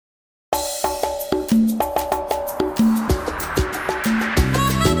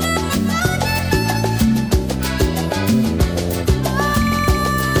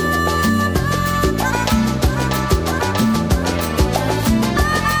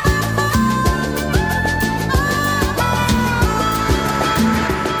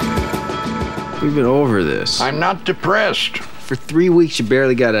We've been over this. I'm not depressed. For 3 weeks, you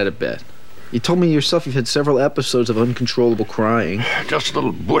barely got out of bed. You told me yourself you've had several episodes of uncontrollable crying. Just a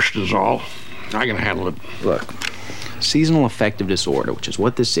little bushed is all. I can handle it. Look, seasonal affective disorder, which is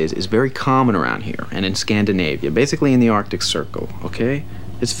what this is very common around here and in Scandinavia, basically in the Arctic Circle, okay?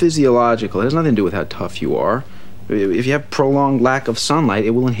 It's physiological. It has nothing to do with how tough you are. If you have prolonged lack of sunlight,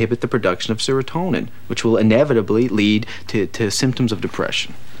 it will inhibit the production of serotonin, which will inevitably lead to symptoms of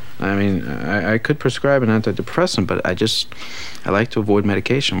depression. I mean, I could prescribe an antidepressant, but I like to avoid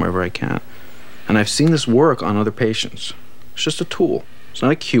medication wherever I can. And I've seen this work on other patients. It's just a tool. It's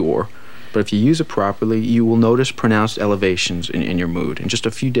not a cure. But if you use it properly, you will notice pronounced elevations in your mood in just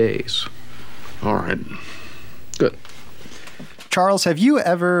a few days. All right. Good. Charles, have you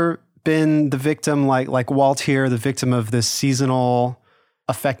ever been the victim, like Walt here, the victim of this seasonal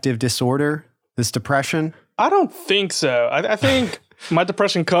affective disorder, this depression? I don't think so. I think my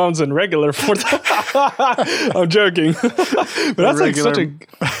depression comes in regular form. I'm joking. But that's like such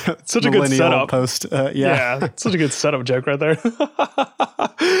a good setup. Post, yeah, such a good setup joke right there.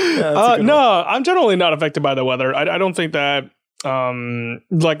 Yeah, no, I'm generally not affected by the weather. I don't think that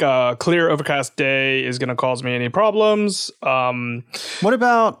like a clear overcast day is going to cause me any problems. What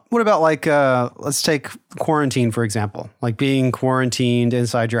about like let's take quarantine for example, like being quarantined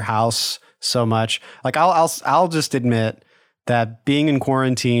inside your house so much. Like I'll just admit that being in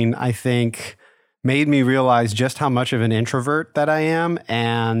quarantine, I think, made me realize just how much of an introvert that I am.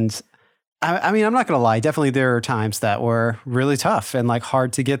 And I mean, I'm not going to lie. Definitely there are times that were really tough and like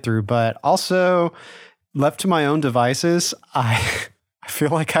hard to get through, but also left to my own devices, I feel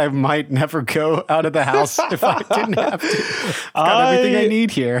like I might never go out of the house if I didn't have to. I've got everything I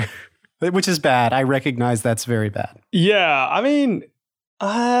need here, which is bad. I recognize that's very bad. Yeah, I mean,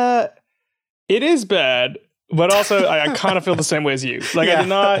 it is bad, but also I kind of feel the same way as you. Like, yeah. I did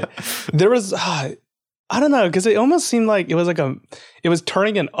not, there was, I don't know, because it almost seemed like it was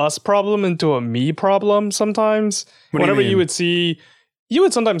turning an us problem into a me problem sometimes. Whenever you would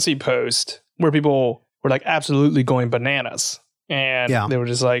sometimes see posts where people were like absolutely going bananas. And they were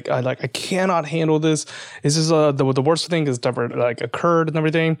just like, I cannot handle this. This is the worst thing that's ever like occurred and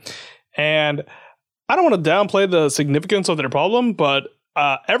everything. And I don't want to downplay the significance of their problem, but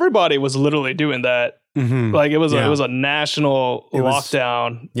everybody was literally doing that. Mm-hmm. Like it was a national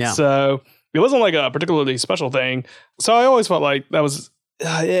lockdown. So it wasn't like a particularly special thing. So I always felt like that was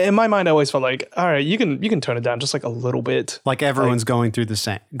in my mind. I always felt like, all right, you can tone it down just like a little bit. Like everyone's going through the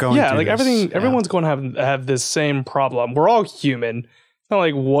same. Everyone's going to have this same problem. We're all human. It's not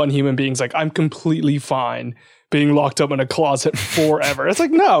like one human being's like, I'm completely fine being locked up in a closet forever. It's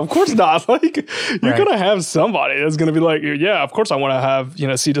like, no, of course not. Like you're going to have somebody that's going to be like, yeah, of course I want to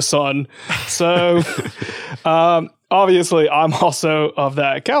have, see the sun. So obviously I'm also of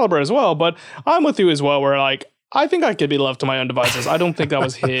that caliber as well, but I'm with you as well, where like, I think I could be left to my own devices. I don't think that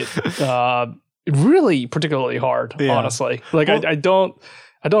was hit really particularly hard, honestly. Like I don't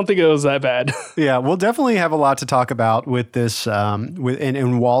think it was that bad. Yeah, we'll definitely have a lot to talk about with this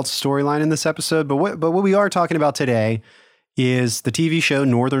in Walt's storyline in this episode. But what we are talking about today is the TV show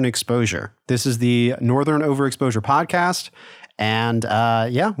Northern Exposure. This is the Northern Overexposure podcast. And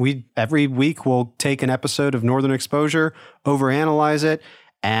we every week we'll take an episode of Northern Exposure, overanalyze it.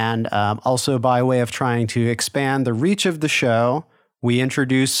 And also by way of trying to expand the reach of the show, we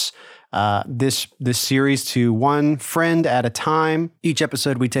introduce this series to one friend at a time. Each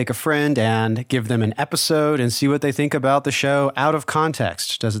episode, we take a friend and give them an episode and see what they think about the show out of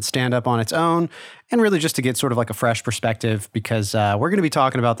context. Does it stand up on its own? And really just to get sort of like a fresh perspective, because we're going to be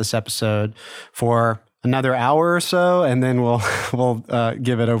talking about this episode for another hour or so, and then we'll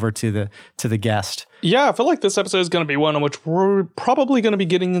give it over to the guest. Yeah, I feel like this episode is going to be one in which we're probably going to be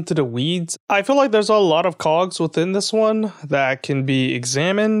getting into the weeds. I feel like there's a lot of cogs within this one that can be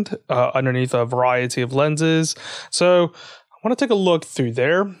examined underneath a variety of lenses. So I want to take a look through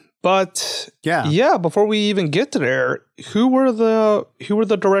there. But yeah, before we even get to there, who were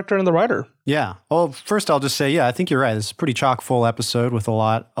the director and the writer? Yeah. Well, first I'll just say, I think you're right. This is a pretty chock full episode with a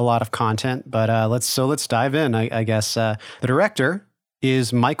lot of content. But let's dive in. I guess the director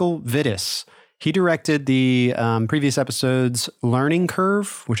is Michael Vittis. He directed the previous episodes Learning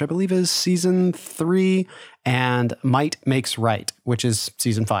Curve, which I believe is season 3, and Might Makes Right, which is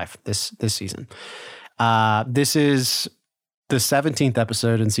season 5 this season. This is the 17th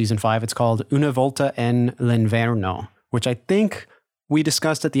episode in season 5. It's called Una volta en l'inverno, which I think we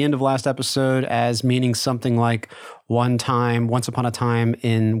discussed at the end of last episode as meaning something like once upon a time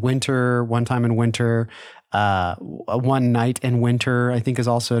in winter, one time in winter, one night in winter, I think is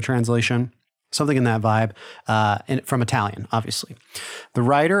also a translation. Something in that vibe, and from Italian, obviously. The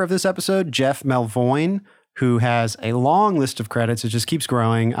writer of this episode, Jeff Melvoin, who has a long list of credits. It just keeps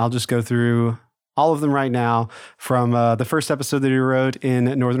growing. I'll just go through all of them right now. From the first episode that he wrote in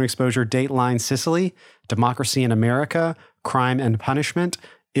Northern Exposure, Dateline Sicily, Democracy in America, Crime and Punishment,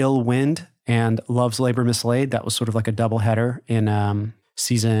 Ill Wind, and Love's Labor Mislaid. That was sort of like a doubleheader in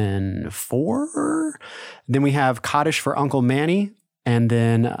season 4. Then we have Cottage for Uncle Manny, and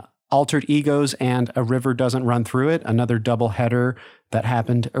then Altered Egos and A River Doesn't Run Through It, another doubleheader that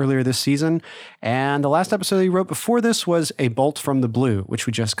happened earlier this season. And the last episode he wrote before this was A Bolt from the Blue, which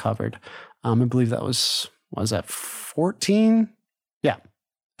we just covered. I believe that was that 14? Yeah,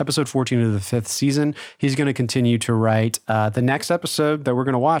 episode 14 of the 5th season. He's going to continue to write the next episode that we're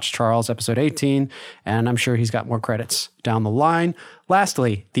going to watch, Charles, episode 18, and I'm sure he's got more credits down the line.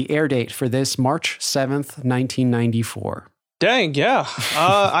 Lastly, the air date for this, March 7th, 1994. Dang, yeah.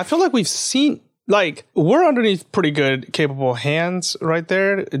 I feel like we've seen, like, we're underneath pretty good, capable hands right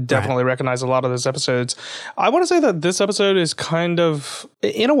there. Definitely recognize a lot of those episodes. I want to say that this episode is kind of,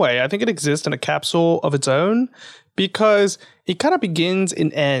 in a way, I think it exists in a capsule of its own because it kind of begins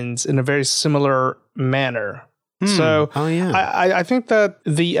and ends in a very similar manner. So I think that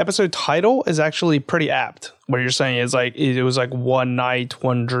the episode title is actually pretty apt. What you're saying is like it was like one night,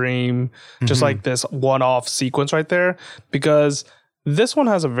 one dream, just like this one-off sequence right there. Because this one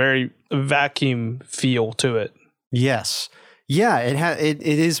has a very vacuum feel to it. Yes. Yeah, it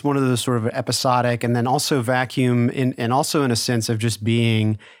is one of those sort of episodic and then also vacuum and also in a sense of just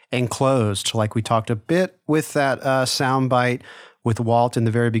being enclosed. Like we talked a bit with that soundbite with Walt in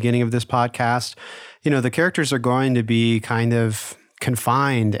the very beginning of this podcast. You know, the characters are going to be kind of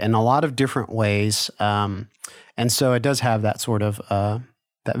confined in a lot of different ways. And so it does have that sort of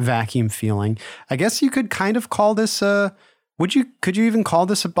that vacuum feeling. I guess you could kind of call this could you even call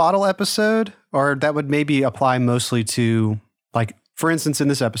this a bottle episode? Or that would maybe apply mostly to, like, for instance, in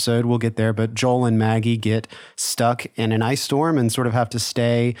this episode, we'll get there, but Joel and Maggie get stuck in an ice storm and sort of have to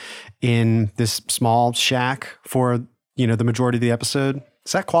stay in this small shack for, you know, the majority of the episode.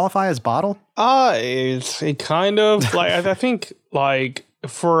 Does that qualify as bottle? It kind of like I think like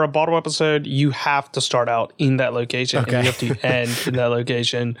for a bottle episode, you have to start out in that location and you have to end in that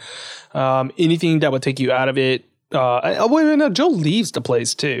location. Anything that would take you out of it. No, Joel leaves the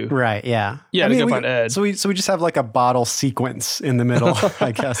place too. Right. Yeah. Yeah. To go find Ed. So we just have like a bottle sequence in the middle,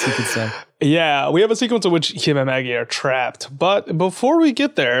 I guess you could say. Yeah, we have a sequence in which him and Maggie are trapped. But before we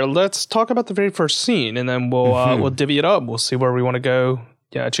get there, let's talk about the very first scene, and then we'll divvy it up. We'll see where we want to go.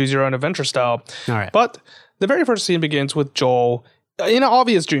 Yeah, choose your own adventure style. All right. But the very first scene begins with Joel in an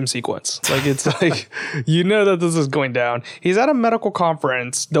obvious dream sequence. Like it's like, you know that this is going down. He's at a medical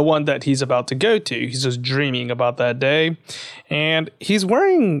conference, the one that he's about to go to. He's just dreaming about that day. And he's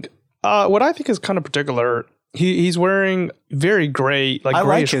wearing what I think is kind of particular. He's wearing very gray, like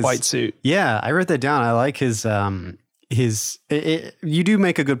grayish white suit. Yeah, I wrote that down. I like his you do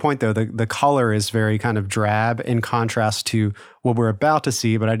make a good point though. The color is very kind of drab in contrast to what we're about to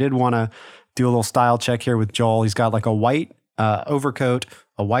see. But I did want to do a little style check here with Joel. He's got like a white overcoat,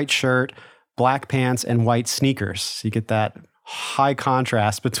 a white shirt, black pants, and white sneakers. So you get that high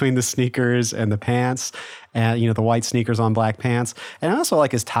contrast between the sneakers and the pants, and you know the white sneakers on black pants. And I also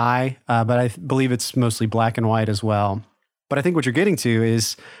like his tie, but I believe it's mostly black and white as well. But I think what you're getting to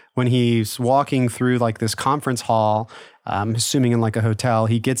is when he's walking through like this conference hall, assuming in like a hotel,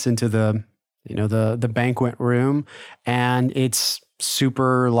 he gets into the banquet room, and it's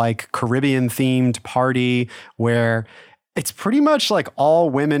super like Caribbean themed party where it's pretty much like all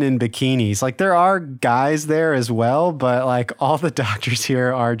women in bikinis. Like there are guys there as well, but like all the doctors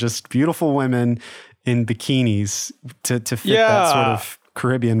here are just beautiful women in bikinis to fit that sort of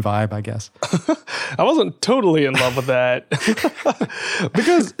Caribbean vibe, I guess. I wasn't totally in love with that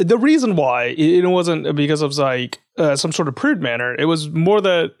because the reason why it wasn't because of like some sort of prude manner. It was more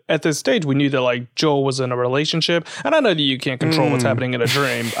that at this stage we knew that like Joel was in a relationship, and I know that you can't control what's happening in a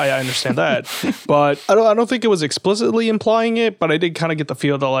dream. I understand that, but I don't think it was explicitly implying it. But I did kind of get the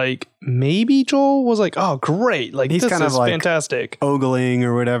feel that like maybe Joel was like, oh great, like he's this kind is of like fantastic, ogling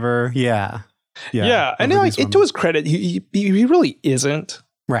or whatever. Yeah. And like to his credit, he really isn't.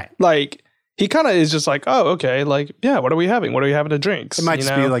 Right. Like he kind of is just like, oh, okay, like, yeah, what are we having? What are we having to drinks? It might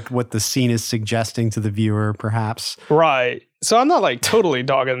just be like what the scene is suggesting to the viewer, perhaps. Right. So I'm not like totally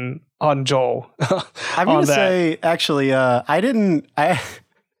dogging on Joel. I'm going to say, actually, maybe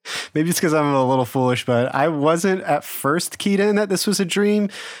it's because I'm a little foolish, but I wasn't at first keyed in that this was a dream.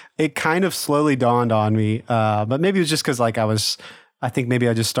 It kind of slowly dawned on me. But maybe it was just because like I was I think maybe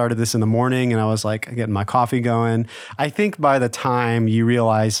I just started this in the morning and I was like getting my coffee going. I think by the time you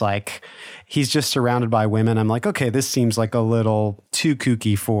realize like he's just surrounded by women, I'm like, okay, this seems like a little too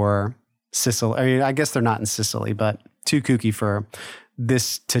kooky for Sicily. I mean, I guess they're not in Sicily, but too kooky for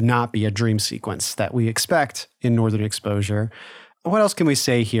this to not be a dream sequence that we expect in Northern Exposure. What else can we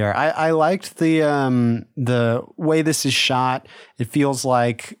say here? I liked the way this is shot. It feels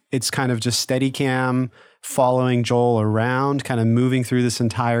like it's kind of just steady cam following Joel around, kind of moving through this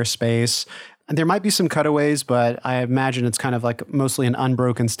entire space. And there might be some cutaways, but I imagine it's kind of like mostly an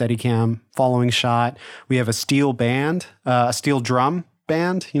unbroken Steadicam following shot. We have a steel band, a steel drum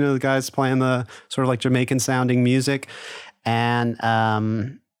band, you know, the guys playing the sort of like Jamaican sounding music. And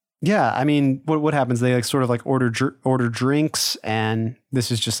yeah, I mean, what happens? They like sort of like order drinks, and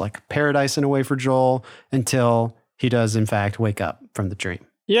this is just like paradise in a way for Joel until he does in fact wake up from the dream.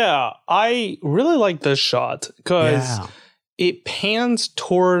 Yeah, I really like this shot because it pans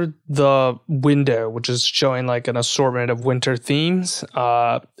toward the window, which is showing like an assortment of winter themes.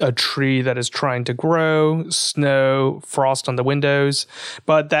 A tree that is trying to grow, snow, frost on the windows.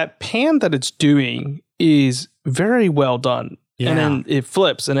 But that pan that it's doing is very well done. Yeah. And then it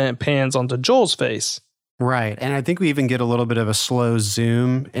flips and then it pans onto Joel's face. Right. And I think we even get a little bit of a slow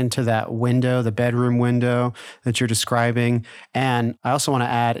zoom into that window, the bedroom window that you're describing. And I also want to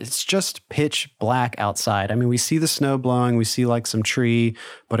add, it's just pitch black outside. I mean, we see the snow blowing, we see like some tree,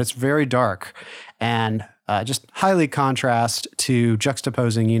 but it's very dark. And just highly contrast to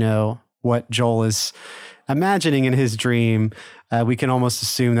juxtaposing, you know, what Joel is imagining in his dream. We can almost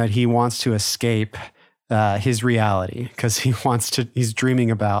assume that he wants to escape his reality because he's dreaming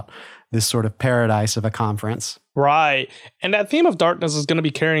about this sort of paradise of a conference. Right. And that theme of darkness is going to be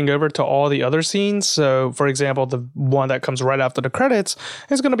carrying over to all the other scenes. So, for example, the one that comes right after the credits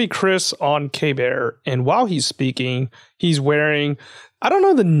is going to be Chris on K-Bear. And while he's speaking, he's wearing, I don't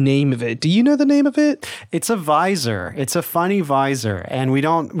know the name of it. Do you know the name of it? It's a visor. It's a funny visor. And we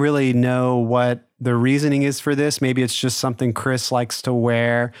don't really know what the reasoning is for this. Maybe it's just something Chris likes to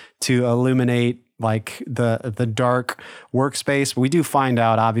wear to illuminate like the dark workspace. But we do find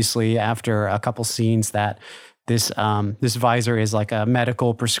out, obviously, after a couple scenes that this visor is like a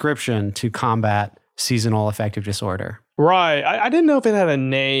medical prescription to combat seasonal affective disorder. Right. I didn't know if it had a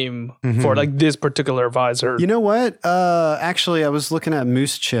name for like this particular visor. You know what? Actually, I was looking at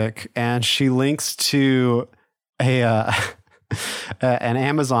Moose Chick and she links to an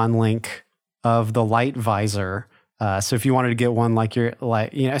Amazon link of the light visor. So if you wanted to get one like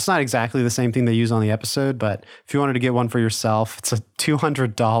it's not exactly the same thing they use on the episode, but if you wanted to get one for yourself, it's a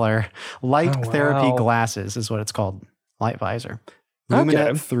 $200 light therapy glasses is what it's called. Light visor.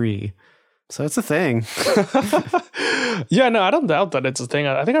 Luminet 3. So it's a thing. Yeah, no, I don't doubt that it's a thing.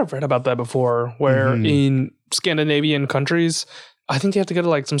 I think I've read about that before where in Scandinavian countries, I think you have to go to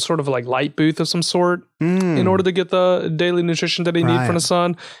like some sort of like light booth of some sort in order to get the daily nutrition that they need from the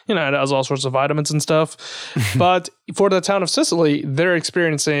sun. You know, it has all sorts of vitamins and stuff. But for the town of Sicily, they're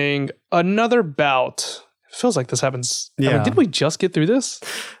experiencing another bout. It feels like this happens. Yeah. I mean, did we just get through this?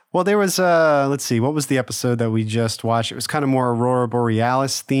 Well, there was, let's see, what was the episode that we just watched? It was kind of more Aurora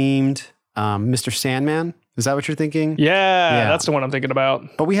Borealis themed. Mr. Sandman. Is that what you're thinking? Yeah, that's the one I'm thinking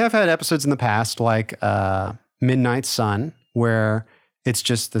about. But we have had episodes in the past like Midnight Sun, where it's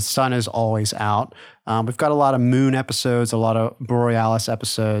just the sun is always out. We've got a lot of moon episodes, a lot of Borealis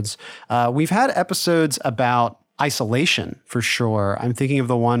episodes. We've had episodes about isolation for sure. I'm thinking of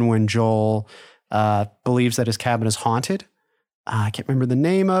the one when Joel believes that his cabin is haunted. I can't remember the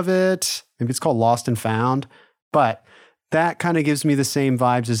name of it. Maybe it's called Lost and Found. But that kind of gives me the same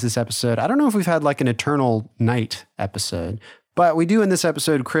vibes as this episode. I don't know if we've had like an Eternal Night episode, but we do in this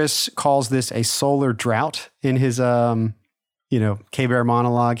episode. Chris calls this a solar drought in his K-Bear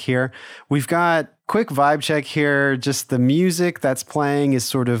monologue here. We've got quick vibe check here. Just the music that's playing is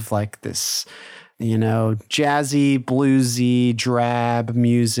sort of like this, jazzy, bluesy, drab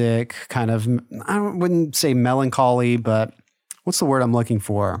music, kind of, wouldn't say melancholy, but what's the word I'm looking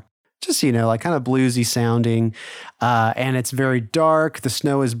for? Just, like kind of bluesy sounding. And it's very dark. The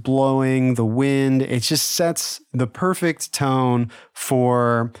snow is blowing, the wind. It just sets the perfect tone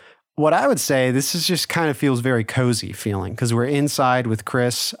for what I would say. This is just kind of feels very cozy feeling because we're inside with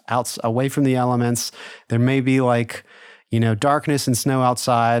Chris, out away from the elements. There may be like, darkness and snow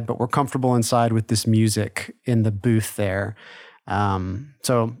outside, but we're comfortable inside with this music in the booth there.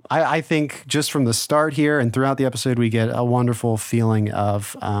 So I think just from the start here and throughout the episode, we get a wonderful feeling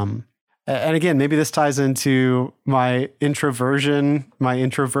of And again, maybe this ties into my introversion, my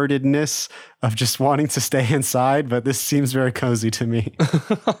introvertedness of just wanting to stay inside, but this seems very cozy to me.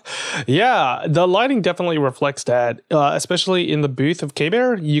 Yeah, the lighting definitely reflects that, especially in the booth of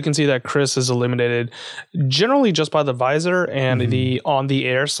K-Bear. You can see that Chris is illuminated generally just by the visor and the on the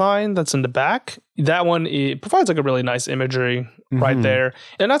air sign that's in the back. That one, it provides like a really nice imagery right there.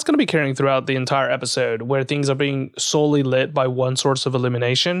 And that's going to be carrying throughout the entire episode where things are being solely lit by one source of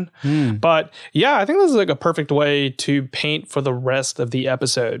illumination. But yeah, I think this is like a perfect way to paint for the rest of the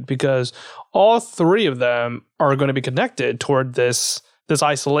episode because all three of them are going to be connected toward this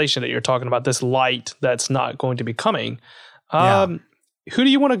isolation that you're talking about, this light that's not going to be coming. Who do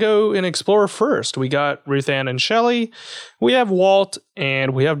you want to go and explore first? We got Ruth Ann and Shelley, we have Walt,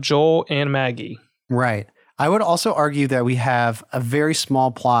 and we have Joel and Maggie. Right. I would also argue that we have a very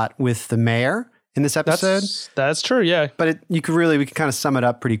small plot with the mayor in this episode. That's true, yeah. But we can kind of sum it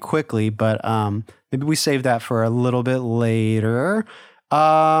up pretty quickly, but maybe we save that for a little bit later.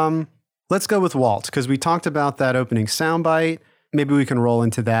 Let's go with Walt, because we talked about that opening soundbite. Maybe we can roll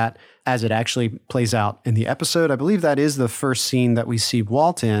into that as it actually plays out in the episode. I believe that is the first scene that we see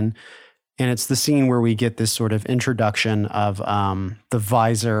Walt in, and it's the scene where we get this sort of introduction of the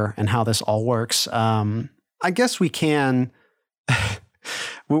visor and how this all works. I guess we can...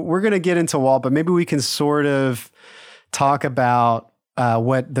 We're going to get into Walt, but maybe we can sort of talk about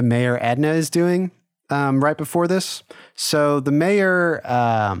what the mayor Edna is doing right before this. So the mayor...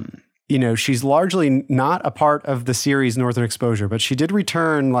 she's largely not a part of the series Northern Exposure, but she did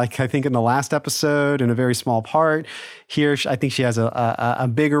return, like I think in the last episode, in a very small part. Here, I think she has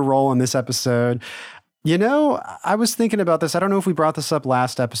a bigger role in this episode. I was thinking about this. I don't know if we brought this up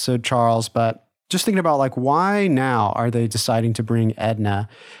last episode, Charles, but just thinking about like why now are they deciding to bring Edna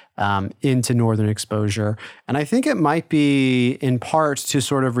into Northern Exposure? And I think it might be in part to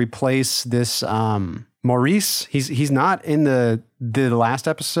sort of replace this Maurice. He's not in the last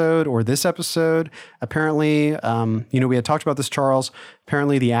episode or this episode. Apparently, we had talked about this, Charles.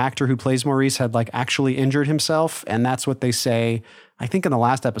 Apparently the actor who plays Maurice had like actually injured himself. And that's what they say. I think in the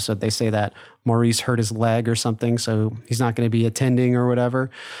last episode, they say that Maurice hurt his leg or something. So he's not going to be attending or whatever.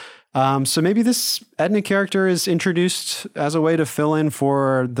 So maybe this Edna character is introduced as a way to fill in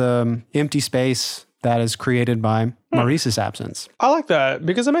for the empty space that is created by Maurice's absence. I like that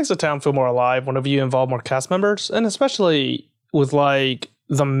because it makes the town feel more alive whenever you involve more cast members, and especially with like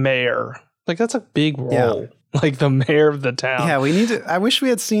the mayor. Like that's a big role. Yeah. Like the mayor of the town. Yeah, we need to. I wish we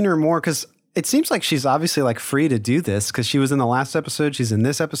had seen her more because it seems like she's obviously like free to do this because she was in the last episode. She's in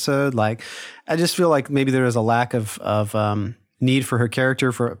this episode. Like, I just feel like maybe there is a lack of need for her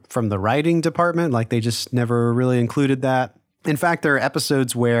character from the writing department. Like they just never really included that. In fact, there are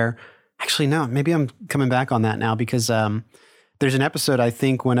episodes where. Actually, no, maybe I'm coming back on that now because there's an episode, I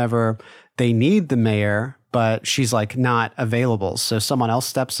think, whenever they need the mayor, but she's like not available. So someone else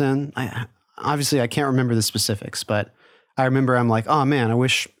steps in. Obviously, I can't remember the specifics, but I remember I'm like, oh man, I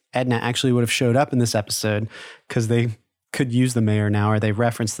wish Edna actually would have showed up in this episode because they could use the mayor now, or they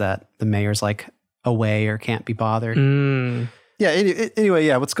reference that the mayor's like away or can't be bothered. Yeah. Anyway,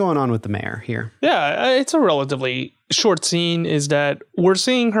 yeah. What's going on with the mayor here? Yeah, it's a relatively short scene. Is that we're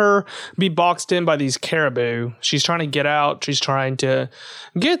seeing her be boxed in by these caribou. She's trying to get out. She's trying to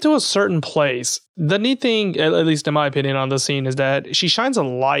get to a certain place. The neat thing, at least in my opinion, on the scene is that she shines a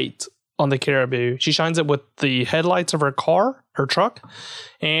light on the caribou. She shines it with the headlights of her car, her truck,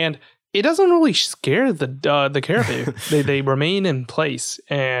 and it doesn't really scare the caribou. they remain in place,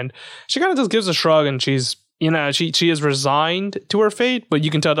 and she kind of just gives a shrug, and she's. She is resigned to her fate, but you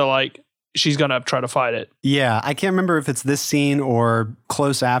can tell that like she's gonna try to fight it. Yeah, I can't remember if it's this scene or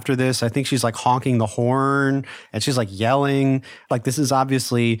close after this. I think she's like honking the horn and she's like yelling. Like this is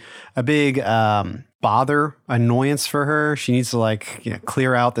obviously a big annoyance for her. She needs to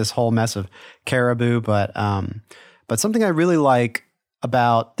clear out this whole mess of caribou. But something I really like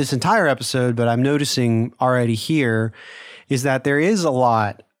about this entire episode, but I'm noticing already here, is that there is a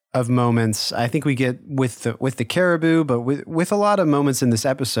lot of moments I think we get with the caribou, but with a lot of moments in this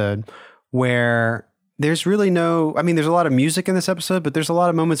episode where there's really there's a lot of music in this episode, but there's a lot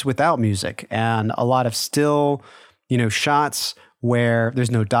of moments without music and a lot of still, shots where there's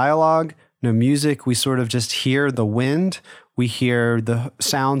no dialogue, no music. We sort of just hear the wind. We hear the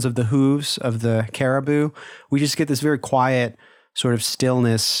sounds of the hooves of the caribou. We just get this very quiet sort of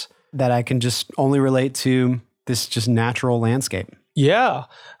stillness that I can just only relate to this just natural landscape. Yeah.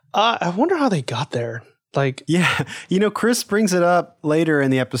 I wonder how they got there. Chris brings it up later in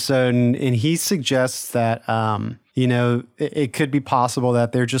the episode and he suggests that it could be possible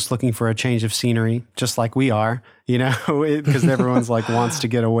that they're just looking for a change of scenery, just like we are, because everyone's like wants to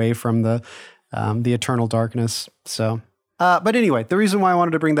get away from the eternal darkness. So, but anyway, the reason why I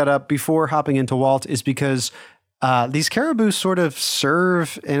wanted to bring that up before hopping into Walt is because these caribou sort of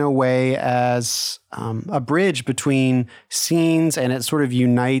serve in a way as a bridge between scenes, and it sort of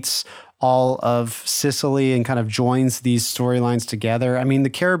unites all of Sicily and kind of joins these storylines together. I mean, the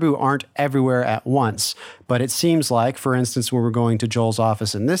caribou aren't everywhere at once, but it seems like, for instance, when we're going to Joel's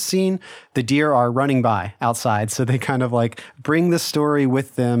office in this scene, the deer are running by outside. So they kind of like bring the story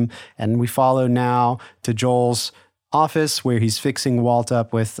with them. And we follow now to Joel's office where he's fixing Walt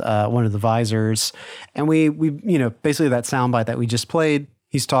up with one of the visors. And we basically that soundbite that we just played,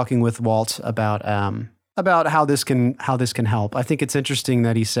 he's talking with Walt about how this can help. I think it's interesting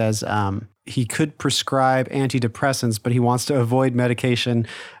that he says he could prescribe antidepressants, but he wants to avoid medication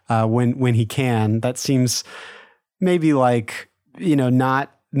when he can. That seems maybe like not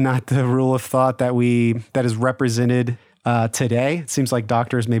the rule of thought that is represented today. It seems like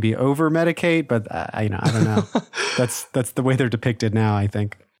doctors maybe over medicate, but I don't know. That's the way they're depicted now, I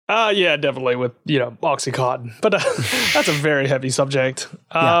think. Yeah, definitely with Oxycontin, but that's a very heavy subject.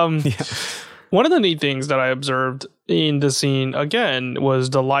 Yeah. One of the neat things that I observed in the scene, again, was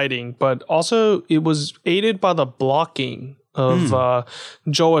the lighting, but also it was aided by the blocking of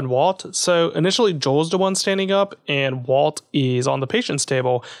Joel and Walt. So initially, Joel's the one standing up, and Walt is on the patient's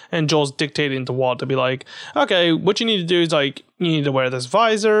table, and Joel's dictating to Walt to be like, okay, what you need to do is you need to wear this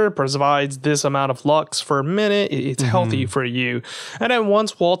visor, provides this amount of lux for a minute, it's healthy for you. And then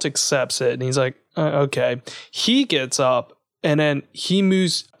once Walt accepts it, and he's like, okay, he gets up, and then he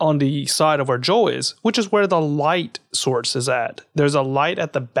moves on the side of where Joel is, which is where the light source is at. There's a light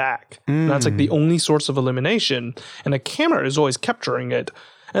at the back. And that's like the only source of illumination. And the camera is always capturing it.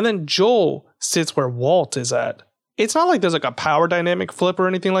 And then Joel sits where Walt is at. It's not like there's like a power dynamic flip or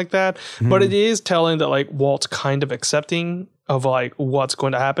anything like that, but it is telling that like Walt's kind of accepting of like what's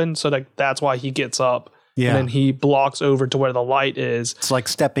going to happen. So like that's why he gets up. Yeah. And then he blocks over to where the light is. It's like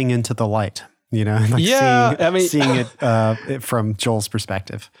stepping into the light. Seeing it from Joel's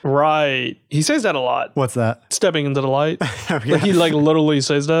perspective. Right. He says that a lot. What's that? Stepping into the light. Like he like literally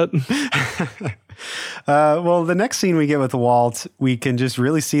says that. Well, the next scene we get with Walt, we can just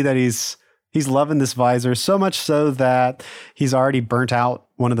really see that he's loving this visor so much so that he's already burnt out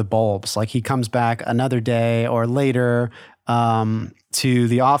one of the bulbs. Like he comes back another day or later to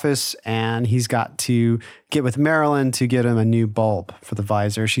the office, and he's got to get with Marilyn to get him a new bulb for the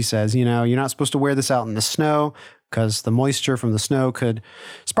visor. She says, you're not supposed to wear this out in the snow because the moisture from the snow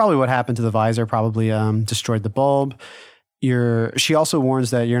it's probably what happened to the visor, probably destroyed the bulb. She also warns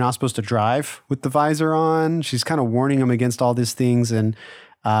that you're not supposed to drive with the visor on. She's kind of warning him against all these things. And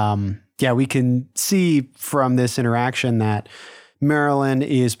we can see from this interaction that Marilyn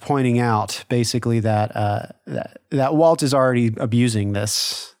is pointing out basically that Walt is already abusing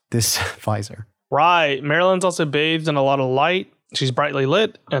this visor. Right. Marilyn's also bathed in a lot of light. She's brightly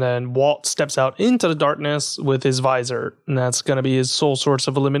lit, and then Walt steps out into the darkness with his visor, and that's going to be his sole source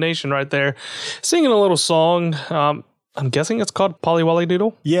of illumination right there. Singing a little song. I'm guessing it's called Polly Wolly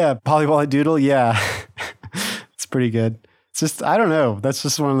Doodle. Yeah, Polly Wolly Doodle. Yeah, it's pretty good. It's just I don't know. That's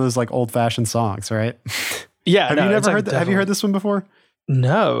just one of those like old fashioned songs, right? Yeah. Have you never heard that? Have you heard this one before?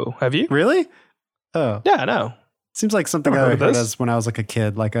 No. Have you? Really? Oh. Yeah, no. Seems like something I heard as when I was like a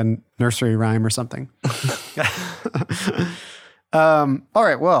kid, like a nursery rhyme or something. All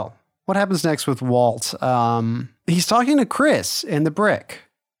right. Well, what happens next with Walt? He's talking to Chris in the brick.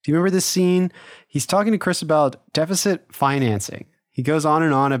 Do you remember this scene? He's talking to Chris about deficit financing. He goes on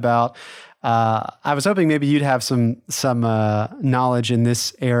and on about, I was hoping maybe you'd have some knowledge in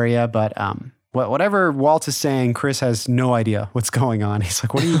this area, but whatever Walt is saying, Chris has no idea what's going on. He's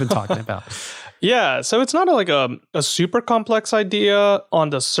like, what are you even talking about? Yeah, so it's not like a super complex idea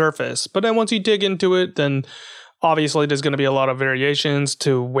on the surface, but then once you dig into it, then obviously there's going to be a lot of variations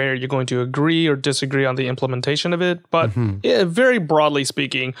to where you're going to agree or disagree on the implementation of it. But very broadly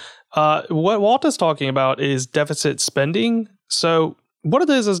speaking, what Walt is talking about is deficit spending. So what it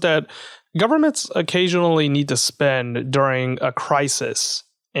is that governments occasionally need to spend during a crisis,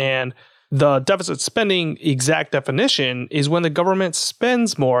 and the deficit spending exact definition is when the government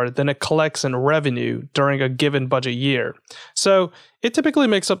spends more than it collects in revenue during a given budget year. So it typically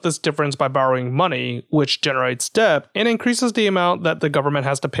makes up this difference by borrowing money, which generates debt and increases the amount that the government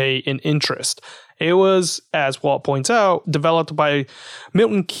has to pay in interest. It was, as Walt points out, developed by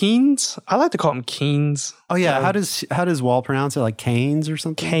Milton Keynes. I like to call him Keynes. Oh yeah, how does Walt pronounce it? Like Keynes or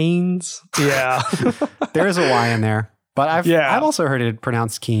something? Keynes. Yeah. There is a Y in there. But I've also heard it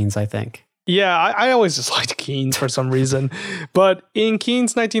pronounced Keynes, I think. Yeah, I always just liked Keynes for some reason. But in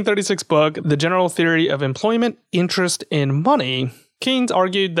Keynes' 1936 book, The General Theory of Employment, Interest, and Money, Keynes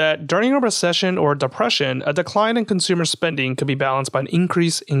argued that during a recession or depression, a decline in consumer spending could be balanced by an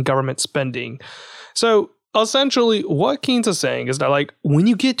increase in government spending. So essentially, what Keynes is saying is that, like, when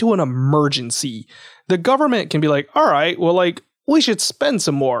you get to an emergency, the government can be like, all right, well, like, we should spend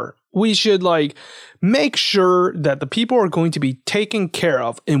some more. We should, like, make sure that the people are going to be taken care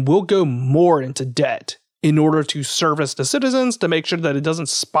of, and we'll go more into debt in order to service the citizens, to make sure that it doesn't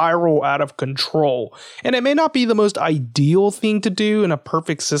spiral out of control. And it may not be the most ideal thing to do in a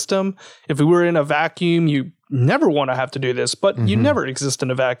perfect system. If we were in a vacuum, you never want to have to do this, but you never exist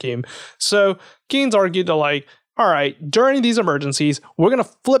in a vacuum. So Keynes argued that, like, all right, during these emergencies, we're going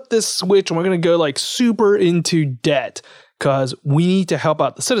to flip this switch and we're going to go, like, super into debt, because we need to help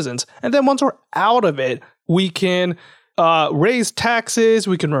out the citizens. And then once we're out of it, we can raise taxes,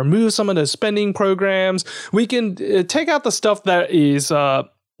 we can remove some of the spending programs, we can take out the stuff that is that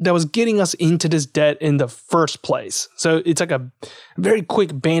was getting us into this debt in the first place. So it's like a very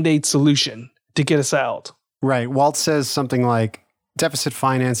quick Band-Aid solution to get us out. Right. Walt says something like deficit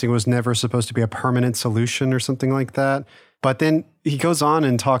financing was never supposed to be a permanent solution or something like that. But then he goes on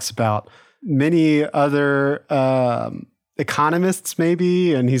and talks about many other economists,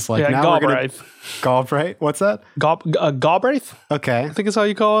 maybe, and he's like, now Galbraith. Galbraith? What's that? Galbraith? Okay. I think is how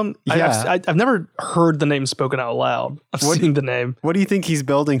you call him. Yeah. I've never heard the name spoken out loud. I've seen the name. What do you think he's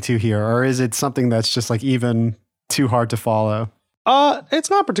building to here? Or is it something that's just like even too hard to follow?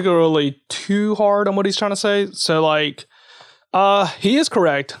 It's not particularly too hard on what he's trying to say. So, like, he is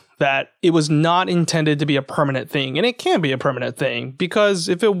correct that it was not intended to be a permanent thing, and it can be a permanent thing, because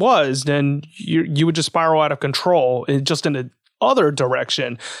if it was, then you would just spiral out of control just in the other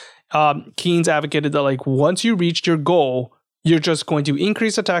direction. Keynes advocated that, like, once you reached your goal, you're just going to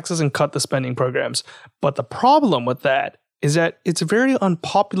increase the taxes and cut the spending programs. But the problem with that is that it's very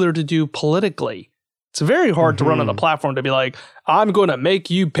unpopular to do politically. It's very hard to run on the platform to be like, I'm going to make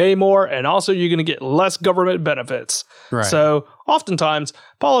you pay more, and also you're going to get less government benefits. Right. So oftentimes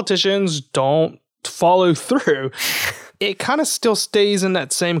politicians don't follow through. It kind of still stays in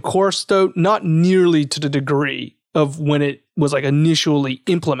that same course, though not nearly to the degree of when it was, like, initially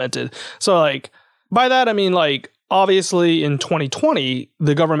implemented. So, like, by that I mean, like, obviously in 2020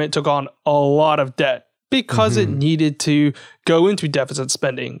 the government took on a lot of debt because it needed to go into deficit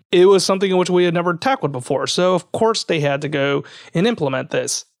spending. It was something in which we had never tackled before. So, of course, they had to go and implement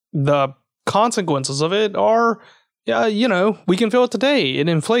this. The consequences of it are, we can feel it today in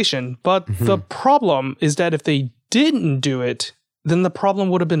inflation. But the problem is that if they didn't do it, then the problem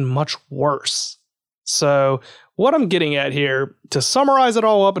would have been much worse. So what I'm getting at here, to summarize it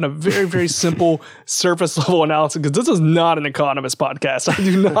all up in a very, very simple surface level analysis, because this is not an economist podcast.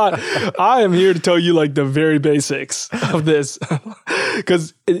 I am here to tell you, like, the very basics of this,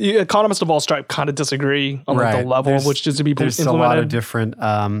 because economists of all stripe kind of disagree on, like, the level of which is to be implemented. There's a lot of different,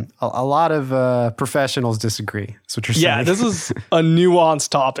 a lot of professionals disagree. That's what you're saying. Yeah, this is a nuanced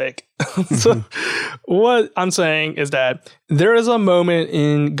topic. So what I'm saying is that there is a moment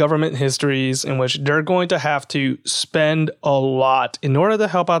in government histories in which they're going to have to spend a lot in order to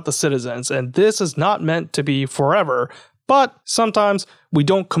help out the citizens. And this is not meant to be forever. But sometimes we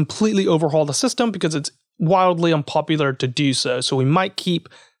don't completely overhaul the system because it's wildly unpopular to do so. So we might keep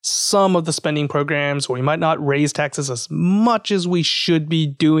some of the spending programs, or we might not raise taxes as much as we should be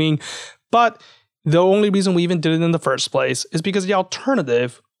doing. But the only reason we even did it in the first place is because the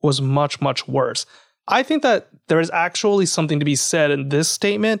alternative was much, much worse. I think that there is actually something to be said in this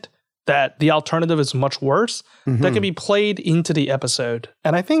statement that the alternative is much worse that can be played into the episode.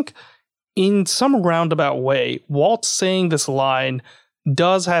 And I think in some roundabout way, Walt saying this line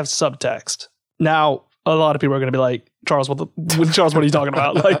does have subtext. Now, a lot of people are going to be like, Charles, what are you talking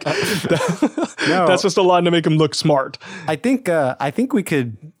about? Like, that's just a line to make him look smart. I think we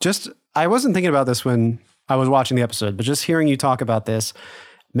could just, I wasn't thinking about this when I was watching the episode, but just hearing you talk about this,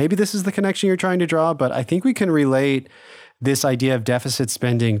 maybe this is the connection you're trying to draw, but I think we can relate this idea of deficit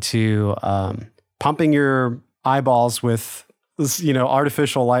spending to pumping your eyeballs with this,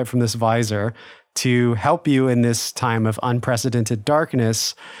 artificial light from this visor to help you in this time of unprecedented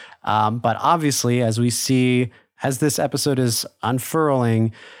darkness. But obviously, as we see, as this episode is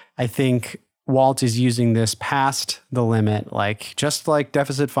unfurling, I think Walt is using this past the limit. Like, just like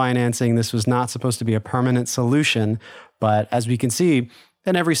deficit financing, this was not supposed to be a permanent solution. But as we can see,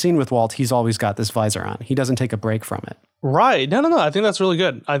 in every scene with Walt, he's always got this visor on. He doesn't take a break from it. Right. No. I think that's really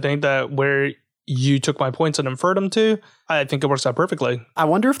good. I think that where you took my points and inferred them to, I think it works out perfectly. I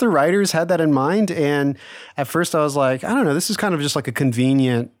wonder if the writers had that in mind. And at first I was like, I don't know, this is kind of just like a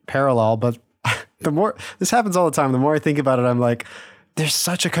convenient parallel. But the more, this happens all the time, the more I think about it, I'm like, there's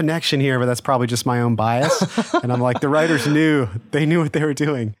such a connection here, but that's probably just my own bias. And I'm like, the writers knew what they were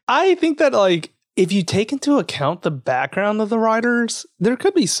doing. I think that like, if you take into account the background of the writers, there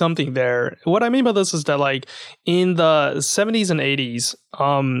could be something there. What I mean by this is that like in the 70s and 80s,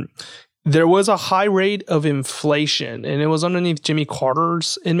 there was a high rate of inflation, and it was underneath Jimmy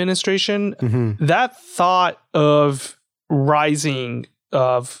Carter's administration. Mm-hmm. That thought of rising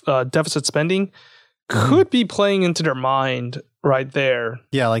of deficit spending could be playing into their mind right there.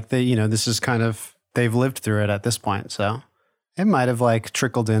 Yeah, like this is kind of, they've lived through it at this point. So it might have like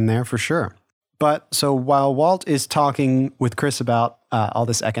trickled in there for sure. But so while Walt is talking with Chris about all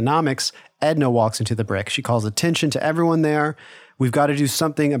this economics, Edna walks into the brick. She calls attention to everyone there. We've got to do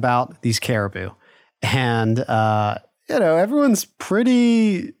something about these caribou. And, everyone's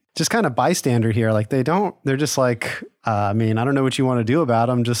pretty just kind of bystander here. Like they're just like, I don't know what you want to do about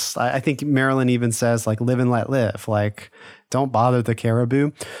them. I think Marilyn even says like, live and let live. Like, don't bother the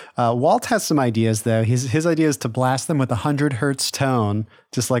caribou. Walt has some ideas though. His idea is to blast them with 100 hertz tone,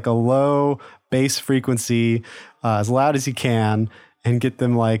 just like a low bass frequency, as loud as he can, and get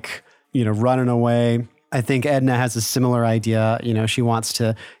them like, running away. I think Edna has a similar idea. She wants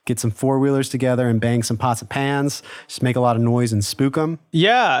to get some four-wheelers together and bang some pots and pans, just make a lot of noise and spook them.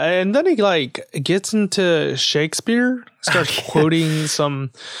 Yeah, and then he like gets into Shakespeare, starts quoting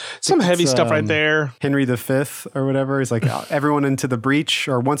some heavy stuff right there. Henry V or whatever. He's like, everyone into the breach,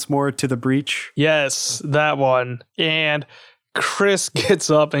 or once more to the breach. Yes, that one. And Chris gets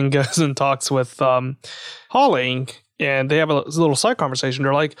up and goes and talks with Holling, and they have a little side conversation.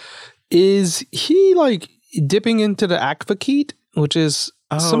 They're like, is he like dipping into the Aquavit, which is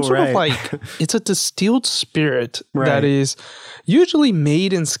some sort of like, it's a distilled spirit that is usually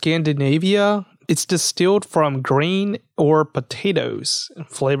made in Scandinavia. It's distilled from grain or potatoes and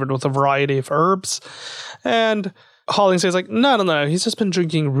flavored with a variety of herbs. And Holling says like, no, he's just been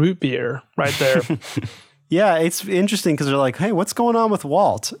drinking root beer right there. Yeah, it's interesting because they're like, hey, what's going on with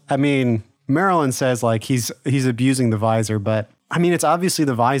Walt? Marilyn says like he's abusing the visor, but it's obviously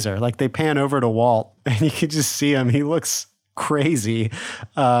the visor. Like they pan over to Walt and you can just see him. He looks crazy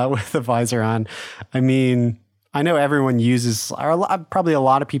with the visor on. I know everyone uses, probably a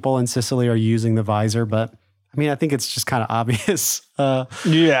lot of people in Sicily are using the visor, but I think it's just kind of obvious.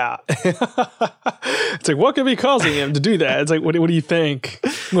 Yeah. It's like, what could be causing him to do that? It's like, what do you think?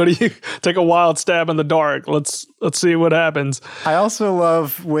 What do you take a wild stab in the dark? Let's see what happens. I also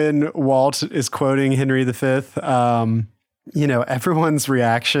love when Walt is quoting Henry V. Everyone's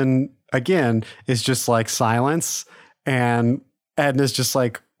reaction again is just like silence. And Edna's just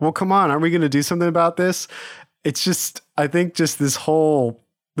like, well, come on, aren't we going to do something about this? It's just, I think just this whole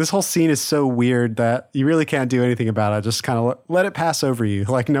scene is so weird that you really can't do anything about it. Just kind of let it pass over you.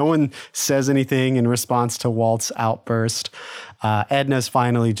 Like no one says anything in response to Walt's outburst. Edna's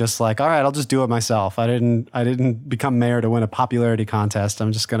finally just like, all right, I'll just do it myself. I didn't become mayor to win a popularity contest.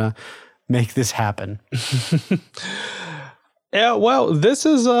 I'm just going to make this happen. Yeah, well, this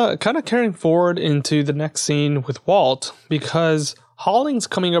is kind of carrying forward into the next scene with Walt, because Holling's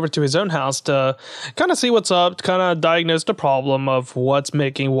coming over to his own house to kind of see what's up, to kind of diagnose the problem of what's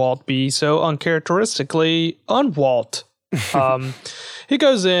making Walt be so uncharacteristically un-Walt. He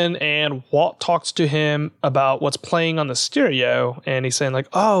goes in and Walt talks to him about what's playing on the stereo, and he's saying like,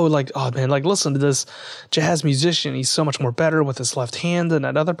 oh man, like listen to this jazz musician. He's so much more better with his left hand than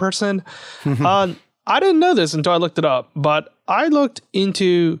that other person. I didn't know this until I looked it up, but I looked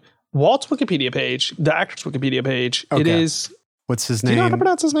into Walt's Wikipedia page, the actor's Wikipedia page. Okay. It is... What's his name? Do you know how to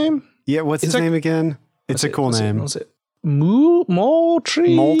pronounce his name? Yeah, what's his name again? It's a cool name. What's it?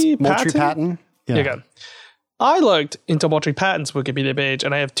 Moultrie Patton? Yeah. Okay. I looked into Moultrie Patton's Wikipedia page,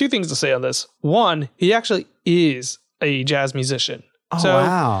 and I have two things to say on this. One, he actually is a jazz musician. Oh,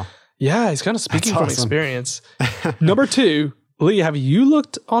 wow. Yeah, he's kind of speaking from experience. Number two, Lee, have you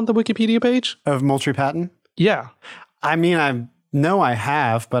looked on the Wikipedia page? Of Moultrie Patton? Yeah. I know I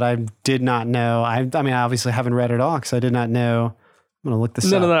have, but I did not know. I obviously haven't read it all because I did not know. I'm going to look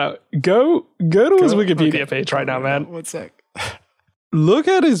this up. No. Go to his Wikipedia page right now, man. One sec. Look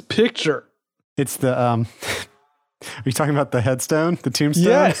at his picture. It's the, are you talking about the headstone? The tombstone?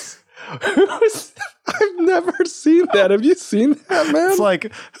 Yes. I've never seen that. Have you seen that, man? It's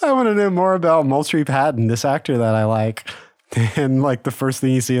like, I want to know more about Moultrie Patton, this actor that I like. And like the first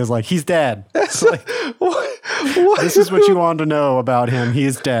thing you see is like, he's dead. It's like, what? This is what you want to know about him. He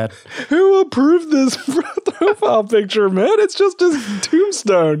is dead. Who approved this, brother? profile picture, man. It's just his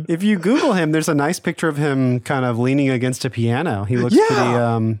tombstone. If you Google him, there's a nice picture of him kind of leaning against a piano. He looks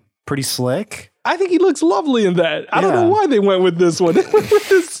pretty slick. I think he looks lovely in that. I don't know why they went with this one. They went with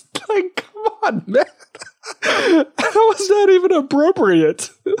this, like, come on, man. How is that even appropriate?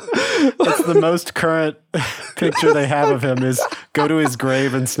 It's the most current picture they have of him is go to his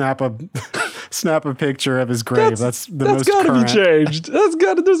grave and snap a picture of his grave. That's most current. That's got to be changed.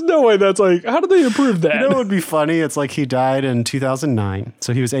 There's no way that's like, how did they improve that? You know what would be funny? It's like he died in 2009.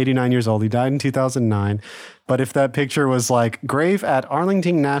 So he was 89 years old. He died in 2009. But if that picture was like grave at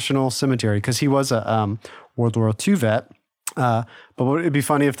Arlington National Cemetery, because he was a World War II vet. But it'd be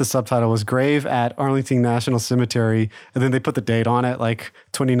funny if the subtitle was grave at Arlington National Cemetery, and then they put the date on it, like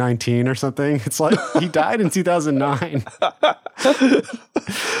 2019 or something. It's like he died in 2009.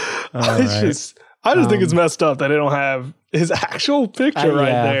 I just think it's messed up that they don't have his actual picture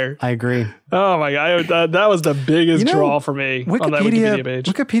there. I agree. Oh my God. That was the biggest draw for me on that Wikipedia page.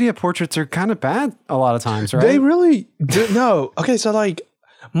 Wikipedia portraits are kind of bad a lot of times, right? They really no. Okay. So like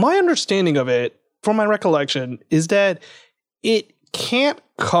my understanding of it from my recollection is that it can't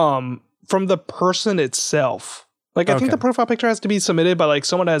come from the person itself. Like, I think the profile picture has to be submitted by like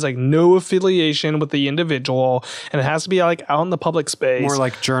someone that has like no affiliation with the individual, and it has to be like out in the public space. More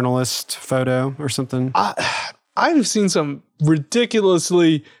like journalist photo or something. I've seen some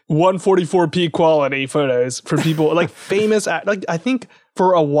ridiculously 144p quality photos for people like famous. Like, I think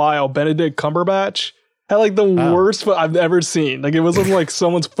for a while, Benedict Cumberbatch had like the worst I've ever seen. Like, it was on like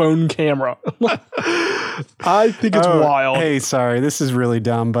someone's phone camera. I think it's wild. Hey, sorry, this is really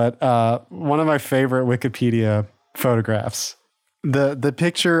dumb, but one of my favorite Wikipedia photographs. The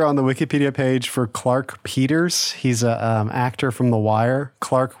picture on the Wikipedia page for Clark Peters. He's a actor from The Wire.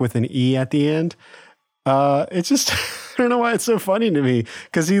 Clark with an E at the end. It's just I don't know why it's so funny to me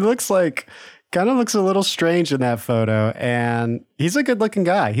because he looks a little strange in that photo, and he's a good looking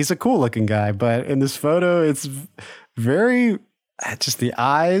guy. He's a cool looking guy, but in this photo, it's very. Just the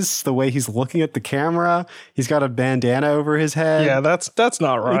eyes, the way he's looking at the camera. He's got a bandana over his head. Yeah, that's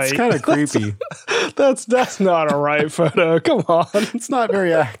not right. It's kind of creepy. That's not a right photo. Come on. It's not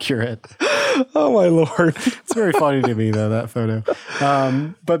very accurate. Oh my Lord. It's very funny to me though, that photo.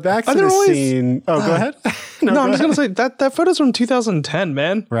 But back to the scene. Oh, go ahead. No, I'm just going to say that photo's from 2010,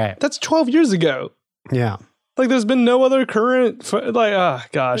 man. Right. That's 12 years ago. Yeah. Like, there's been no other current,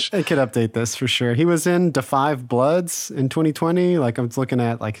 gosh. I could update this for sure. He was in Da 5 Bloods in 2020. Like, I'm looking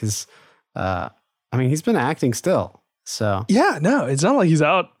at, like, his, he's been acting still, so. Yeah, no, it's not like he's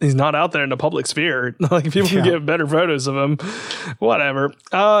not out there in the public sphere. Like, people can get better photos of him. Whatever.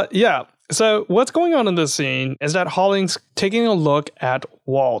 So what's going on in this scene is that Holling's taking a look at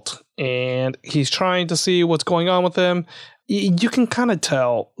Walt, and he's trying to see what's going on with him. You can kind of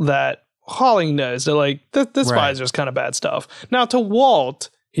tell that Holling knows that like this visor's kind of bad stuff. Now to Walt,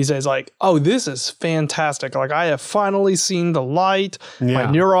 he says like, "Oh, this is fantastic! Like I have finally seen the light. My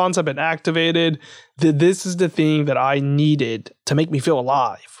neurons have been activated. This is the thing that I needed to make me feel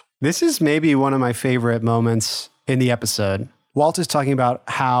alive." This is maybe one of my favorite moments in the episode. Walt is talking about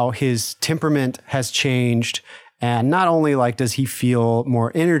how his temperament has changed, and not only like does he feel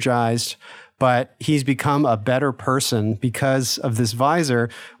more energized, but he's become a better person because of this visor,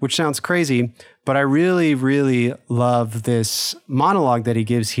 which sounds crazy, but I really, really love this monologue that he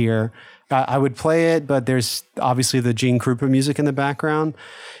gives here. I would play it, but there's obviously the Gene Krupa music in the background.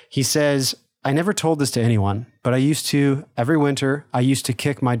 He says, "I never told this to anyone, but I used to. Every winter, I used to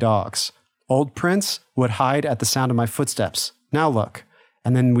kick my dogs. Old Prince would hide at the sound of my footsteps. Now look."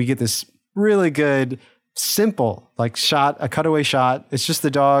 And then we get this really good simple like shot, a cutaway shot. It's just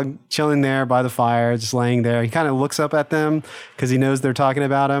the dog chilling there by the fire, just laying there. He kind of looks up at them because he knows they're talking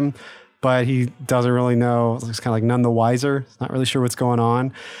about him, but he doesn't really know. He's kind of like none the wiser. He's not really sure what's going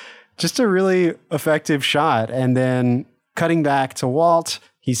on. Just a really effective shot. And then cutting back to Walt,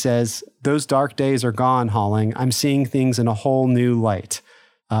 he says, "Those dark days are gone, Holling. I'm seeing things in a whole new light."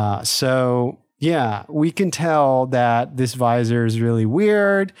 Yeah, we can tell that this visor is really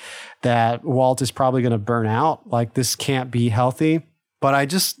weird, that Walt is probably going to burn out. Like, this can't be healthy. But I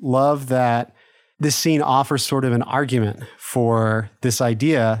just love that this scene offers sort of an argument for this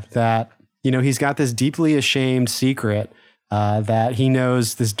idea that, you know, he's got this deeply ashamed secret that he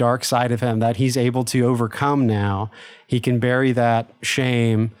knows this dark side of him that he's able to overcome now. He can bury that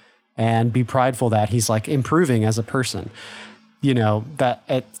shame and be prideful that he's like improving as a person. You know, that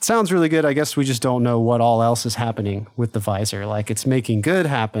it sounds really good. I guess we just don't know what all else is happening with the visor. Like, it's making good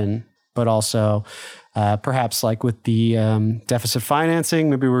happen, but also Perhaps like with the deficit financing,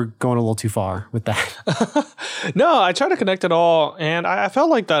 maybe we're going a little too far with that. No, I tried to connect it all, and I felt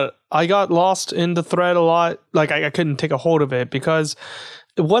like that I got lost in the thread a lot. Like I couldn't take a hold of it because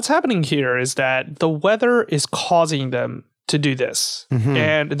what's happening here is that the weather is causing them to do this.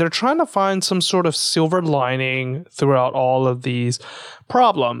 And they're trying to find some sort of silver lining throughout all of these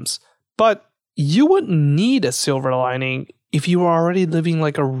problems. But you wouldn't need a silver lining if you were already living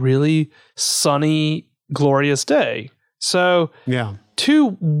like a really sunny, glorious day. So Yeah.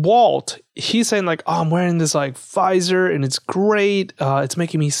 to Walt, he's saying like, oh, I'm wearing this like visor and it's great. It's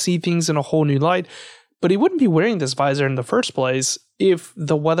making me see things in a whole new light. But he wouldn't be wearing this visor in the first place if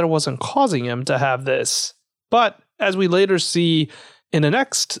the weather wasn't causing him to have this. But as we later see in the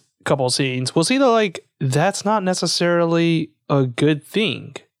next couple scenes, we'll see that like that's not necessarily a good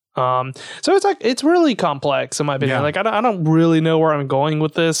thing. So it's like it's really complex in my opinion. Yeah. Like I don't really know where I'm going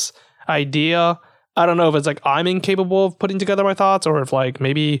with this idea. I don't know if it's like I'm incapable of putting together my thoughts, or if like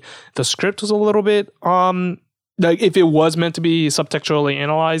maybe the script was a little bit like if it was meant to be subtextually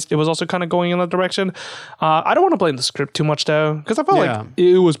analyzed, it was also kind of going in that direction. I don't want to blame the script too much though, because I felt like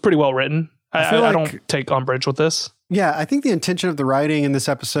it was pretty well written. I don't take umbrage with this. Yeah, I think the intention of the writing in this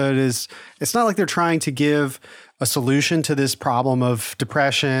episode is it's not like they're trying to give a solution to this problem of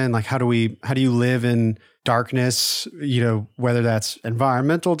depression. Like how do you live in darkness, whether that's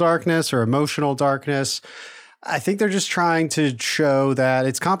environmental darkness or emotional darkness. I think they're just trying to show that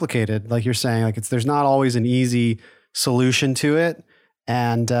it's complicated. Like you're saying, like there's not always an easy solution to it.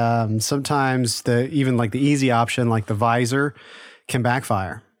 And sometimes even the easy option, like the visor, can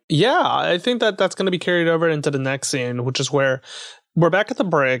backfire. Yeah, I think that's going to be carried over into the next scene, which is where we're back at the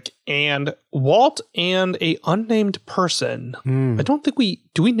brick and Walt and a unnamed person. I don't think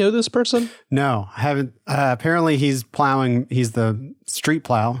do we know this person? No, I haven't. Apparently he's plowing. He's the street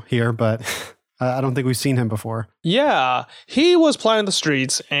plow here, but I don't think we've seen him before. Yeah, he was plowing the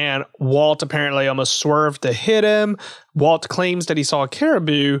streets and Walt apparently almost swerved to hit him. Walt claims that he saw a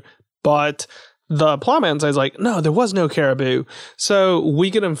caribou, but the plowman says like, no, there was no caribou. So we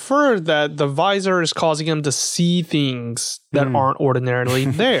can infer that the visor is causing him to see things that aren't ordinarily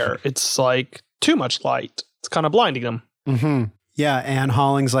there. It's like too much light. It's kind of blinding him. Mm-hmm. Yeah. And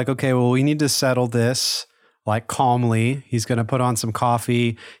Holling's like, okay, well, we need to settle this like calmly. He's going to put on some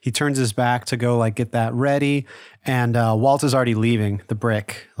coffee. He turns his back to go like get that ready. And Walt is already leaving the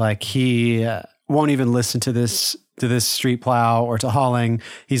brick. Like he won't even listen to this street plow or to Holling.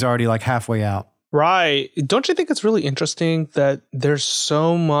 He's already like halfway out. Right. Don't you think it's really interesting that there's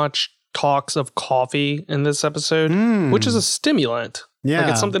so much talks of coffee in this episode, which is a stimulant. Yeah.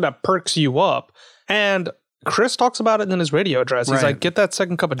 Like it's something that perks you up. And Chris talks about it in his radio address. He's like, get that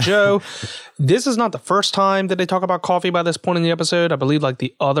second cup of Joe. This is not the first time that they talk about coffee by this point in the episode. I believe like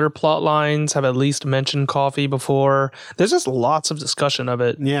the other plot lines have at least mentioned coffee before. There's just lots of discussion of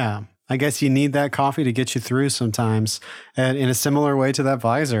it. Yeah. I guess you need that coffee to get you through sometimes. And in a similar way to that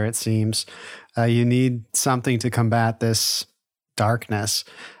visor, it seems. You need something to combat this darkness.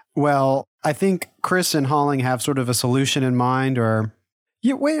 Well, I think Chris and Holling have sort of a solution in mind, or...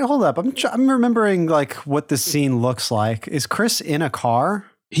 Yeah, wait, hold up. I'm remembering like what this scene looks like. Is Chris in a car?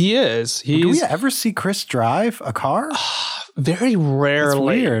 He is. Do we ever see Chris drive a car? Very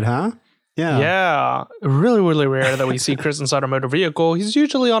rarely. It's weird, huh? Yeah. Yeah. Really, really rare that we see Chris inside a motor vehicle. He's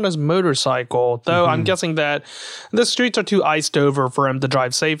usually on his motorcycle, though I'm guessing that the streets are too iced over for him to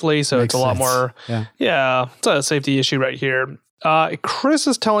drive safely. So Makes it's a lot sense. more. Yeah. It's a safety issue right here. Chris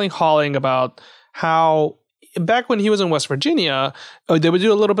is telling Holling about how back when he was in West Virginia, they would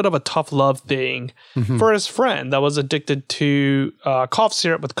do a little bit of a tough love thing for his friend that was addicted to cough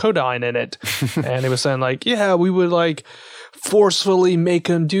syrup with codeine in it. And he was saying like, yeah, we would like forcefully make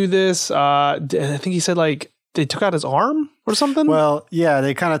him do this. I think he said like they took out his arm or something. Well, yeah,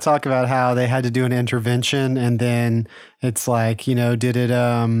 they kind of talk about how they had to do an intervention, and then it's like, did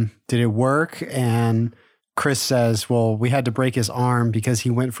it work? And Chris says, well, we had to break his arm because he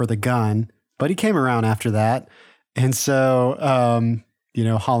went for the gun, but he came around after that. And so,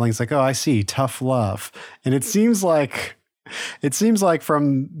 Holling's like, oh, I see, tough love. And it seems like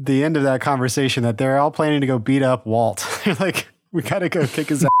from the end of that conversation that they're all planning to go beat up Walt. They're like, we got to go kick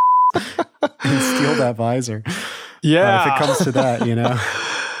his ass and steal that visor. Yeah. If it comes to that,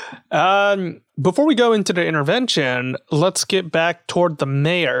 Before we go into the intervention, let's get back toward the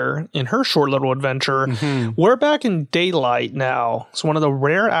mayor in her short little adventure. We're back in daylight now. It's one of the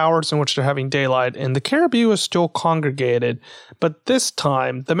rare hours in which they're having daylight, and the caribou is still congregated. But this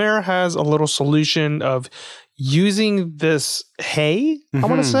time, the mayor has a little solution of using this hay, I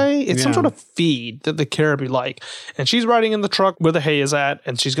want to say. It's some sort of feed that the caribou like. And she's riding in the truck where the hay is at,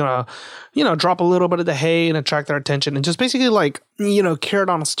 and she's going to, drop a little bit of the hay and attract their attention and just basically carrot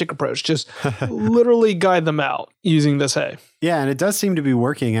on a stick approach. Just literally guide them out using this hay. Yeah, and it does seem to be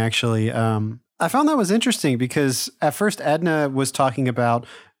working, actually. I found that was interesting because at first Edna was talking about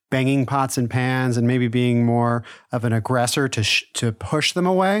banging pots and pans and maybe being more of an aggressor to push them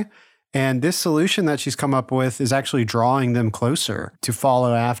away. And this solution that she's come up with is actually drawing them closer to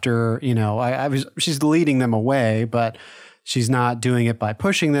follow after, she's leading them away, but she's not doing it by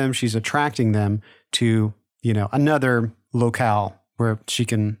pushing them. She's attracting them to, another locale where she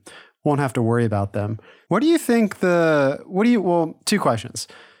won't have to worry about them. What do you think two questions.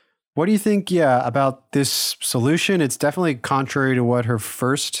 What do you think, about this solution? It's definitely contrary to what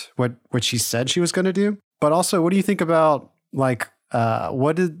what she said she was going to do. But also, what do you think about,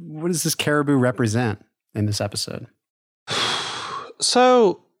 what does this caribou represent in this episode?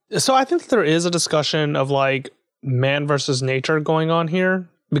 So I think there is a discussion of man versus nature going on here,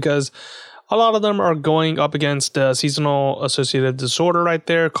 because a lot of them are going up against a seasonal associated disorder right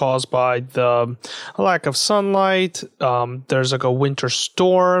there caused by the lack of sunlight. There's a winter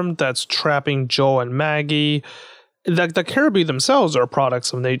storm that's trapping Joel and Maggie. The caribou themselves are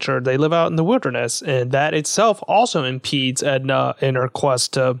products of nature. They live out in the wilderness, and that itself also impedes Edna in her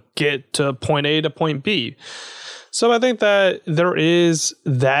quest to get to point A to point B. So I think that there is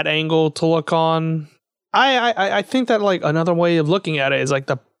that angle to look on. I think that another way of looking at it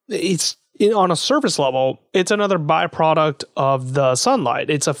is on a surface level, it's another byproduct of the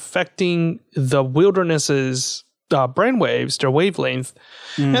sunlight. It's affecting the wilderness's brainwaves, their wavelength,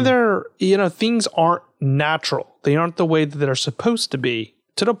 and they're things aren't natural. They aren't the way that they're supposed to be,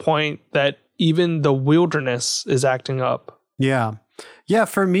 to the point that even the wilderness is acting up. Yeah. Yeah,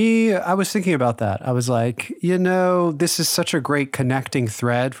 for me, I was thinking about that. I was like, this is such a great connecting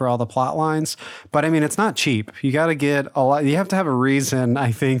thread for all the plot lines. But I mean, it's not cheap. You got to get a lot. You have to have a reason,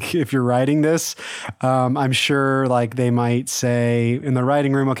 I think, if you're writing this. I'm sure they might say in the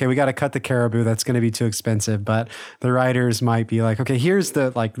writing room, okay, we got to cut the caribou. That's going to be too expensive. But the writers might be like, okay, here's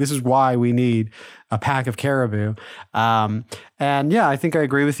this is why we need a pack of caribou. And yeah, I think I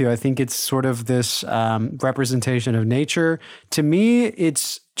agree with you. I think it's sort of this representation of nature. To me,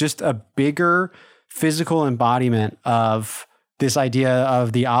 it's just a bigger physical embodiment of this idea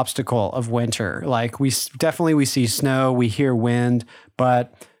of the obstacle of winter. We see snow, we hear wind,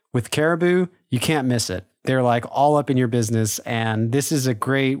 but with caribou, you can't miss it. They're all up in your business. And this is a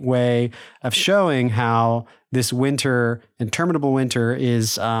great way of showing how this winter, interminable winter,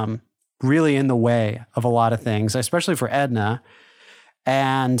 is really in the way of a lot of things, especially for Edna.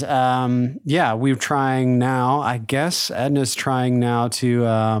 And we're trying now, I guess Edna's trying now to,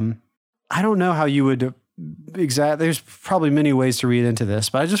 I don't know how you would exactly, there's probably many ways to read into this,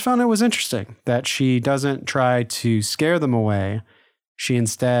 but I just found it was interesting that she doesn't try to scare them away. She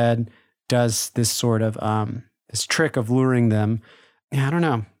instead does this sort of, this trick of luring them. Yeah, I don't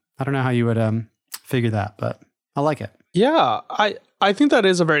know how you would figure that, but I like it. Yeah, I think that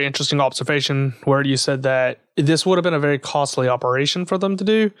is a very interesting observation where you said that this would have been a very costly operation for them to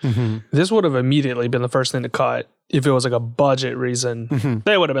do. Mm-hmm. This would have immediately been the first thing to cut if it was a budget reason. Mm-hmm.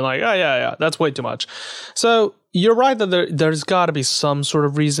 They would have been like, oh, yeah, that's way too much. So you're right that there's got to be some sort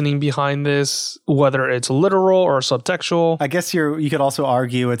of reasoning behind this, whether it's literal or subtextual. I guess you could also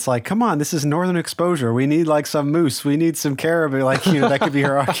argue it's come on, this is Northern Exposure. We need some moose. We need some caribou. That could be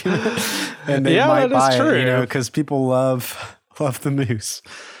her argument. And they might buy it, because people love the moose.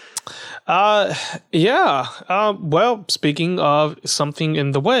 Well, speaking of something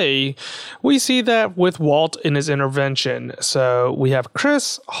in the way, we see that with Walt in his intervention. So we have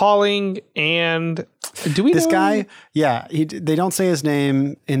Chris Halling, and do we know guy? Yeah, they don't say his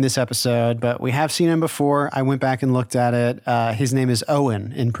name in this episode, but we have seen him before. I went back and looked at it. His name is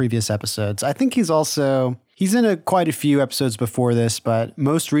Owen in previous episodes. I think he's in quite a few episodes before this, but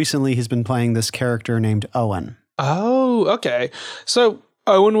most recently he's been playing this character named Owen. Oh, okay. So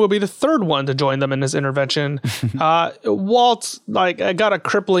Owen will be the third one to join them in his intervention. Walt's got a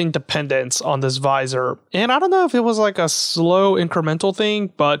crippling dependence on this visor. And I don't know if it was a slow incremental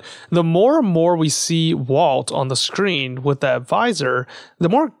thing, but the more and more we see Walt on the screen with that visor, the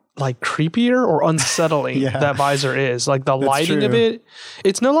more creepier or unsettling that visor is. The lighting of it,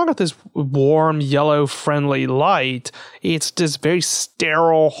 it's no longer this warm, yellow, friendly light. It's this very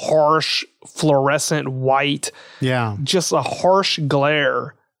sterile, harsh, fluorescent white. Yeah. Just a harsh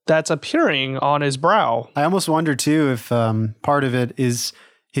glare that's appearing on his brow. I almost wonder too if part of it is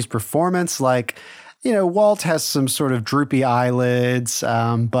his performance. Walt has some sort of droopy eyelids,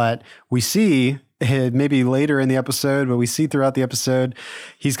 but we see maybe later in the episode, but we see throughout the episode,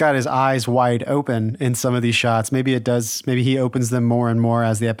 he's got his eyes wide open in some of these shots. Maybe he opens them more and more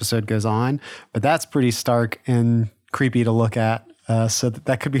as the episode goes on, but that's pretty stark and creepy to look at. So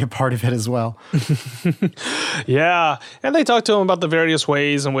that could be a part of it as well. Yeah. And they talk to him about the various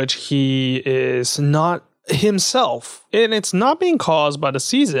ways in which he is not himself. And it's not being caused by the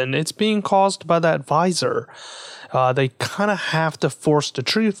season. It's being caused by that visor. They kind of have to force the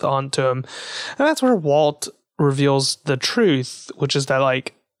truth onto him. And that's where Walt reveals the truth, which is that,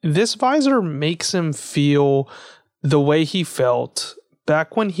 like, this visor makes him feel the way he felt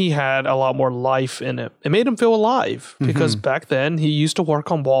back when he had a lot more life in it. It made him feel alive because back then he used to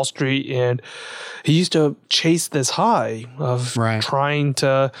work on Wall Street and he used to chase this high of trying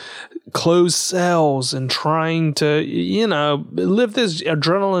to close sales and trying to, live this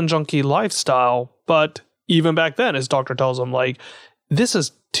adrenaline junkie lifestyle. But even back then, his doctor tells him, like, this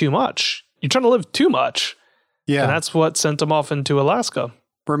is too much. You're trying to live too much. Yeah. And that's what sent him off into Alaska.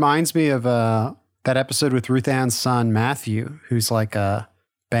 Reminds me of that episode with Ruth Ann's son, Matthew, who's like a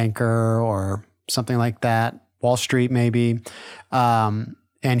banker or something like that, Wall Street maybe. And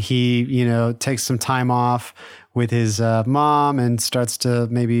he, takes some time off with his mom and starts to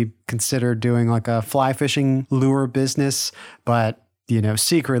maybe consider doing like a fly fishing lure business. But,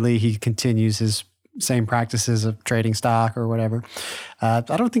 secretly he continues his same practices of trading stock or whatever. I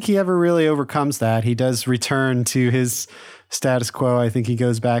don't think he ever really overcomes that. He does return to his status quo. I think he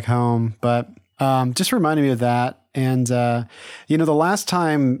goes back home, but just reminded me of that. And, the last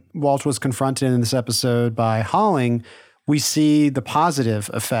time Walt was confronted in this episode by Holling, we see the positive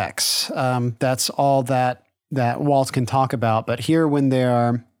effects. That's all that Walt can talk about. But here, when they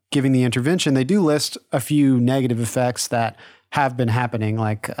are giving the intervention, they do list a few negative effects that have been happening.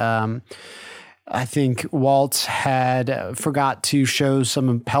 Like, I think Walt had forgot to show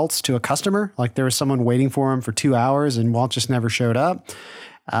some pelts to a customer. Like, there was someone waiting for him for 2 hours and Walt just never showed up.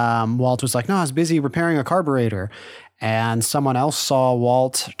 Walt was like, no, I was busy repairing a carburetor. And someone else saw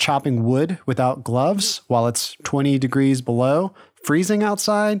Walt chopping wood without gloves while it's 20 degrees below, freezing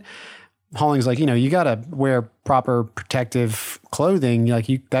outside. Holling's like, you got to wear proper protective clothing. Like,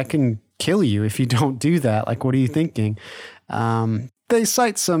 that can kill you if you don't do that. Like, what are you thinking? They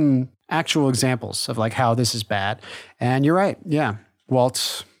cite some actual examples of like how this is bad. And you're right. Yeah.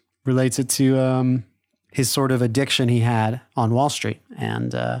 Walt relates it to his sort of addiction he had on Wall Street.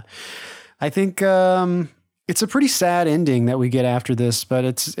 And I think it's a pretty sad ending that we get after this, but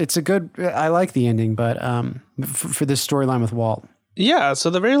it's a good, I like the ending, but for this storyline with Walt. Yeah, so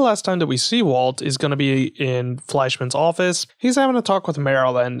the very last time that we see Walt is going to be in Fleischman's office. He's having a talk with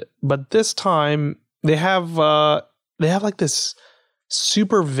Marilyn, but this time they have like this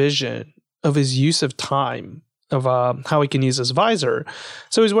supervision of his use of time, of how he can use his visor.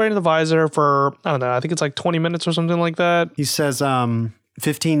 So he's wearing the visor for, I don't know, I think it's like 20 minutes or something like that. He says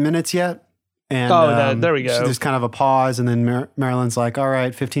 15 minutes yet? And there we go. There's kind of a pause, and then Marilyn's like, all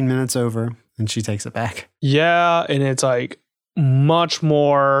right, 15 minutes over, and she takes it back. Yeah, and it's like much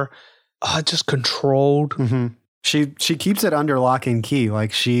more just controlled. Mm-hmm. She keeps it under lock and key.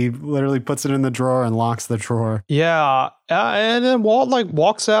 Like, she literally puts it in the drawer and locks the drawer. Yeah. And then Walt like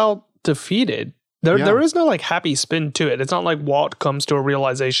walks out defeated. There is no like happy spin to it. It's not like Walt comes to a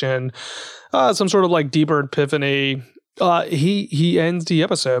realization, some sort of like deeper epiphany. He ends the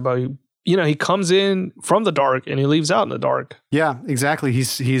episode by, he comes in from the dark and he leaves out in the dark. Yeah, exactly.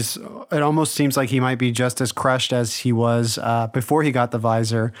 He's it almost seems like he might be just as crushed as he was before he got the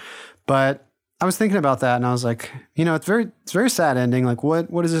visor. But I was thinking about that and I was like, it's very sad ending. Like,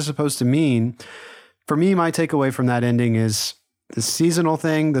 what is this supposed to mean? For me, my takeaway from that ending is the seasonal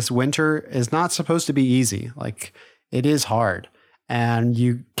thing, this winter, is not supposed to be easy. Like, it is hard and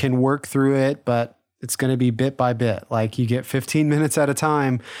you can work through it, but it's going to be bit by bit. Like, you get 15 minutes at a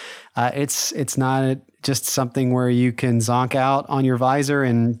time. It's not just something where you can zonk out on your visor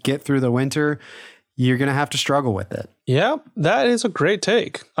and get through the winter. You're going to have to struggle with it. Yeah, that is a great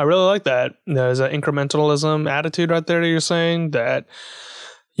take. I really like that. There's an incrementalism attitude right there that you're saying that,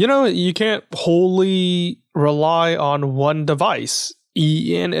 you can't wholly rely on one device.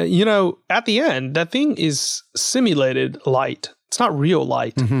 And, at the end, that thing is simulated light. It's not real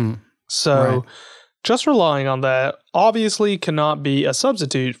light. Mm-hmm. So just relying on that obviously cannot be a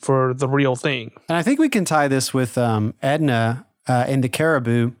substitute for the real thing. And I think we can tie this with Edna in the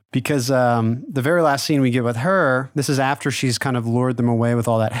Caribou, because the very last scene we get with her, this is after she's kind of lured them away with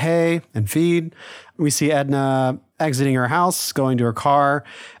all that hay and feed. We see Edna exiting her house, going to her car,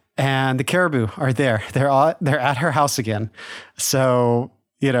 and the caribou are there. They're at her house again. So,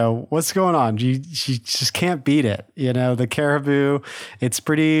 what's going on? She just can't beat it. The caribou, it's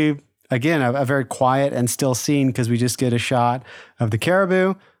pretty again, a very quiet and still scene because we just get a shot of the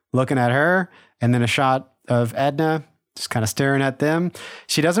caribou looking at her and then a shot of Edna just kind of staring at them.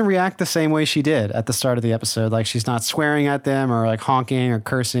 She doesn't react the same way she did at the start of the episode. Like she's not swearing at them or like honking or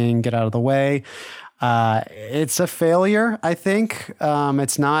cursing, get out of the way. It's a failure, I think.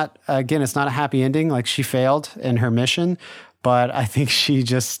 It's not a happy ending. Like she failed in her mission, but I think she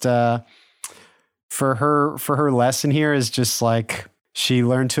just, for her lesson here is just like she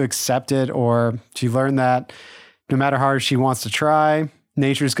learned to accept it, or she learned that no matter how hard she wants to try,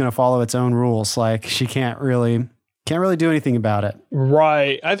 nature's going to follow its own rules. Like she can't really do anything about it.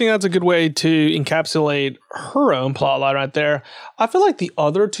 Right. I think that's a good way to encapsulate her own plotline right there. I feel like the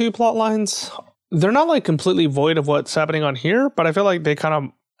other two plot lines, they're not like completely void of what's happening on here, but I feel like they kind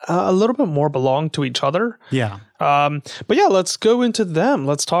of a little bit more belong to each other. Yeah. But yeah, let's go into them.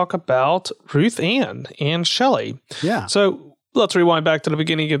 Let's talk about Ruth Ann and Shelley. Yeah. So let's rewind back to the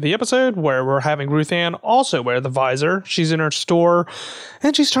beginning of the episode where we're having Ruth Ann also wear the visor. She's in her store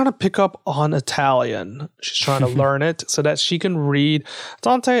and she's trying to pick up on Italian. She's trying to learn it so that she can read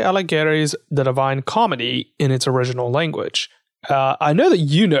Dante Alighieri's The Divine Comedy in its original language. I know that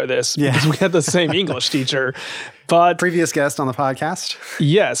you know this because we had the same English teacher, but previous guest on the podcast.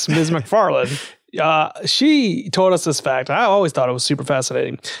 Yes, Ms. McFarland. She told us this fact. I always thought it was super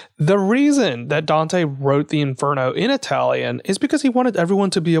fascinating. The reason that Dante wrote the Inferno in Italian is because he wanted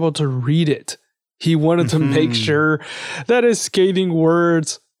everyone to be able to read it. He wanted to make sure that his scathing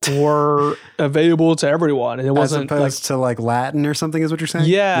words were available to everyone. And it wasn't as opposed to like Latin or something is what you're saying?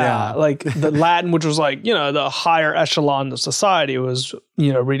 Yeah. Like the Latin, which was like, the higher echelon of society was,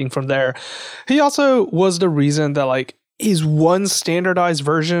 reading from there. He also was the reason that like is one standardized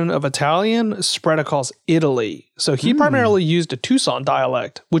version of Italian spread across Italy. So he primarily used a Tucson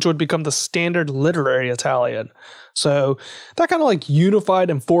dialect, which would become the standard literary Italian. So that kind of like unified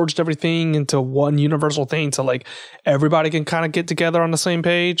and forged everything into one universal thing. So like everybody can kind of get together on the same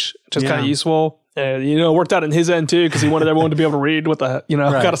page, which is kind of useful. And, it worked out in his end too, because he wanted everyone to be able to read what the,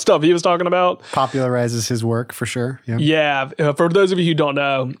 kind of stuff he was talking about. Popularizes his work for sure. Yeah. For those of you who don't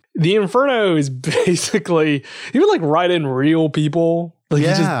know, the Inferno is basically, he would like write in real people. Like he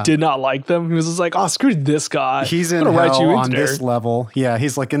just did not like them. He was just like, oh, screw this guy. He's in hell on this level. Yeah,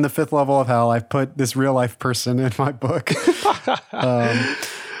 he's like in the 5th level of hell. I've put this real life person in my book.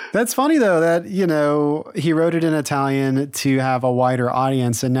 That's funny though that, he wrote it in Italian to have a wider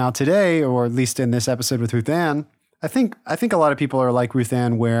audience. And now today, or at least in this episode with Ruth Ann, I think a lot of people are like Ruth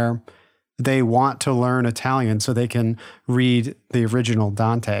Ann where they want to learn Italian so they can read the original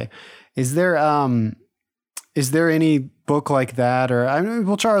Dante. Is there any book like that?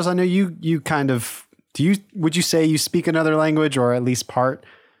 Or Charles, I know you kind of, would you say you speak another language or at least partly?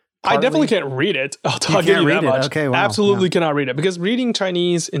 I definitely can't read it. I'll give you that much. Okay, wow. Absolutely cannot read it because reading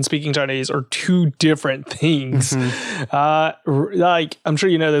Chinese and speaking Chinese are two different things. Like, I'm sure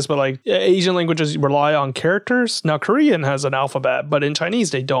you know this, but like Asian languages rely on characters. Now, Korean has an alphabet, but in Chinese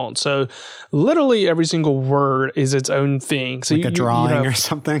they don't. So literally every single word is its own thing. So like a drawing or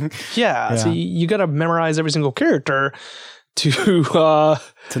something. Yeah. So you got to memorize every single character to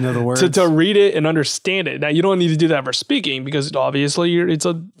know the words, to read it and understand it. Now you don't need to do that for speaking because obviously you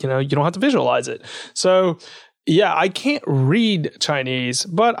don't have to visualize it. So yeah, I can't read Chinese,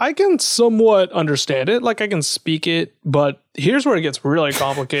 but I can somewhat understand it. Like I can speak it, but here's where it gets really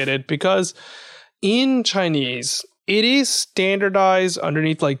complicated because in Chinese, it is standardized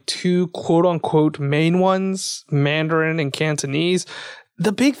underneath like two quote unquote main ones, Mandarin and Cantonese.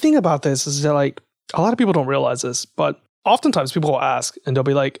 The big thing about this is that like a lot of people don't realize this, but oftentimes people will ask and they'll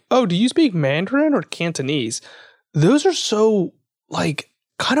be like, oh, do you speak Mandarin or Cantonese? Those are so like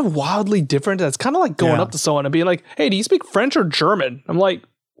kind of wildly different. That's kind of like going up to someone and being like, hey, do you speak French or German? I'm like,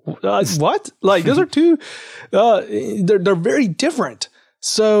 what? Like those are two, they're very different.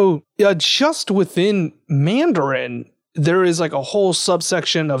 So just within Mandarin, there is like a whole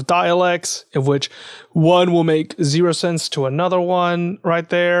subsection of dialects of which one will make zero sense to another one right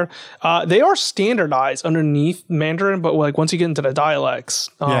there. They are standardized underneath Mandarin, but like once you get into the dialects,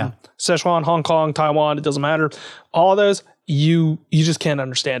 Sichuan, Hong Kong, Taiwan, it doesn't matter. All of those, you just can't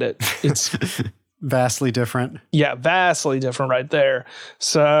understand it. It's vastly different. Yeah, vastly different right there.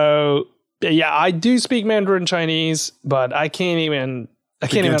 So yeah, I do speak Mandarin Chinese, but I can't even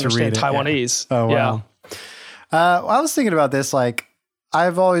understand Taiwanese. Oh, wow. Yeah. I was thinking about this, like I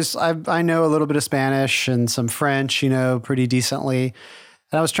know a little bit of Spanish and some French, pretty decently.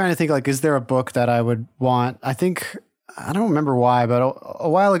 And I was trying to think like, is there a book that I would want? I don't remember why, but a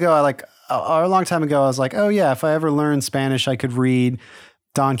while ago, a long time ago, I was like, oh yeah, if I ever learned Spanish, I could read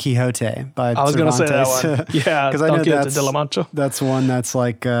Don Quixote by I was going to say that one. Yeah, because I Don know Quixote de la that's Mancha. that's one that's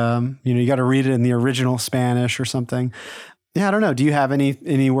like you got to read it in the original Spanish or something. Yeah, I don't know. Do you have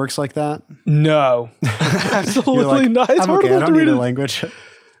any works like that? No, absolutely not. It's I'm hard okay. I enough to don't read need a it. language.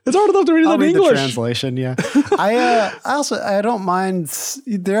 It's hard enough to read it I'll in read the English. translation. Yeah, I don't mind.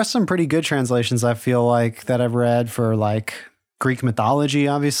 There are some pretty good translations I feel like that I've read for like Greek mythology,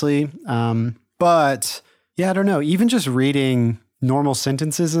 obviously. But yeah, I don't know. Even just reading normal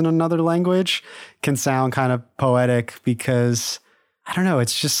sentences in another language can sound kind of poetic because I don't know.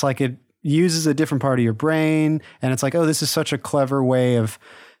 It's just like it uses a different part of your brain, and it's like, oh, this is such a clever way of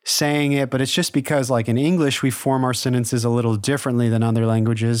saying it, but it's just because like in English, we form our sentences a little differently than other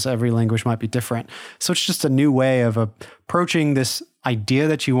languages. Every language might be different. So it's just a new way of approaching this idea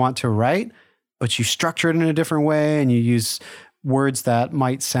that you want to write, but you structure it in a different way and you use words that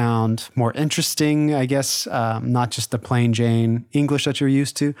might sound more interesting, I guess, not just the plain Jane English that you're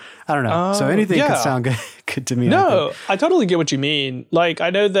used to. I don't know. So anything could sound good to me. No, I totally get what you mean. Like,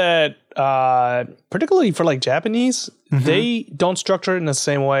 I know that particularly for like Japanese, they don't structure it in the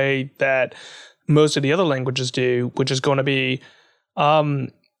same way that most of the other languages do, which is going to be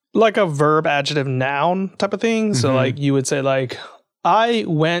like a verb, adjective, noun type of thing. So like you would say like, I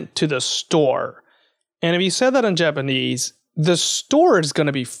went to the store. And if you said that in Japanese, the store is going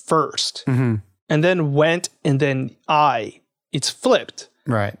to be first and then went and then it's flipped.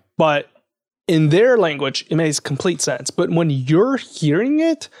 Right. But in their language, it makes complete sense. But when you're hearing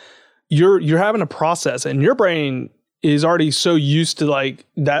it, you're having a process and your brain is already so used to like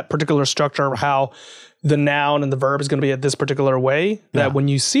that particular structure of how the noun and the verb is going to be at this particular way that when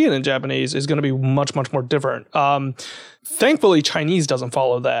you see it in Japanese, it's going to be much, much more different. Thankfully, Chinese doesn't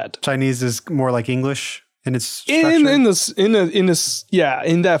follow that. Chinese is more like English in its structure. in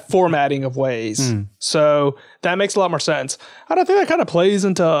that formatting of ways. So that makes a lot more sense. I don't think that kind of plays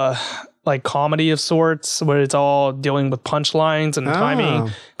into like comedy of sorts where it's all dealing with punchlines and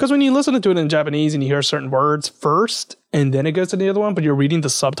timing. Because when you listen to it in Japanese and you hear certain words first and then it goes to the other one, but you're reading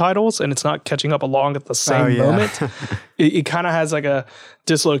the subtitles and it's not catching up along at the same moment, it kind of has like a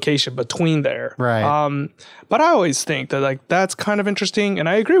dislocation between there. Right. But I always think that like that's kind of interesting. And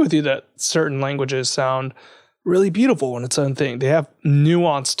I agree with you that certain languages sound really beautiful in its own thing. They have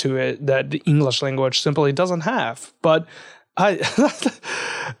nuance to it that the English language simply doesn't have. But I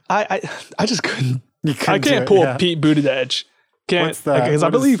just couldn't. I can't pull Pete Buttigieg. What's that? Because I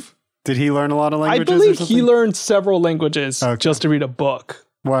believe. Did he learn a lot of languages? I believe he learned several languages just to read a book.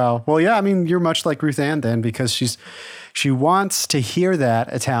 Wow. Well, yeah. I mean, you're much like Ruth Ann then, because she wants to hear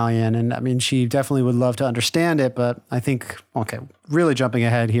that Italian, and I mean, she definitely would love to understand it. But I think, really jumping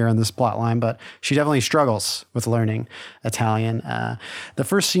ahead here on this plot line, but she definitely struggles with learning Italian. The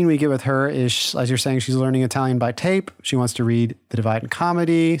first scene we get with her is, as you're saying, she's learning Italian by tape. She wants to read The Divine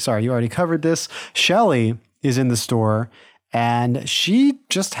Comedy. Sorry, you already covered this. Shelley is in the store, and she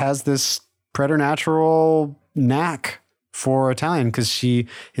just has this preternatural knack for Italian because she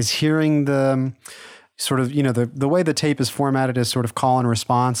is hearing the sort of, the way the tape is formatted is sort of call and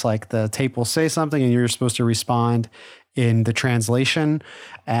response. Like the tape will say something and you're supposed to respond in the translation.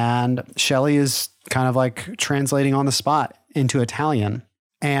 And Shelley is kind of like translating on the spot into Italian.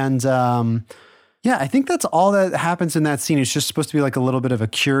 And I think that's all that happens in that scene. It's just supposed to be like a little bit of a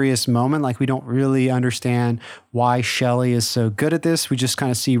curious moment. Like we don't really understand why Shelley is so good at this. We just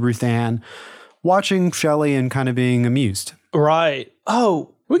kind of see Ruth Ann watching Shelley and kind of being amused. Right.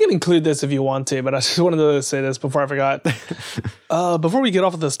 Oh, we can include this if you want to, but I just wanted to say this before I forgot. Before we get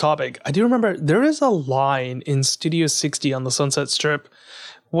off of this topic, I do remember there is a line in Studio 60 on the Sunset Strip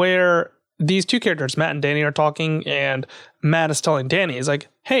where these two characters, Matt and Danny, are talking, and Matt is telling Danny, he's like,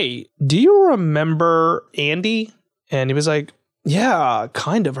 hey, do you remember Andy? And he was like, yeah,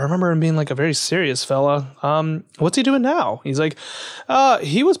 kind of. I remember him being like a very serious fella. What's he doing now? He's like,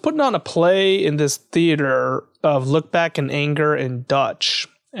 he was putting on a play in this theater of Look Back in Anger in Dutch.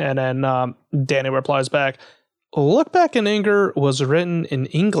 And then Danny replies back, Look Back in Anger was written in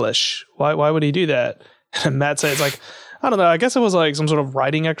English. Why would he do that? And Matt says like, I don't know. I guess it was like some sort of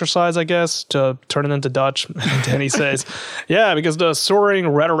writing exercise, I guess, to turn it into Dutch. And Danny says, yeah, because the soaring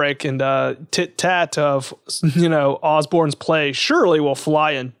rhetoric and tit-tat of, Osborne's play surely will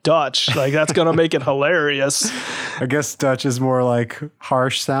fly in Dutch. Like, that's going to make it hilarious. I guess Dutch is more like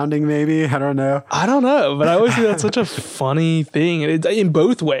harsh sounding, maybe. I don't know. But I always think that's such a funny thing. In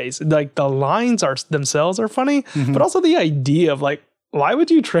both ways. Like, the lines themselves are funny, but also the idea of like, why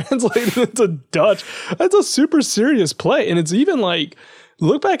would you translate it into Dutch? That's a super serious play. And it's even like,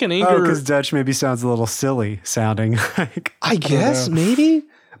 Look Back in Anger. Oh, because Dutch maybe sounds a little silly sounding. I guess, maybe.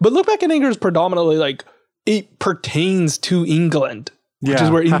 But Look Back in Anger is predominantly like, it pertains to England. which is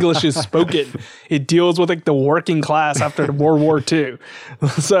where English is spoken. It deals with like the working class after World War II.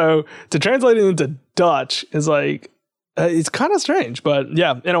 So to translate it into Dutch is like, it's kind of strange, but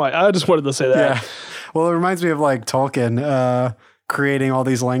yeah. Anyway, I just wanted to say that. Yeah. Well, it reminds me of like Tolkien creating all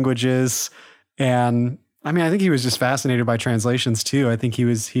these languages, and I mean, I think he was just fascinated by translations too. I think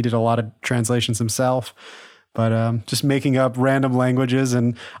he did a lot of translations himself, but just making up random languages.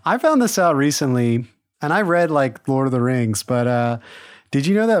 And I found this out recently, and I read like Lord of the Rings, but did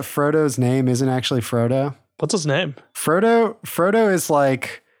you know that Frodo's name isn't actually Frodo? What's his name? Frodo is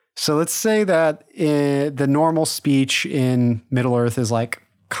like, so let's say that the normal speech in Middle Earth is like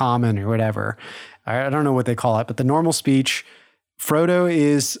common or whatever. I don't know what they call it, but the normal speech, Frodo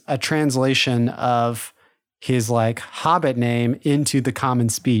is a translation of his like Hobbit name into the common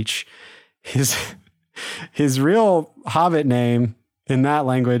speech. His real Hobbit name in that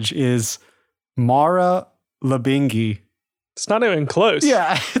language is Mara Labingi. It's not even close.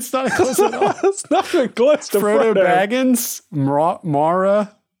 Yeah, it's not close at all. It's not even close to Frodo Baggins,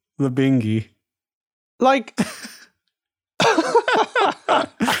 Mara Labingi. Like,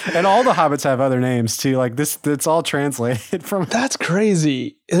 and all the hobbits have other names too. Like this, it's all translated from. That's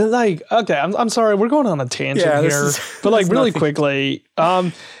crazy. Like, okay, I'm sorry, we're going on a tangent here, but like really quickly,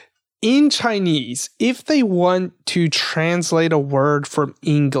 in Chinese, if they want to translate a word from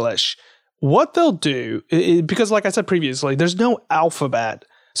English, what they'll do, because like I said previously, there's no alphabet.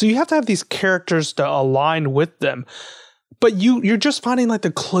 So you have to have these characters to align with them. But you're just finding like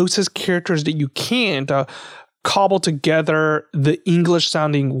the closest characters that you can to cobble together the English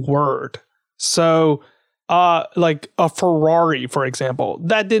sounding word. So like a Ferrari, for example,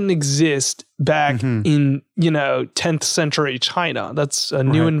 that didn't exist back in, 10th century China. That's a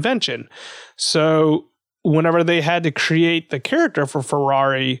new invention. So whenever they had to create the character for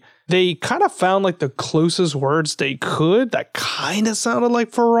Ferrari, they kind of found like the closest words they could that kind of sounded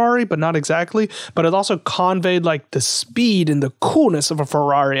like Ferrari, but not exactly. But it also conveyed like the speed and the coolness of a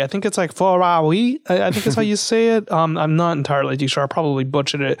Ferrari. I think it's like Ferrari. I think that's how you say it. I'm not entirely too sure. I probably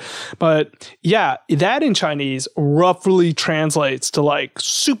butchered it. But yeah, that in Chinese roughly translates to like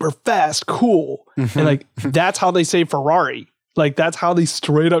super fast, cool. And like that's how they say Ferrari. Like that's how they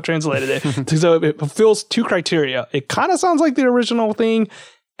straight up translated it. So it fulfills two criteria. It kind of sounds like the original thing,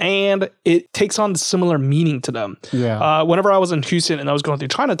 and it takes on similar meaning to them. Yeah. Whenever I was in Houston and I was going through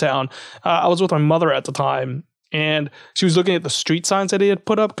Chinatown, I was with my mother at the time, and she was looking at the street signs that they had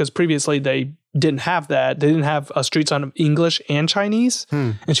put up because previously they didn't have that. They didn't have a street sign of English and Chinese.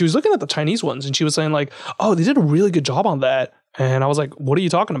 And she was looking at the Chinese ones, and she was saying like, "Oh, they did a really good job on that." And I was like, "What are you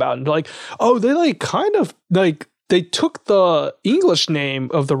talking about?" And they're like, "Oh, they like kind of like." They took the English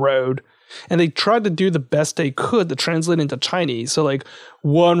name of the road and they tried to do the best they could to translate into Chinese. So like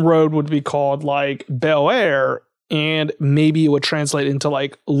one road would be called like Bel Air, and maybe it would translate into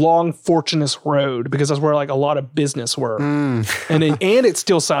like Long Fortunace Road because that's where like a lot of business were. And it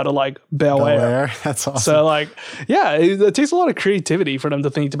still sounded like Bel Air. That's awesome. So like, yeah, it takes a lot of creativity for them to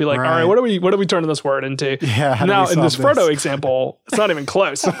think to be like, all right, what are we turning this word into? Yeah. Now in this Frodo example, it's not even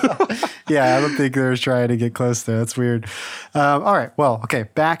close. Yeah, I don't think they were trying to get close there. That's weird. All right. Well, okay.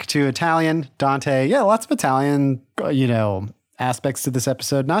 Back to Italian. Dante. Yeah, lots of Italian, aspects to this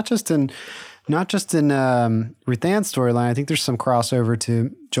episode. Not just in Ruthan's storyline. I think there's some crossover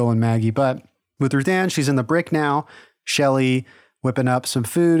to Joel and Maggie. But with Ruthan, she's in the brick now. Shelley whipping up some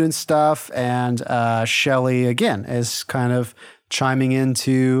food and stuff. And Shelley, again, is kind of chiming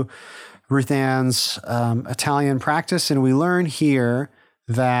into Ruthan's Italian practice. And we learn here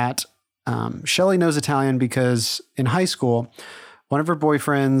that Shelley knows Italian because in high school, one of her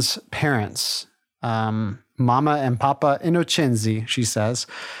boyfriend's parents, Mama and Papa Innocenzi, she says,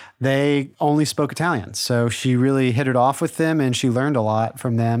 they only spoke Italian. So she really hit it off with them and she learned a lot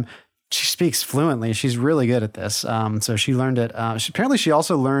from them. She speaks fluently. She's really good at this. So she learned it. Apparently she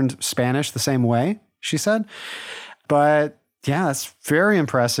also learned Spanish the same way, she said. But yeah, that's very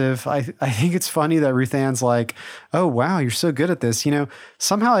impressive. I think it's funny that Ruthan's like, oh, wow, you're so good at this.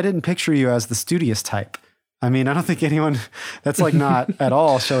 Somehow I didn't picture you as the studious type. I mean, I don't think anyone, that's like not at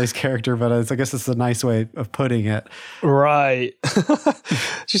all Shelley's character, but I guess it's a nice way of putting it. Right.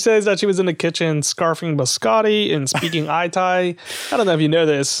 She says that she was in the kitchen scarfing biscotti and speaking Aitai. I don't know if you know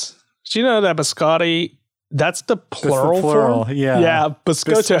this. Do you know that biscotti, that's the plural form? Yeah. Yeah,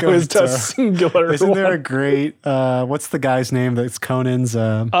 biscotto is the singular Isn't one. there a great, what's the guy's name that's Conan's?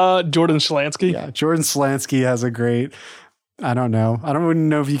 Jordan Schlansky. Yeah, Jordan Schlansky has a great... I don't know. I don't even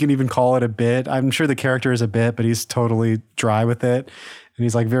know if you can even call it a bit. I'm sure the character is a bit, but he's totally dry with it. And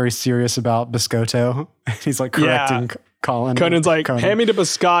he's like very serious about biscotto. He's like correcting Colin. Conan's like, hand me the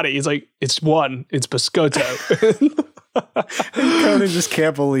biscotti. He's like, it's biscotto. Conan just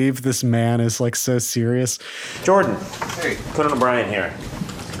can't believe this man is like so serious. Jordan. Hey. Conan O'Brien here.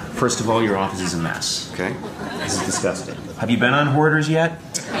 First of all, your office is a mess. Okay. This is disgusting. Have you been on Hoarders yet?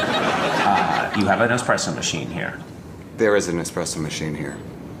 You have an espresso machine here. There is an espresso machine here.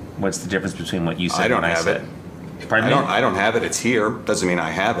 What's the difference between what you said I don't and I have said? it. Pardon me? I don't have it. It's here. Doesn't mean I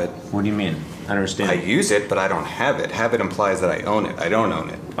have it. What do you mean? I don't understand. I use it, but I don't have it. Have it implies that I own it. I don't own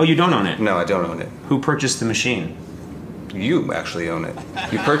it. Oh, you don't own it? No, I don't own it. Who purchased the machine? You actually own it.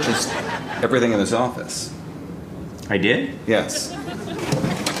 You purchased everything in this office. I did? Yes.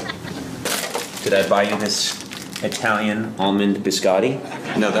 Did I buy you this Italian almond biscotti?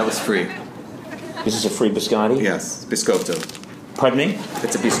 No, that was free. This is a free biscotti? Yes, biscotto. Pardon me?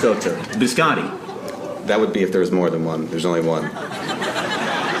 It's a biscotto. Biscotti. That would be if there was more than one. There's only one.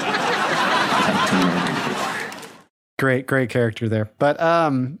 Great character there. But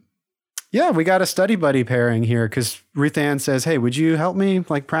yeah, we got a study buddy pairing here because Ruth Ann says, hey, would you help me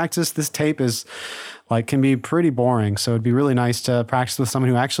like practice? This tape is like can be pretty boring. So it'd be really nice to practice with someone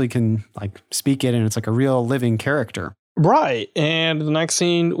who actually can like speak it and it's like a real living character. Right. And the next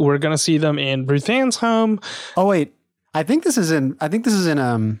scene, we're going to see them in Ruth Ann's home. Oh, wait. I think this is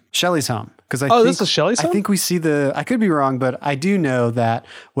in Shelley's home. Because this is Shelley's home? I think we see I could be wrong, but I do know that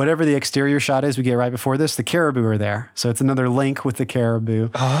whatever the exterior shot is we get right before this, the caribou are there. So it's another link with the caribou.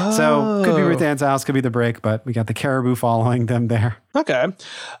 Oh. So could be Ruth Ann's house, could be the break, but we got the caribou following them there. Okay.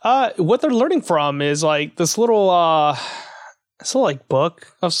 What they're learning from is like this little like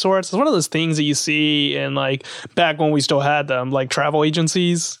book of sorts. It's one of those things that you see in like back when we still had them, like travel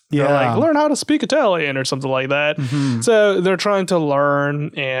agencies. Yeah. They're like, learn how to speak Italian or something like that. Mm-hmm. So they're trying to learn,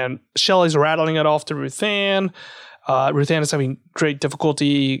 and Shelley's rattling it off to Ruth Ann. Ruth Ann is having great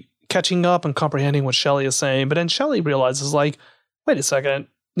difficulty catching up and comprehending what Shelley is saying. But then Shelley realizes like, wait a second,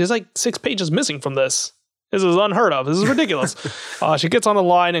 there's like 6 pages missing from this. This is unheard of. This is ridiculous. She gets on the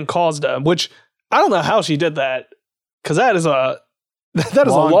line and calls them, which I don't know how she did that. Because that is a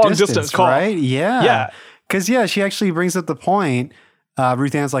long distance call. Right? Yeah. Yeah. Because, she actually brings up the point.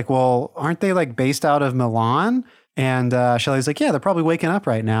 Ruth Ann's like, well, aren't they like based out of Milan? And Shelley's like, yeah, they're probably waking up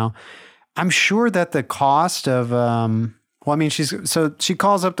right now. I'm sure that the cost of, she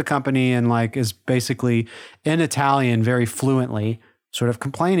calls up the company and like is basically in Italian very fluently, sort of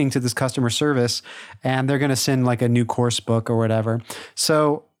complaining to this customer service. And they're going to send like a new course book or whatever.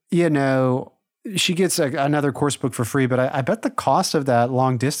 So, she gets another course book for free, but I bet the cost of that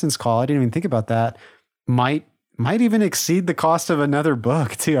long distance call, I didn't even think about that, might even exceed the cost of another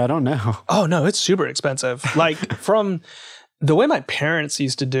book too. I don't know. Oh no, it's super expensive. Like from the way my parents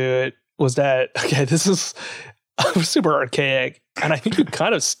used to do it was that, okay, this is super archaic. And I think you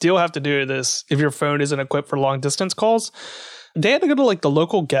kind of still have to do this if your phone isn't equipped for long distance calls. They had to go to like the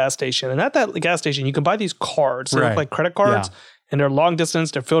local gas station, and at that gas station, you can buy these cards. They look like credit cards. Yeah. And they're long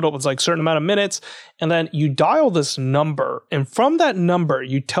distance, they're filled up with like a certain amount of minutes. And then you dial this number. And from that number,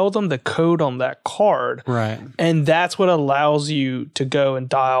 you tell them the code on that card. Right. And that's what allows you to go and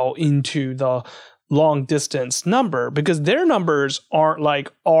dial into the long distance number, because their numbers aren't like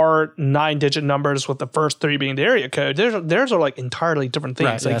our 9-digit numbers with the first 3 being the area code. Theirs are like entirely different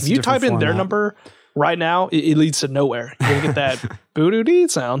things. Right. Like if you type in their number right now, it leads to nowhere. You're going to get that boo-doo-dee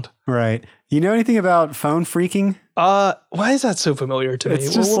sound. Right. You know anything about phone freaking? Why is that so familiar to me?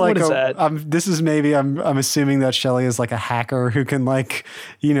 It's just what is that? This is maybe I'm assuming that Shelley is like a hacker who can like,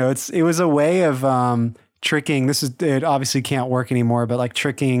 it was a way of tricking. It obviously can't work anymore, but like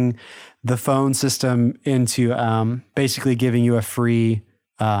tricking the phone system into basically giving you a free.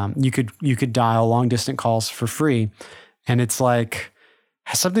 You could dial long distance calls for free, and it's like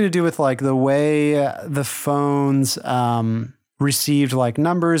has something to do with like the way the phones received like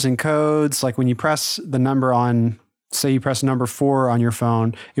numbers and codes. Like when you press the number on, say you press number 4 on your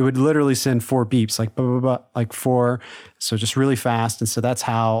phone, it would literally send 4 beeps, like blah, blah, blah, like 4. So just really fast. And so that's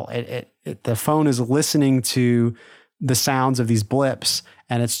how the phone is listening to the sounds of these blips,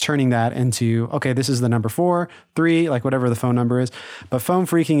 and it's turning that into, okay, this is the number 4, 3, like whatever the phone number is. But phone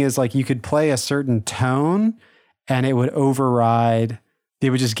freaking is like you could play a certain tone and it would override,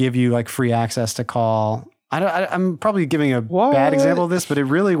 it would just give you like free access to call. I'm probably giving a bad example of this, but it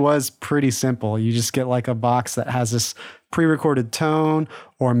really was pretty simple. You just get like a box that has this pre-recorded tone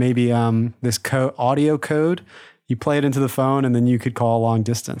or maybe this audio code. You play it into the phone and then you could call long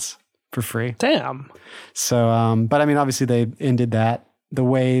distance for free. Damn. So, but I mean, obviously they ended that the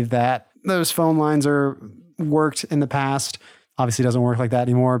way that those phone lines are worked in the past. Obviously doesn't work like that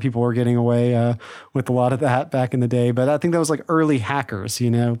anymore. People were getting away with a lot of that back in the day. But I think that was like early hackers,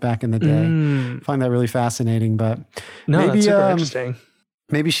 back in the day. I find that really fascinating. But no, maybe, that's super interesting.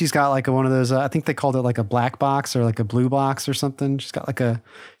 Maybe she's got like one of those, I think they called it like a black box or like a blue box or something. She's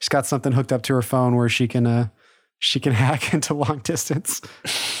got something hooked up to her phone where she can hack into long distance.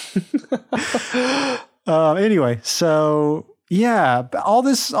 Anyway, so yeah, all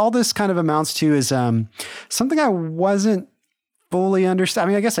this kind of amounts to is something I wasn't fully understand. I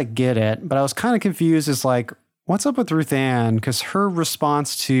mean, I guess I get it, but I was kind of confused as like, what's up with Ruth Ann? Because her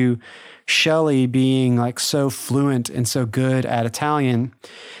response to Shelley being like so fluent and so good at Italian,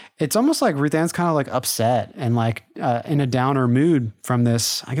 it's almost like Ruth Ann's kind of like upset and like in a downer mood from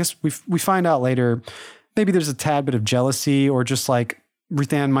this. I guess we find out later, maybe there's a tad bit of jealousy, or just like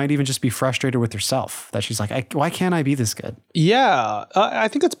Ruth Ann might even just be frustrated with herself, that she's like, why can't I be this good? Yeah, I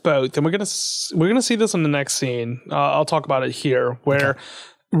think it's both, and we're gonna see this in the next scene. I'll talk about it here, where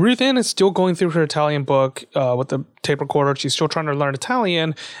Ruth Ann is still going through her Italian book with the tape recorder. She's still trying to learn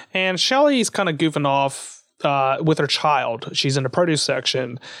Italian, and Shelley's kind of goofing off with her child. She's in the produce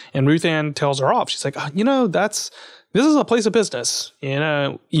section, and Ruth Ann tells her off. She's like, this is a place of business.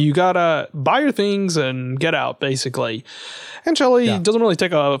 You gotta buy your things and get out, basically. And Shelley doesn't really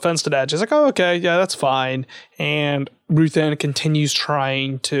take offense to that. She's like, oh, okay, yeah, that's fine. And Ruth Ann continues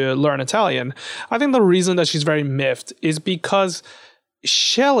trying to learn Italian. I think the reason that she's very miffed is because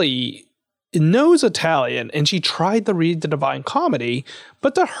Shelley knows Italian and she tried to read the Divine Comedy,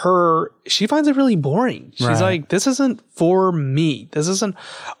 but to her, she finds it really boring. She's like, this isn't for me. This isn't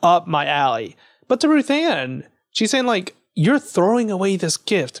up my alley. But to Ruth Ann, she's saying like, you're throwing away this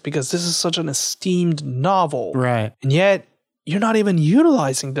gift because this is such an esteemed novel. Right. And yet you're not even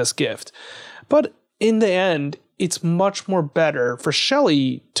utilizing this gift. But in the end, it's much more better for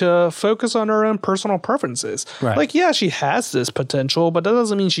Shelley to focus on her own personal preferences. Right. Like, yeah, she has this potential, but that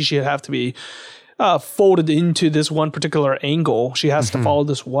doesn't mean she should have to be folded into this one particular angle. She has to follow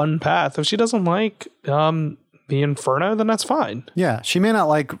this one path. If she doesn't like the Inferno, then that's fine. Yeah, she may not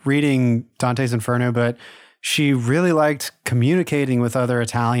like reading Dante's Inferno, but she really liked communicating with other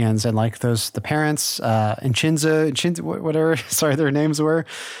Italians and like the parents, Incinza, whatever, sorry, their names were.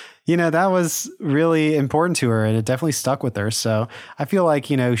 That was really important to her, and it definitely stuck with her. So I feel like,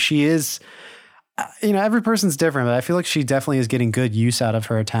 she is, every person's different, but I feel like she definitely is getting good use out of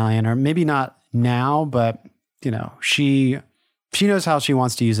her Italian, or maybe not now, but she knows how she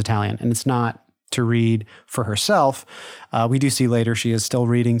wants to use Italian, and it's not to read for herself. We do see later she is still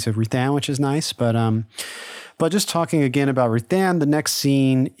reading to Ruth Ann, which is nice, but just talking again about Ruth Ann, the next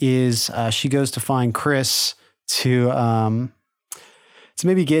scene is she goes to find Chris to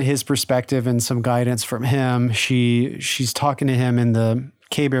maybe get his perspective and some guidance from him. She's talking to him in the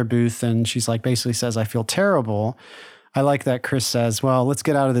K-Bear booth, and she's like, basically says, I feel terrible. I like that Chris says, well, let's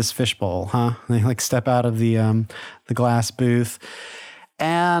get out of this fishbowl, huh? And they like step out of the glass booth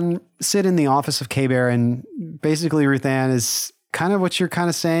and sit in the office of K-Bear. And basically Ruth Ann is kind of what you're kind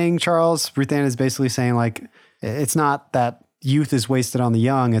of saying, Charles. Ruth Ann is basically saying like, it's not that youth is wasted on the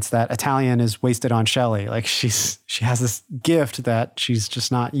young, it's that Italian is wasted on Shelley. Like she has this gift that she's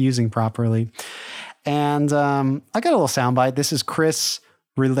just not using properly. And I got a little soundbite. This is Chris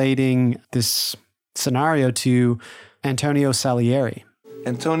relating this scenario to Antonio Salieri.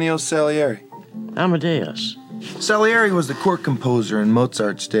 Antonio Salieri. Amadeus. Salieri was the court composer in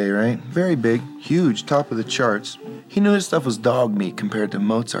Mozart's day, right? Very big, huge, top of the charts. He knew his stuff was dog meat compared to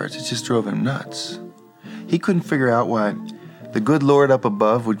Mozart's. It just drove him nuts. He couldn't figure out why the good Lord up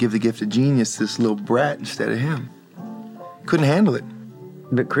above would give the gift of genius to this little brat instead of him. Couldn't handle it.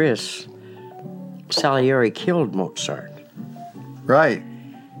 But Chris, Salieri killed Mozart. Right.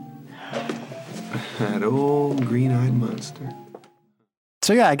 That old green-eyed monster.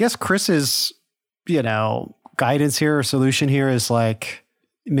 So yeah, I guess Chris's, guidance here or solution here is like,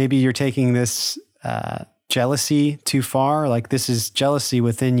 maybe you're taking this jealousy too far. Like this is jealousy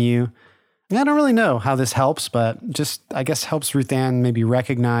within you. I don't really know how this helps, but just, I guess, helps Ruth Ann maybe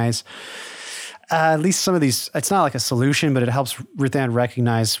recognize at least some of these. It's not like a solution, but it helps Ruth Ann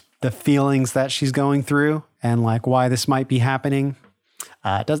recognize the feelings that she's going through and like why this might be happening.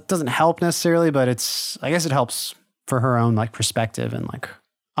 It doesn't help necessarily, but I guess it helps for her own like perspective and like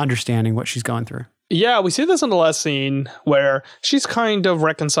understanding what she's going through. Yeah, we see this in the last scene where she's kind of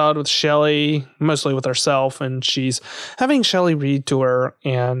reconciled with Shelley, mostly with herself, and she's having Shelley read to her.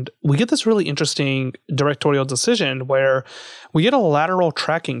 And we get this really interesting directorial decision where we get a lateral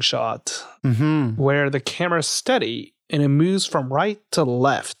tracking shot where the camera's steady and it moves from right to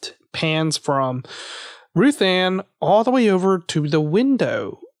left, pans from Ruth Ann all the way over to the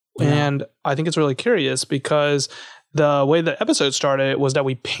window. Yeah. And I think it's really curious because the way the episode started was that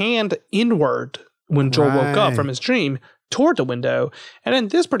we panned inward when Joel woke up from his dream toward the window. And in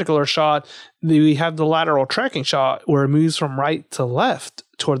this particular shot, we have the lateral tracking shot where it moves from right to left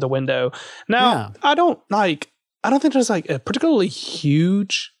toward the window. Now, I don't think there's like a particularly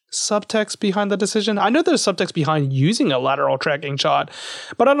huge subtext behind the decision. I know there's subtext behind using a lateral tracking shot,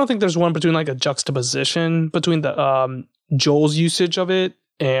 but I don't think there's one between like a juxtaposition between the Joel's usage of it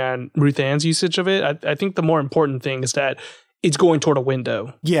and Ruth Ann's usage of it. I think the more important thing is that it's going toward a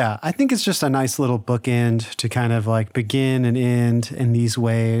window. Yeah, I think it's just a nice little bookend to kind of like begin and end in these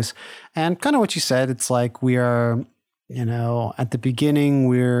ways. And kind of what you said, it's like we are, at the beginning,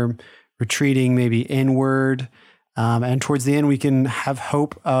 we're retreating maybe inward. And towards the end, we can have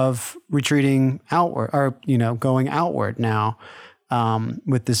hope of retreating outward or, going outward now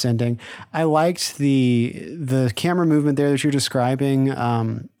with this ending. I liked the camera movement there that you're describing.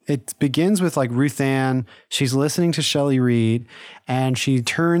 It begins with like Ruth Ann. She's listening to Shelley Reed and she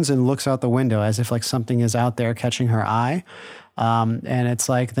turns and looks out the window as if like something is out there catching her eye. And it's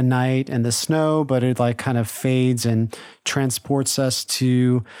like the night and the snow, but it like kind of fades and transports us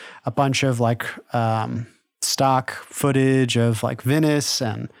to a bunch of like stock footage of like Venice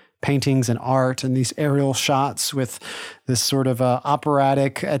and paintings and art and these aerial shots with this sort of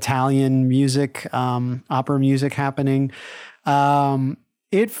operatic Italian music, opera music happening.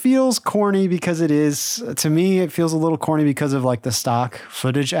 It feels corny because it is, to me, it feels a little corny because of like the stock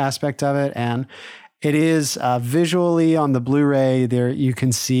footage aspect of it. And it is visually on the Blu-ray there, you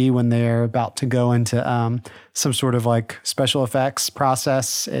can see when they're about to go into some sort of like special effects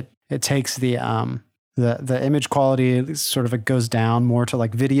process. It takes the image quality sort of, it goes down more to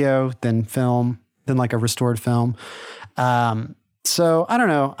like video than film, than like a restored film. So I don't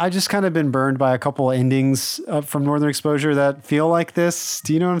know. I just kind of been burned by a couple endings from Northern Exposure that feel like this.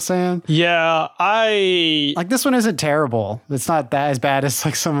 Do you know what I'm saying? Yeah, like this one isn't terrible. It's not that as bad as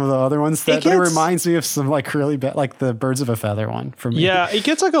like some of the other ones. But it reminds me of some like really bad, like the Birds of a Feather one for me. Yeah, it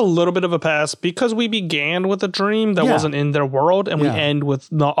gets like a little bit of a pass because we began with a dream that wasn't in their world, and we end with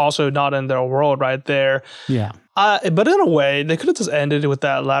also not in their world right there. Yeah. But in a way, they could have just ended with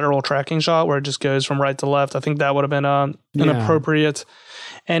that lateral tracking shot where it just goes from right to left. I think that would have been an appropriate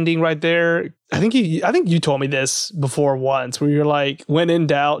ending right there. I think you told me this before once, where you're like, when in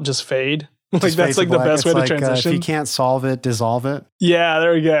doubt, just fade. Like just that's like the best way to transition. If you can't solve it, dissolve it. Yeah,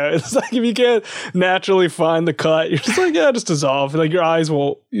 there we go. It's like if you can't naturally find the cut, you're just like, just dissolve. Like your eyes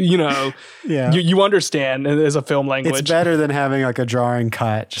will, you understand as a film language. It's better than having like a jarring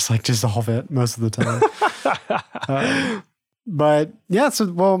cut. Just like dissolve it most of the time. But yeah,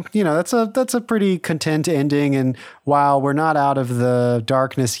 that's a pretty content ending. And while we're not out of the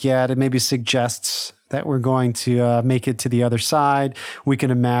darkness yet, it maybe suggests that we're going to make it to the other side. We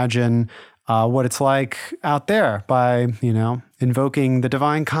can imagine what it's like out there by, invoking the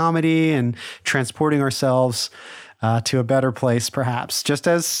Divine Comedy and transporting ourselves to a better place, perhaps. Just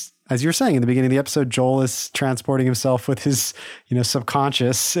as you're saying in the beginning of the episode, Joel is transporting himself with his,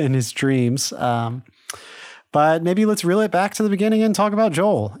 subconscious in his dreams. But maybe let's reel it back to the beginning and talk about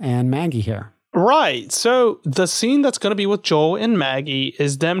Joel and Maggie here. Right. So the scene that's going to be with Joel and Maggie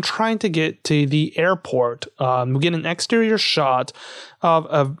is them trying to get to the airport. We get an exterior shot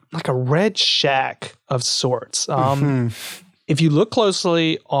of like a red shack of sorts. If you look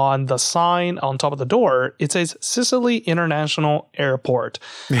closely on the sign on top of the door, it says Sicily International Airport.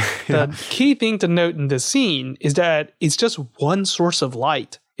 The key thing to note in this scene is that it's just one source of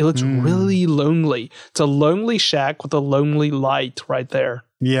light. It looks really lonely. It's a lonely shack with a lonely light right there.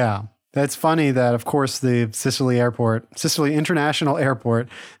 Yeah. That's funny that, of course, the Sicily International Airport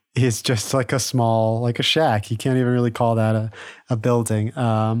is just like a small, like a shack. You can't even really call that a building.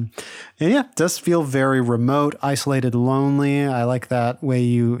 And yeah, it does feel very remote, isolated, lonely. I like that way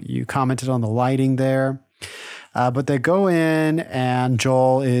you commented on the lighting there. But they go in and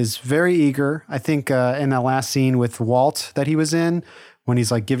Joel is very eager. I think in that last scene with Walt that he was in, when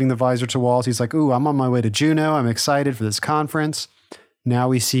he's like giving the visor to Walt, he's like, ooh, I'm on my way to Juneau. I'm excited for this conference. Now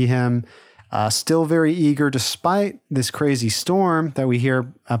we see him still very eager despite this crazy storm that we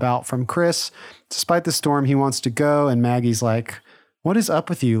hear about from Chris. Despite the storm, he wants to go. And Maggie's like, what is up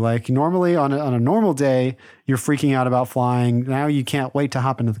with you? Like normally on a normal day, you're freaking out about flying. Now you can't wait to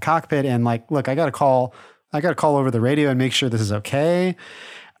hop into the cockpit. And like, look, I got to call over the radio and make sure this is okay.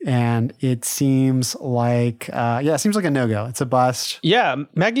 And it seems like, it seems like a no-go. It's a bust. Yeah,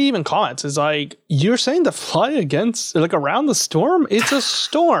 Maggie even comments, is like, you're saying to fly against, like around the storm? It's a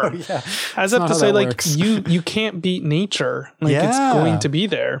storm. As if to say, like, you can't beat nature. Like, it's going to be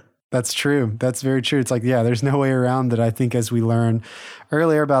there. That's true. That's very true. It's like, there's no way around it. I think as we learn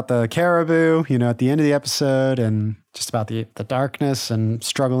earlier about the caribou, at the end of the episode and just about the darkness and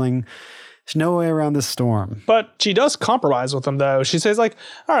struggling There's no way around this storm. But she does compromise with him, though. She says, like,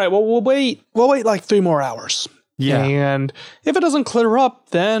 all right, well, we'll wait like 3 more hours. Yeah. And if it doesn't clear up,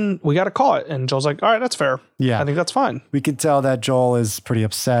 then we got to call it. And Joel's like, all right, that's fair. Yeah. I think that's fine. We can tell that Joel is pretty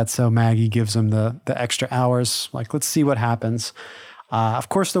upset, so Maggie gives him the extra hours. Like, let's see what happens. Of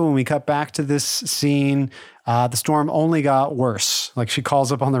course, though, when we cut back to this scene, the storm only got worse. Like, she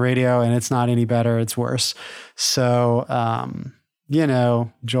calls up on the radio, and it's not any better. It's worse. So,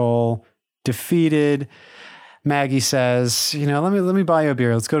 Joel defeated. Maggie says, let me buy you a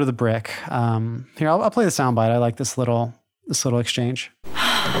beer. Let's go to the Brick. Here, I'll play the soundbite. I like this little exchange.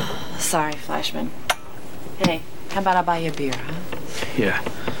 Sorry, Flashman. Hey, how about I buy you a beer, huh? Yeah,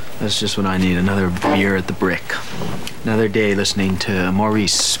 that's just what I need. Another beer at the Brick. Another day listening to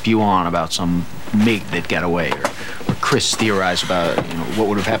Maurice spew on about some mate that got away, or Chris theorize about what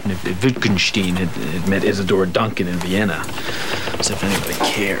would have happened if Wittgenstein had met Isadora Duncan in Vienna. As if anybody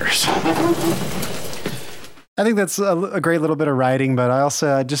cares. I think that's a great little bit of writing, but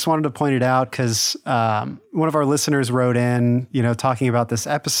I just wanted to point it out because one of our listeners wrote in, talking about this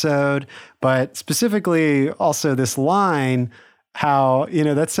episode, but specifically also this line, how,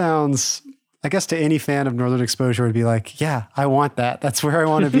 that sounds, I guess to any fan of Northern Exposure would be like, yeah, I want that. That's where I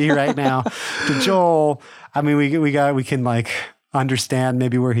want to be right now. To Joel, I mean, we can like understand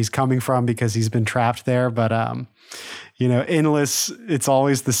maybe where he's coming from because he's been trapped there, but endless, it's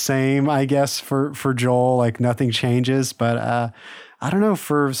always the same, I guess, for Joel, like nothing changes. But I don't know,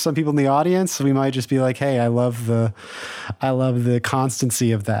 for some people in the audience, we might just be like, hey, I love the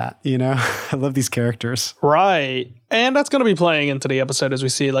constancy of that, I love these characters. Right. And that's going to be playing into the episode as we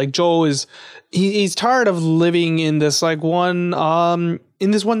see, like Joel he's tired of living in this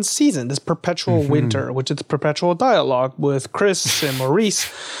one season, this perpetual winter, which is perpetual dialogue with Chris and Maurice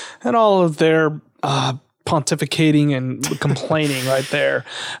and all of their pontificating and complaining right there.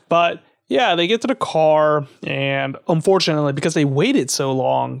 But yeah, they get to the car, and unfortunately, because they waited so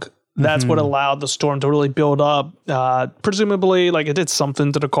long, that's what allowed the storm to really build up. Presumably, like it did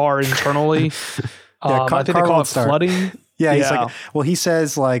something to the car internally. I think they call it flooding. Yeah, he's like, well, he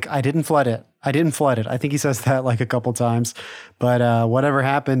says like, I didn't flood it. I think he says that like a couple times, but whatever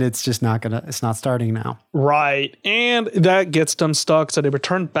happened, it's just it's not starting now. Right. And that gets them stuck. So they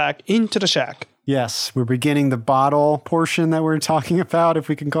return back into the shack. Yes, we're beginning the bottle portion that we're talking about, if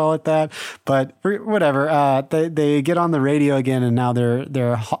we can call it that. But whatever. They get on the radio again, and now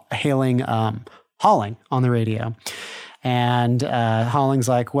they're hailing Holling on the radio. And Holling's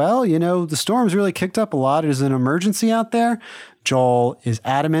like, well, the storm's really kicked up a lot. There's an emergency out there. Joel is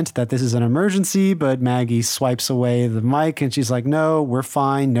adamant that this is an emergency, but Maggie swipes away the mic and she's like, no, we're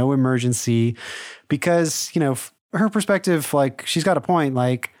fine. No emergency. Because, her perspective, like, she's got a point.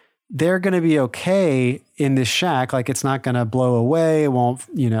 Like, they're going to be okay in this shack. Like, it's not going to blow away. It won't,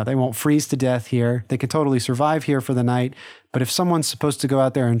 they won't freeze to death here. They can totally survive here for the night. But if someone's supposed to go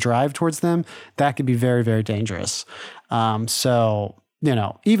out there and drive towards them, that could be very, very dangerous. So,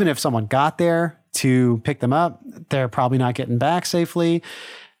 even if someone got there to pick them up, they're probably not getting back safely.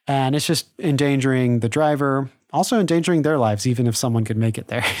 And it's just endangering the driver, also endangering their lives, even if someone could make it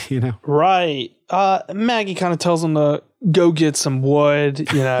there, Right. Maggie kind of tells them to go get some wood,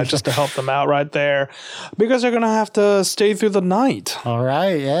 just to help them out right there, because they're going to have to stay through the night. All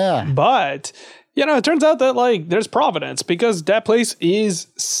right. Yeah. But, it turns out that like there's providence because that place is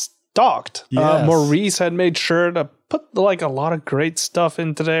stocked. Yes. Maurice had made sure to put like a lot of great stuff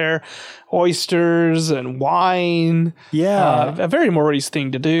into there, oysters and wine. Yeah, a very Maurice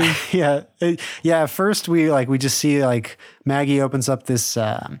thing to do. Yeah. At first we just see like Maggie opens up this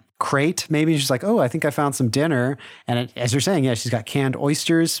crate. Maybe she's like, oh, I think I found some dinner. And as you're saying, yeah, she's got canned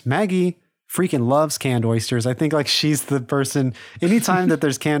oysters. Maggie freaking loves canned oysters. I think like she's the person, anytime that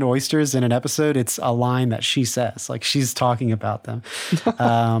there's canned oysters in an episode, it's a line that she says, like she's talking about them.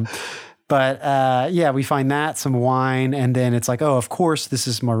 But we find that, some wine, and then it's like, oh, of course, this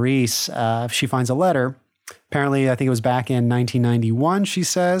is Maurice. She finds a letter. Apparently, I think it was back in 1991, she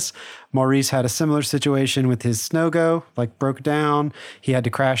says. Maurice had a similar situation with his Snogo, like broke down. He had to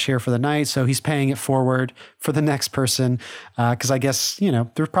crash here for the night, so he's paying it forward for the next person. Because I guess, there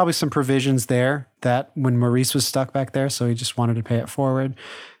were probably some provisions there that when Maurice was stuck back there, so he just wanted to pay it forward.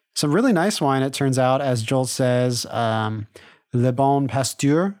 Some really nice wine, it turns out, as Joel says, Le Bon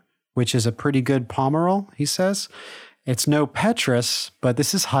Pasteur, which is a pretty good Pomerol, he says. It's no Petrus, but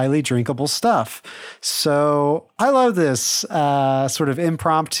this is highly drinkable stuff. So I love this sort of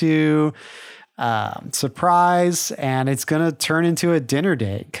impromptu surprise, and it's going to turn into a dinner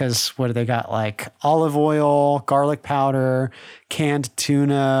date because what do they got? Like olive oil, garlic powder, canned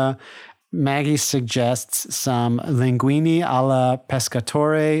tuna. Maggie suggests some linguine alla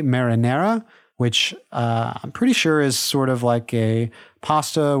pescatore marinara, which I'm pretty sure is sort of like a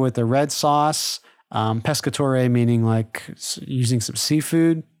pasta with a red sauce. Pescatore meaning like using some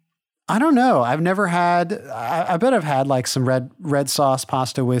seafood. I don't know. I've never had, I bet I've had like some red sauce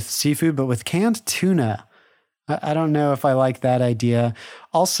pasta with seafood, but with canned tuna. I don't know if I like that idea.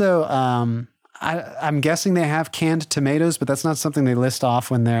 Also, I'm guessing they have canned tomatoes, but that's not something they list off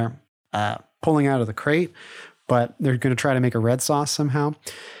when they're pulling out of the crate, but they're going to try to make a red sauce somehow.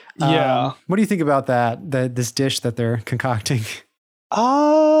 Yeah. What do you think about that? This dish that they're concocting?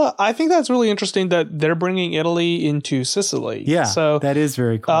 I think that's really interesting that they're bringing Italy into Sicily. Yeah, so that is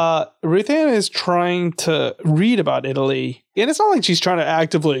very cool. Ruth Ann is trying to read about Italy, and it's not like she's trying to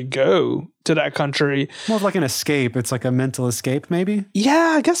actively go to that country. More of like an escape. It's like a mental escape, maybe.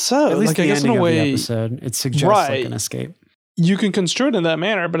 Yeah, I guess so. At least like, the I guess ending in a way, of the episode, it suggests like an escape. You can construe it in that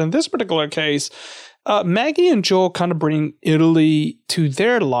manner, but in this particular case, Maggie and Joel kind of bring Italy to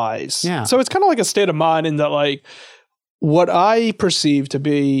their lives. Yeah. So it's kind of like a state of mind in that, like, what I perceive to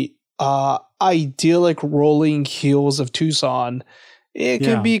be idyllic rolling hills of Tucson, it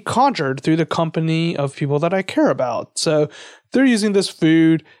can be conjured through the company of people that I care about. So they're using this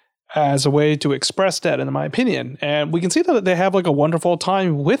food as a way to express that, in my opinion. And we can see that they have like a wonderful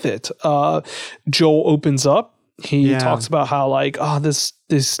time with it. Joel opens up. He talks about how like,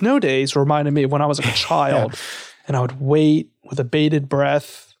 these snow days reminded me of when I was a child and I would wait with a bated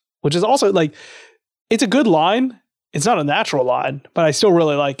breath, which is also like, it's a good line. It's not a natural line, but I still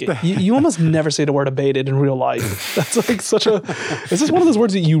really like it. You almost never say the word abated in real life. That's like this is one of those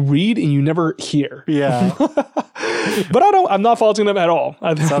words that you read and you never hear. Yeah. But I'm not faulting them at all.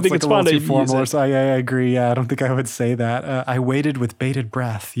 I think like it's fun to use formal, it. so I agree. Yeah, I don't think I would say that. I waited with bated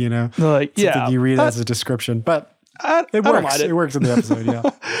breath, you know? Like, something you read as a description, but it works. It works in the episode, yeah.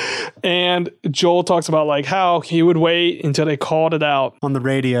 And Joel talks about like how he would wait until they called it out on the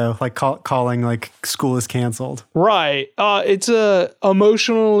radio, like calling like school is canceled. Right. It's a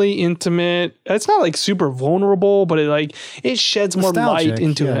emotionally intimate. It's not like super vulnerable, but it sheds more light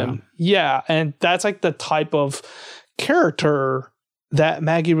into him. Yeah, and that's like the type of character that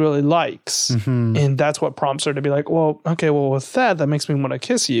Maggie really likes. Mm-hmm. And that's what prompts her to be like, well, with that makes me want to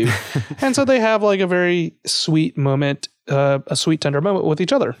kiss you. And so they have like a very sweet moment, a sweet, tender moment with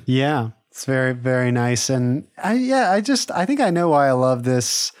each other. Yeah, it's very, very nice. And I think I know why I love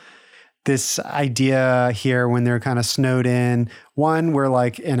this idea here when they're kind of snowed in. One, we're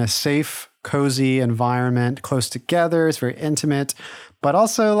like in a safe, cozy environment, close together. It's very intimate. But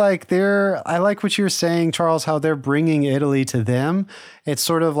also, like, I like what you were saying, Charles, how they're bringing Italy to them. It's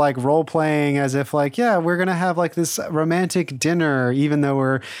sort of like role playing as if, like, yeah, we're going to have like this romantic dinner, even though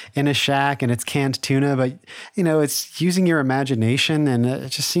we're in a shack and it's canned tuna. But, you know, it's using your imagination and it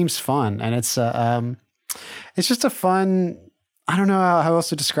just seems fun. And it's just a fun, I don't know how else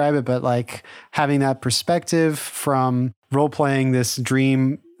to describe it, but like having that perspective from role playing this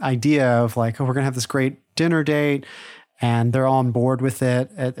dream idea of like, oh, we're going to have this great dinner date. And they're all on board with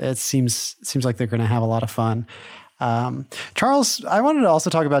it. It seems like they're going to have a lot of fun. Charles, I wanted to also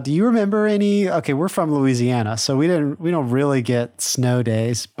talk about, do you remember any, okay, we're from Louisiana, so we don't really get snow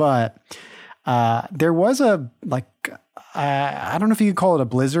days, but there was a, like, I don't know if you could call it a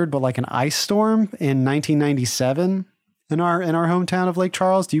blizzard, but like an ice storm in 1997 in our hometown of Lake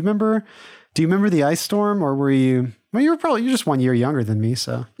Charles. Do you remember the ice storm, or were you... Well, you're just 1 year younger than me,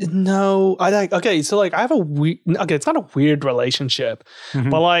 so. No, so like I have it's not a weird relationship,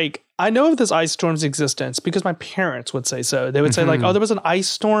 but like I know of this ice storm's existence because my parents would say so. They would say like, oh, there was an ice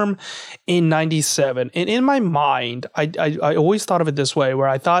storm in 97. And in my mind, I always thought of it this way, where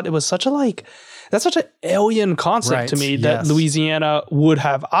I thought it was that's such an alien concept to me that Louisiana would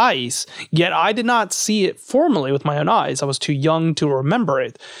have ice, yet I did not see it formally with my own eyes. I was too young to remember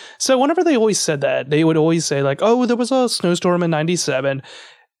it. So whenever they always said that, they would always say like, oh, there was a snowstorm in 97.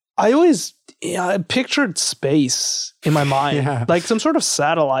 I always pictured space in my mind, like some sort of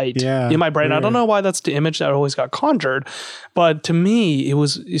satellite in my brain. Weird. I don't know why that's the image that always got conjured, but to me, it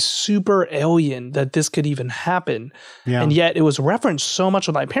was super alien that this could even happen. Yeah. And yet it was referenced so much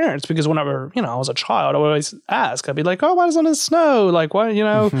with my parents because whenever, I was a child, I would always ask, I'd be like, oh, why doesn't it snow? Like, why,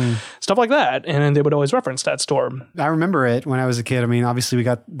 stuff like that. And then they would always reference that storm. I remember it when I was a kid. I mean, obviously we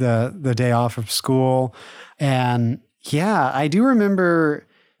got the day off of school, and I do remember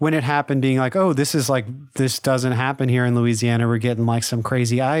when it happened being like, oh, this doesn't happen here in Louisiana. We're getting like some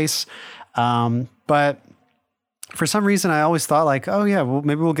crazy ice. But for some reason, I always thought like, oh yeah, well,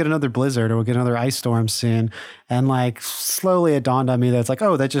 maybe we'll get another blizzard or we'll get another ice storm soon. And like slowly it dawned on me that it's like,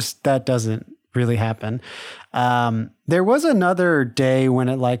 oh, that doesn't really happen. There was another day when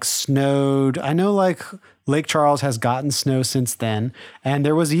it like snowed. I know like Lake Charles has gotten snow since then. And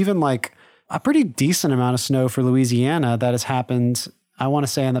there was even like a pretty decent amount of snow for Louisiana that has happened, I want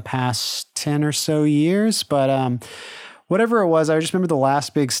to say, in the past 10 or so years. But whatever it was, I just remember the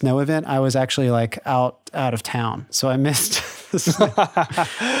last big snow event, I was actually like out of town. So I missed the snow.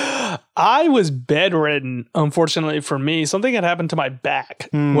 I was bedridden, unfortunately for me. Something had happened to my back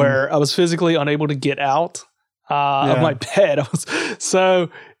where I was physically unable to get out of my bed.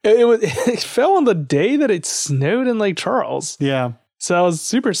 It fell on the day that it snowed in Lake Charles. Yeah. So I was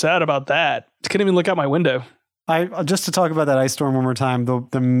super sad about that. Couldn't even look out my window. Just to talk about that ice storm one more time,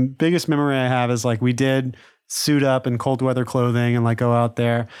 the biggest memory I have is like we did suit up in cold weather clothing and like go out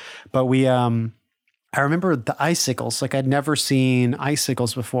there. But I remember the icicles. Like I'd never seen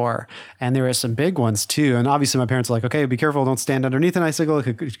icicles before, and there were some big ones too. And obviously my parents were like, okay, be careful. Don't stand underneath an icicle.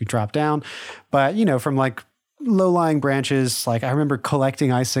 It could drop down. But from like low-lying branches, like I remember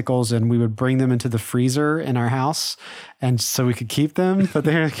collecting icicles and we would bring them into the freezer in our house. And so we could keep them, but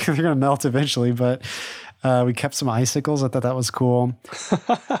they're going to melt eventually. But we kept some icicles. I thought that was cool.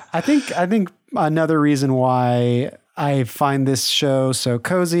 I think another reason why I find this show so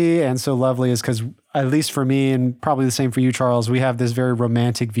cozy and so lovely is because, at least for me, and probably the same for you, Charles, we have this very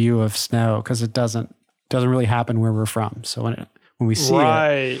romantic view of snow because it doesn't really happen where we're from. So when we see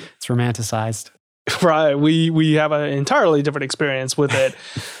it, it's romanticized. Right. We have an entirely different experience with it.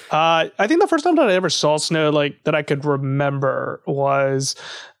 I think the first time that I ever saw snow, like that I could remember, was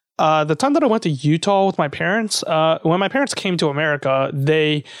the time that I went to Utah with my parents. When my parents came to America,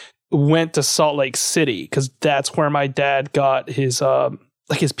 they went to Salt Lake City because that's where my dad got his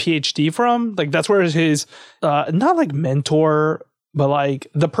his PhD from. Like that's where his not like mentor, but like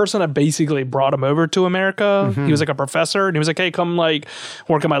the person that basically brought him over to America. Mm-hmm. He was like a professor, and he was like, hey, come like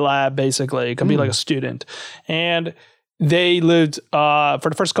work in my lab, basically. Come be like a student. And they lived for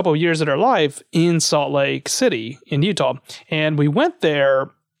the first couple of years of their life in Salt Lake City in Utah. And we went there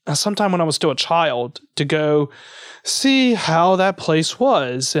sometime when I was still a child to go see how that place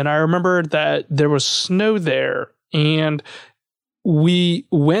was. And I remember that there was snow there, and we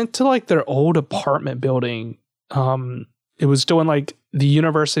went to like their old apartment building. It was still in like the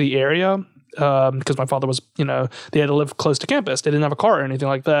university area because my father was, they had to live close to campus. They didn't have a car or anything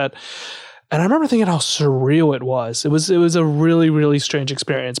like that. And I remember thinking how surreal it was. It was a really, really strange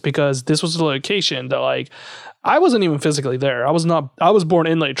experience because this was the location that like I wasn't even physically there. I was born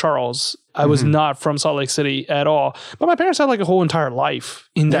in Lake Charles. I was not from Salt Lake City at all. But my parents had like a whole entire life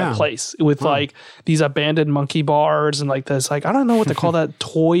in that place with like these abandoned monkey bars and like this, like, I don't know what they call that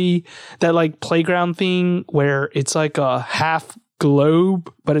toy, that like playground thing where it's like a half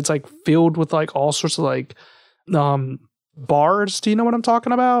globe, but it's like filled with like all sorts of like, bars. Do you know what I'm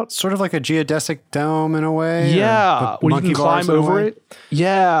talking about? Sort of like a geodesic dome in a way. Yeah. Where you can climb over it.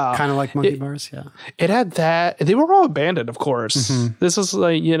 Yeah. Kind of like monkey bars. Yeah. It had that. They were all abandoned, of course. Mm-hmm. This is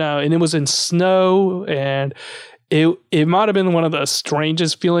like, and it was in snow, and it might have been one of the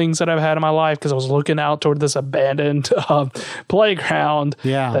strangest feelings that I've had in my life because I was looking out toward this abandoned playground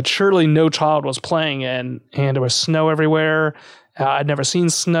that surely no child was playing in, and there was snow everywhere. I'd never seen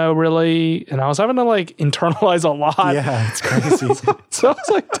snow really, and I was having to like internalize a lot. Yeah, it's crazy. So I was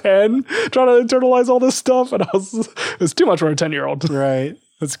like 10 trying to internalize all this stuff, and it was too much for a 10-year-old. Right.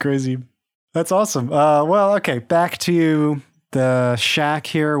 That's crazy. That's awesome. Well, okay, back to the shack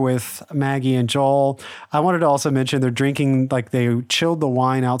here with Maggie and Joel. I wanted to also mention they're drinking, like they chilled the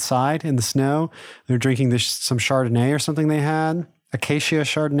wine outside in the snow. They're drinking some Chardonnay or something they had. Acacia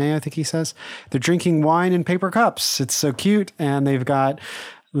Chardonnay, I think he says. They're drinking wine in paper cups. It's so cute. And they've got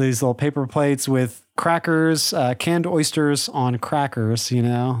these little paper plates with crackers, canned oysters on crackers,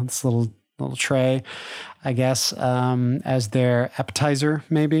 this little tray, I guess, as their appetizer,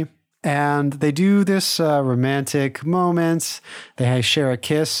 maybe. And they do this romantic moment. They share a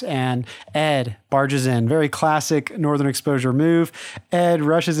kiss, and Ed barges in. Very classic Northern Exposure move. Ed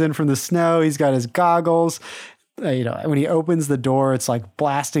rushes in from the snow. He's got his goggles. When he opens the door, it's like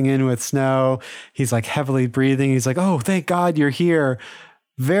blasting in with snow. He's like heavily breathing. He's like, "Oh, thank God you're here."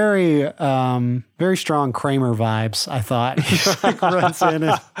 Very, very strong Kramer vibes, I thought. He like runs in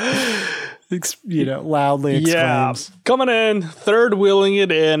and, loudly exclaims. Yeah, coming in, third wheeling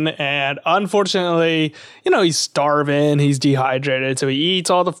it in, and unfortunately, he's starving, he's dehydrated, so he eats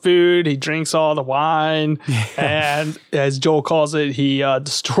all the food, he drinks all the wine, and as Joel calls it, he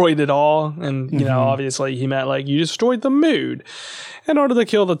destroyed it all, and, obviously he meant like, you destroyed the mood. In order to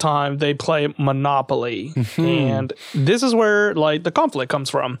kill the time, they play Monopoly, and this is where, like, the conflict comes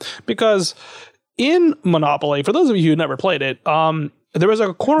from, because in Monopoly, for those of you who never played it, there was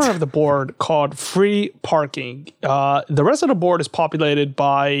a corner of the board called free parking. The rest of the board is populated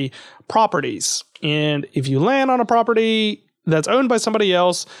by properties. And if you land on a property that's owned by somebody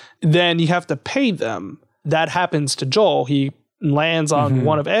else, then you have to pay them. That happens to Joel. He lands on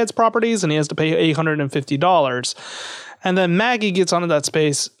one of Ed's properties and he has to pay $850. And then Maggie gets onto that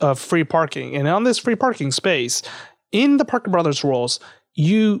space of free parking. And on this free parking space, in the Parker Brothers rules,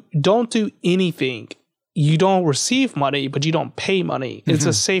 you don't do anything. You don't receive money, but you don't pay money. It's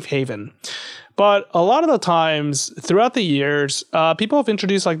a safe haven. But a lot of the times throughout the years, people have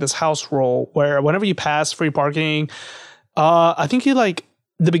introduced like this house rule where whenever you pass free parking, I think you like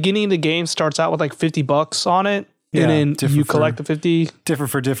the beginning of the game starts out with like $50 on it. Yeah, and then you collect the 50.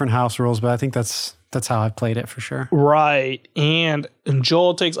 Different for different house rules, but I think that's how I've played it for sure. Right. And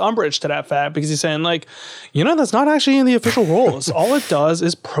Joel takes umbrage to that fact because he's saying like, that's not actually in the official rules. All it does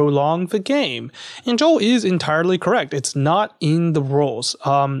is prolong the game. And Joel is entirely correct. It's not in the rules.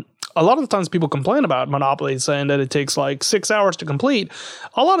 A lot of the times people complain about Monopoly saying that it takes like 6 hours to complete.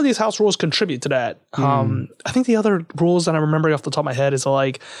 A lot of these house rules contribute to that. I think the other rules that I'm remembering off the top of my head is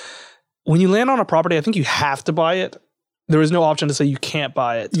like, when you land on a property, I think you have to buy it. There is no option to say you can't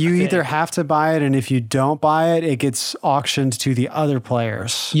buy it. You either have to buy it, and if you don't buy it, it gets auctioned to the other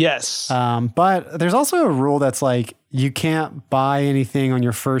players. Yes. But there's also a rule that's like, you can't buy anything on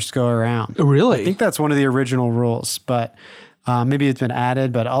your first go around. Really? I think that's one of the original rules, but maybe it's been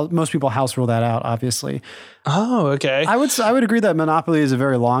added, but most people house rule that out, obviously. Oh, okay. I would agree that Monopoly is a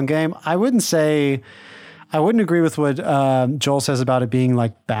very long game. I wouldn't agree with what Joel says about it being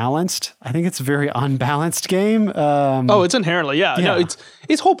like balanced. I think it's a very unbalanced game. It's inherently, yeah. No,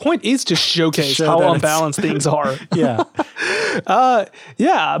 its whole point is to showcase how unbalanced things are. Yeah.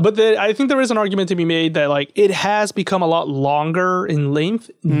 But I think there is an argument to be made that like it has become a lot longer in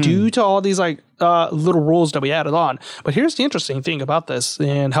length due to all these like little rules that we added on. But here's the interesting thing about this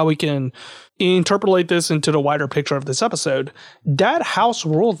and how we can interpolate this into the wider picture of this episode. That house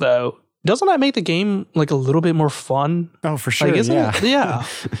rule, though, doesn't that make the game like a little bit more fun? Oh, for sure. Like, isn't it? Yeah.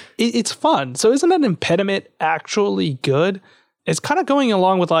 It's fun. So isn't that impediment actually good? It's kind of going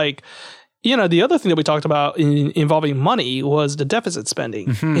along with like, the other thing that we talked about involving money was the deficit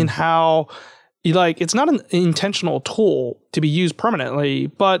spending and how it's not an intentional tool to be used permanently,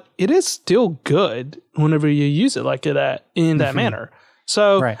 but it is still good whenever you use it like that in that manner.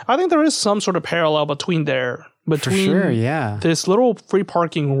 So I think there is some sort of parallel between this little free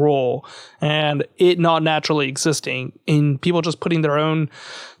parking rule and it not naturally existing and people just putting their own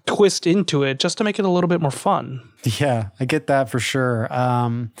twist into it just to make it a little bit more fun. Yeah, I get that for sure.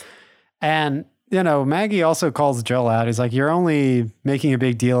 And, Maggie also calls Joel out. He's like, you're only making a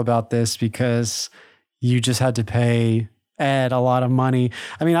big deal about this because you just had to pay Ed a lot of money.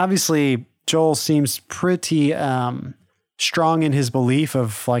 I mean, obviously, Joel seems pretty strong in his belief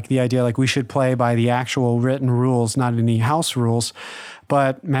of like the idea like we should play by the actual written rules, not any house rules.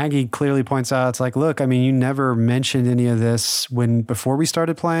 But Maggie clearly points out, it's like, look, I mean, you never mentioned any of this before we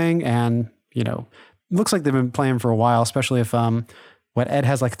started playing. And, looks like they've been playing for a while, especially if Ed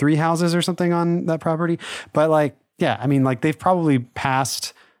has like 3 houses or something on that property. But like, yeah, I mean, like they've probably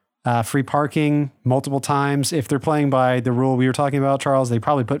passed free parking multiple times. If they're playing by the rule we were talking about, Charles, they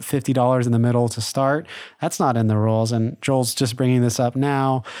probably put $50 in the middle to start. That's not in the rules. And Joel's just bringing this up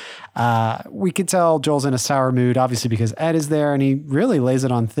now. We could tell Joel's in a sour mood, obviously, because Ed is there and he really lays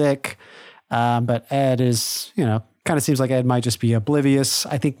it on thick. But Ed is, kind of seems like Ed might just be oblivious.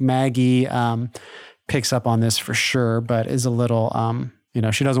 I think Maggie picks up on this for sure, but is a little,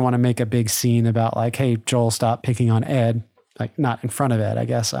 she doesn't want to make a big scene about like, hey, Joel, stop picking on Ed. Like not in front of Ed, I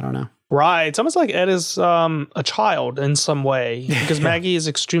guess. I don't know. Right. It's almost like Ed is a child in some way because Maggie is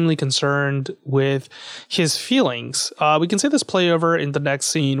extremely concerned with his feelings. We can see this play over in the next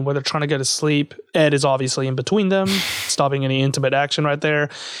scene where they're trying to go to sleep. Ed is obviously in between them, stopping any intimate action right there.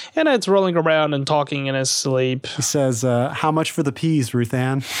 And Ed's rolling around and talking in his sleep. He says, how much for the peas, Ruth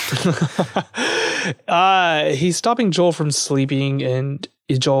Ann? He's stopping Joel from sleeping and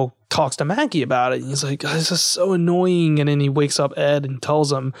Joel talks to Maggie about it. And he's like, oh, this is so annoying. And then he wakes up Ed and tells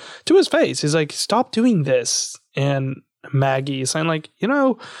him to his face, he's like, stop doing this. And Maggie is saying like,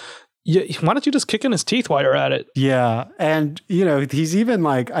 why don't you just kick in his teeth while you're at it? Yeah. And, he's even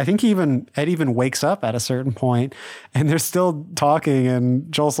like, I think Ed even wakes up at a certain point and they're still talking.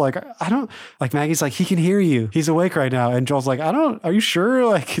 And Joel's like, Maggie's like, he can hear you. He's awake right now. And Joel's like, are you sure?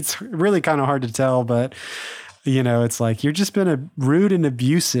 Like, it's really kind of hard to tell, but it's like, you're just been rude and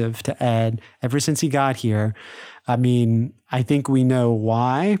abusive to Ed ever since he got here. I mean, I think we know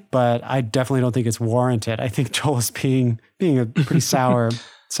why, but I definitely don't think it's warranted. I think Joel is being a pretty sour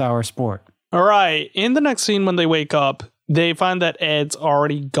sport. All right. In the next scene, when they wake up, they find that Ed's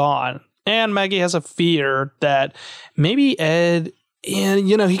already gone. And Maggie has a fear that maybe Ed, and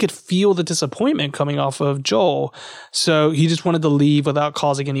he could feel the disappointment coming off of Joel. So he just wanted to leave without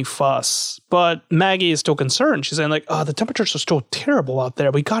causing any fuss. But Maggie is still concerned. She's saying like, oh, the temperatures are still terrible out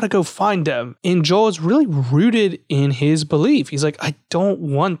there. We got to go find them. And Joel is really rooted in his belief. He's like, I don't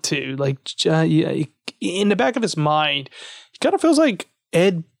want to. Like, in the back of his mind, he kind of feels like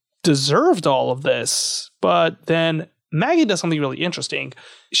Ed deserved all of this. But then Maggie does something really interesting.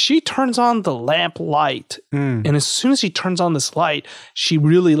 She turns on the lamp light. And as soon as she turns on this light, she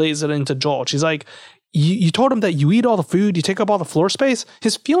really lays it into Joel. She's like, you told him that you eat all the food, you take up all the floor space.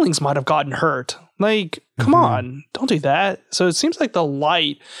 His feelings might have gotten hurt. Like, come on, don't do that. So it seems like the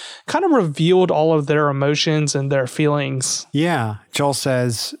light kind of revealed all of their emotions and their feelings. Yeah. Joel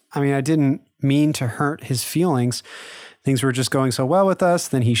says, I didn't mean to hurt his feelings. Things were just going so well with us.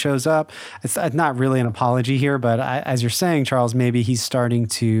 Then he shows up. It's not really an apology here, but as you're saying, Charles, maybe he's starting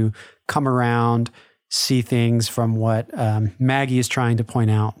to come around, see things from what Maggie is trying to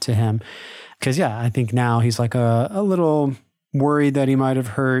point out to him. Because, I think now he's like a little worried that he might have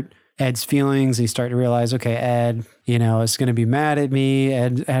hurt Ed's feelings. He's starting to realize, okay, Ed, is going to be mad at me.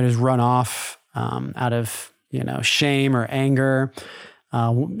 Ed has run off out of, shame or anger,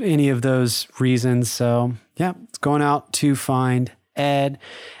 any of those reasons. So, it's going out to find Ed.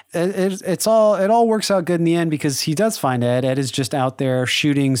 It all works out good in the end because he does find Ed. Ed is just out there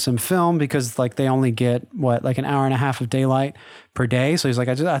shooting some film because they only get an hour and a half of daylight per day. So he's like,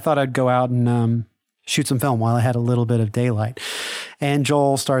 I thought I'd go out and shoot some film while I had a little bit of daylight. And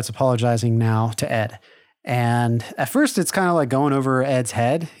Joel starts apologizing now to Ed. And at first it's kind of like going over Ed's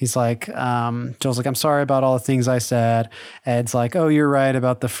head. He's like, Joel's like, I'm sorry about all the things I said. Ed's like, oh, you're right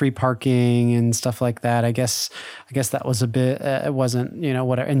about the free parking and stuff like that. I guess that was a bit, it wasn't,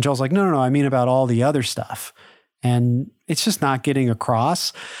 whatever. And Joel's like, no, I mean about all the other stuff. And it's just not getting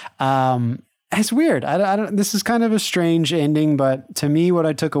across. It's weird. I don't, this is kind of a strange ending, but to me, what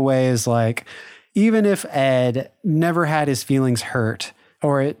I took away is like, even if Ed never had his feelings hurt,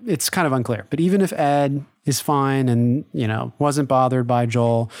 or it's kind of unclear, but even if Ed is fine and, wasn't bothered by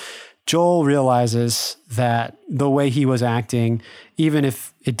Joel realizes that the way he was acting, even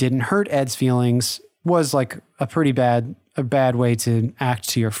if it didn't hurt Ed's feelings, was like a bad way to act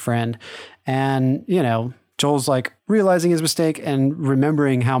to your friend. And, Joel's like realizing his mistake and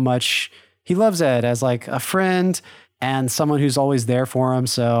remembering how much he loves Ed as like a friend and someone who's always there for him.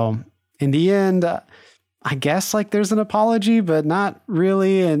 So in the end, I guess like there's an apology, but not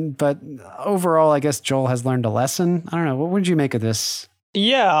really. But overall, I guess Joel has learned a lesson. I don't know. What would you make of this?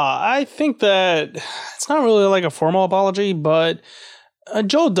 Yeah, I think that it's not really like a formal apology, but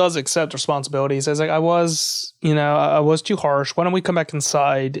Joel does accept responsibility. He says like, I was too harsh. Why don't we come back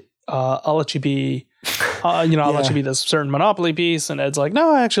inside? I'll let you be, I'll let you be this certain Monopoly piece. And Ed's like,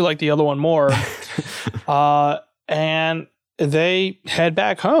 no, I actually like the other one more. And they head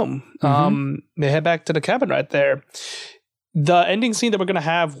back home. They head back to the cabin right there. The ending scene that we're going to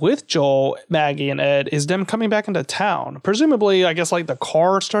have with Joel, Maggie, and Ed is them coming back into town. Presumably, I guess like the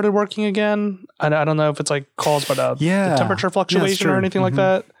car started working again. I don't know if it's like caused by the temperature fluctuation or anything like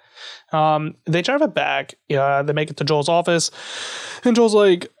that. They drive it back. They make it to Joel's office. And Joel's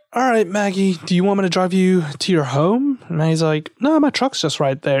like, all right, Maggie, do you want me to drive you to your home? And Maggie's like, no, my truck's just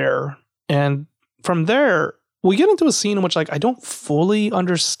right there. And from there, we get into a scene in which, like, I don't fully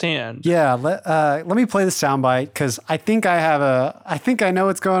understand. Yeah, let me play the soundbite because I think I know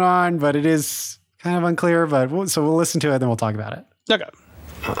what's going on, but it is kind of unclear. But so we'll listen to it, then we'll talk about it. Okay.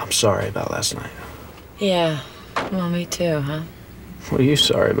 I'm sorry about last night. Yeah, well, me too, huh? What are you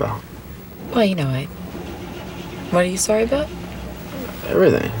sorry about? Well, what are you sorry about?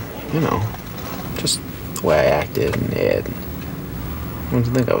 Everything, just the way I acted and Ed. What do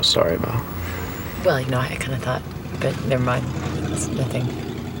you think I was sorry about? Well, I kind of thought, but never mind. It's nothing.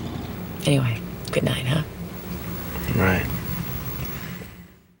 Anyway, good night, huh? Right.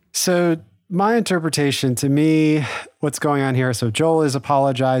 So my interpretation, to me, what's going on here, so Joel is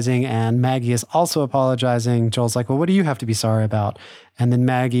apologizing and Maggie is also apologizing. Joel's like, well, what do you have to be sorry about? And then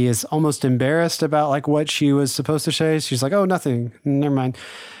Maggie is almost embarrassed about like what she was supposed to say. She's like, oh, nothing. Never mind.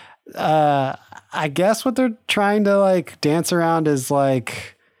 I guess what they're trying to like dance around is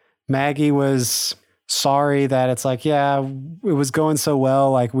like, Maggie was sorry that it's like, yeah, it was going so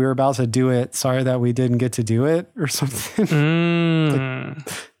well. Like we were about to do it. Sorry that we didn't get to do it or something.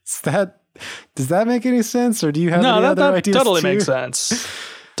 Does that make any sense? Or do you have any other ideas? Totally makes sense.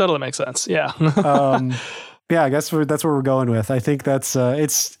 Totally makes sense. Yeah. Yeah, I guess that's where we're going with. I think that's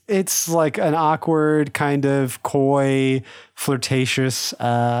it's like an awkward kind of coy, flirtatious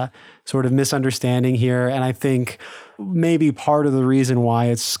sort of misunderstanding here. And I think maybe part of the reason why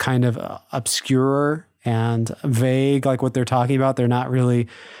it's kind of obscure and vague, like what they're talking about. They're not really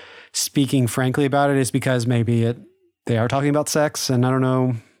speaking frankly about it, is because maybe they are talking about sex. And I don't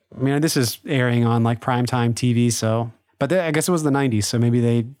know. I mean, this is airing on like primetime TV. So, but I guess it was the 90s. So maybe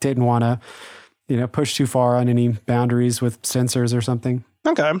they didn't want to, push too far on any boundaries with censors or something.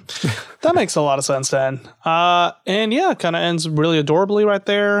 Okay. That makes a lot of sense then. And yeah, kind of ends really adorably right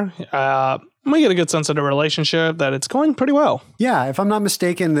there. We get a good sense of the relationship, that it's going pretty well. Yeah, if I'm not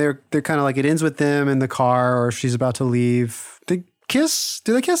mistaken, they're kind of like, it ends with them in the car, or she's about to leave. They kiss?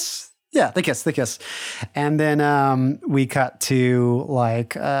 Do they kiss? Yeah, they kiss. And then we cut to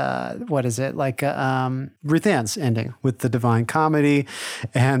like, what is it? Like Ruth Ann's ending with the Divine Comedy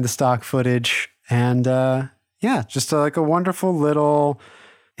and the stock footage. And just like a wonderful little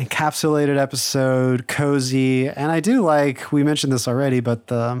encapsulated episode, cozy. And I do like, we mentioned this already, but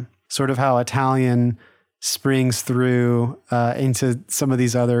the sort of how Italian springs through into some of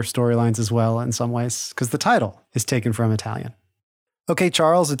these other storylines as well in some ways, because the title is taken from Italian. Okay,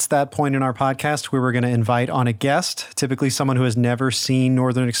 Charles, it's that point in our podcast where we're going to invite on a guest, typically someone who has never seen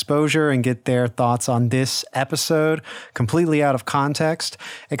Northern Exposure, and get their thoughts on this episode completely out of context.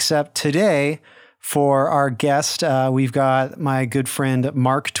 Except today, for our guest, we've got my good friend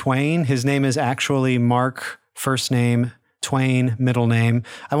Mark Twain. His name is actually Mark, first name, Twain, middle name.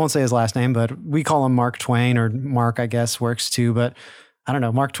 I won't say his last name, but we call him Mark Twain, or Mark, I guess, works too. But I don't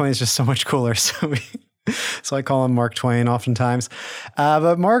know. Mark Twain is just so much cooler. So I call him Mark Twain oftentimes.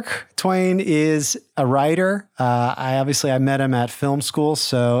 But Mark Twain is a writer. I met him at film school,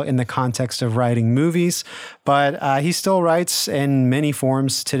 so in the context of writing movies, but he still writes in many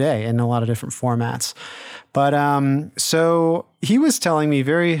forms today, in a lot of different formats. But so he was telling me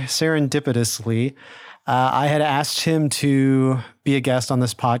very serendipitously, I had asked him to be a guest on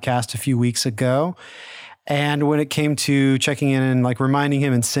this podcast a few weeks ago. And when it came to checking in and like reminding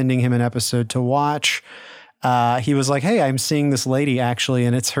him and sending him an episode to watch, he was like, "Hey, I'm seeing this lady actually,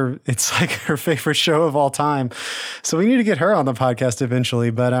 and it's like her favorite show of all time. So we need to get her on the podcast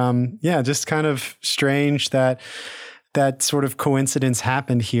eventually." But just kind of strange that sort of coincidence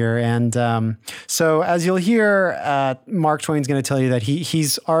happened here. And so as you'll hear, Mark Twain's going to tell you that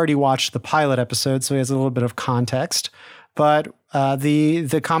he's already watched the pilot episode, so he has a little bit of context. But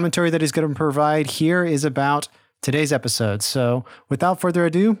the commentary that he's going to provide here is about today's episode. So without further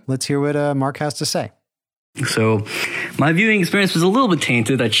ado, let's hear what Mark has to say. So my viewing experience was a little bit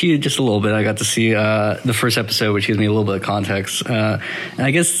tainted. I cheated just a little bit. I got to see the first episode, which gives me a little bit of context. And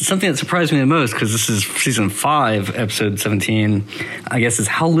I guess something that surprised me the most, because this is season 5, episode 17, I guess, is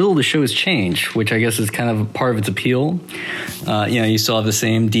how little the show has changed, which I guess is kind of part of its appeal. You still have the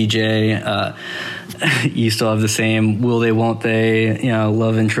same DJ. You still have the same will they, won't they,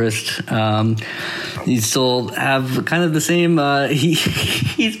 love interest. You still have kind of the same,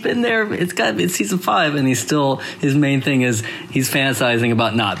 he's been there, it's season 5, and his main thing is he's fantasizing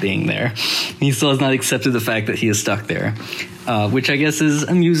about not being there. He still has not accepted the fact that he is stuck there, which I guess is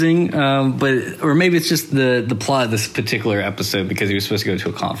amusing, or maybe it's just the plot of this particular episode, because he was supposed to go to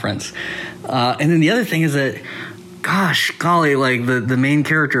a conference. And then the other thing is that, gosh, golly, like the main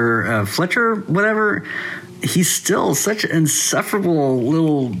character, Fletcher, whatever, he's still such an insufferable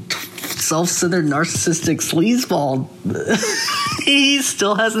little self-centered narcissistic sleazeball. He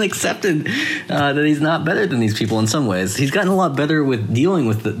still hasn't accepted that he's not better than these people in some ways. He's gotten a lot better with dealing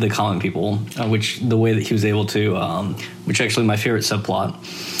with the common people, which the way that he was able to, which actually my favorite subplot,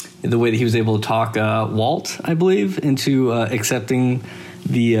 the way that he was able to talk Walt, I believe, into accepting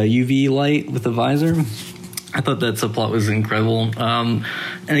the UV light with the visor. I thought that subplot was incredible. And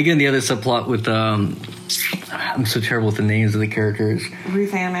again, the other subplot with, I'm so terrible with the names of the characters.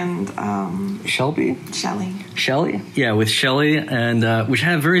 Ruth Ann and Shelby? Shelley. Yeah, with Shelley, and which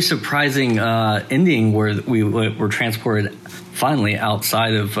had a very surprising ending where we were transported finally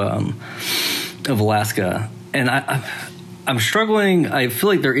outside of Alaska. And I'm struggling. I feel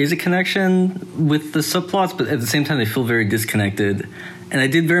like there is a connection with the subplots, but at the same time, they feel very disconnected. And I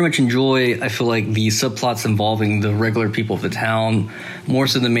did very much enjoy, I feel like, the subplots involving the regular people of the town, more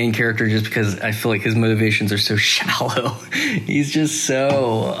so than the main character, just because I feel like his motivations are so shallow. He's just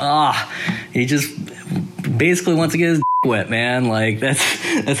so, he just basically wants to get his d- wet, man. Like,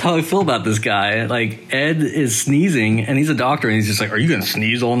 that's how I feel about this guy. Like, Ed is sneezing, and he's a doctor, and he's just like, "Are you going to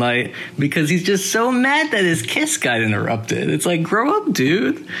sneeze all night?" Because he's just so mad that his kiss got interrupted. It's like, grow up,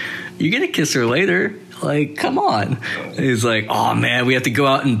 dude. You're going to kiss her later. Like, come on. He's like, "Oh, man, we have to go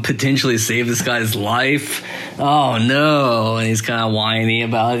out and potentially save this guy's life. Oh, no." And he's kind of whiny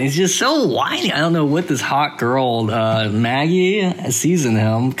about it. He's just so whiny. I don't know what this hot girl, Maggie, sees in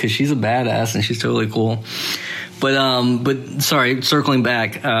him, because she's a badass and she's totally cool. But sorry, circling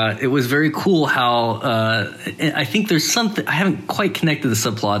back, it was very cool how I think there's something I haven't quite connected the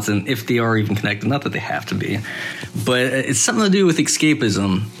subplots, and if they are even connected, not that they have to be, but it's something to do with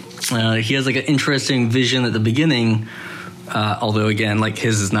escapism. He has like an interesting vision at the beginning, although again, like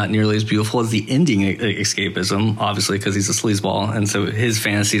his is not nearly as beautiful as the ending escapism, obviously because he's a sleazeball, and so his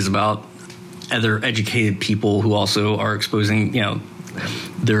fantasy is about other educated people who also are exposing,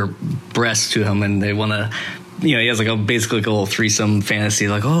 their breasts to him, and they want to. He has basically a little threesome fantasy,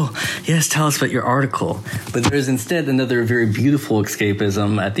 like, oh, yes, tell us about your article. But there's instead another very beautiful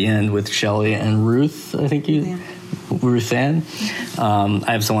escapism at the end with Shelley and Ruth, I think Ruth Ann.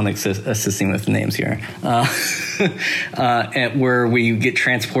 I have someone assisting with the names here. Where we get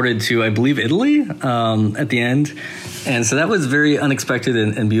transported to, I believe, Italy at the end. And so that was very unexpected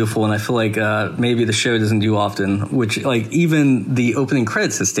and beautiful, and I feel like maybe the show doesn't do often, which even the opening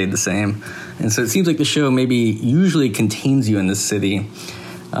credits has stayed the same. And so it seems like the show maybe usually contains you in this city,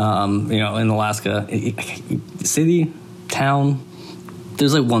 in Alaska. City, town,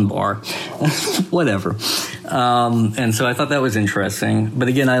 there's one bar, whatever. And so I thought that was interesting. But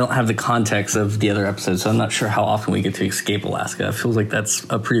again, I don't have the context of the other episodes, so I'm not sure how often we get to escape Alaska. It feels like that's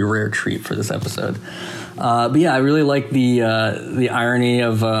a pretty rare treat for this episode. But yeah, I really like the irony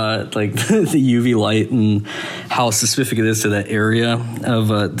of the UV light and how specific it is to that area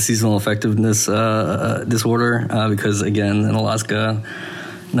of seasonal effectiveness disorder. Because again, in Alaska,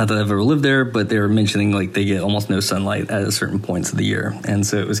 not that I've ever lived there, but they were mentioning they get almost no sunlight at certain points of the year, and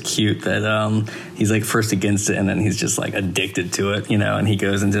so it was cute that he's first against it, and then he's just addicted to it, and he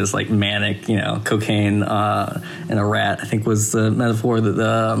goes into this manic, cocaine and a rat, I think was the metaphor that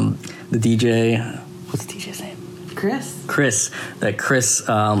the DJ. What's the DJ's name? Chris. That Chris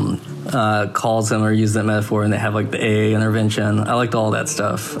calls him or uses that metaphor, and they have the AA intervention. I liked all that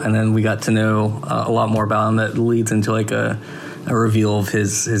stuff, and then we got to know a lot more about him that leads into a reveal of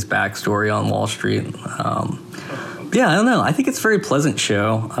his backstory on Wall Street. Yeah, I don't know. I think it's a very pleasant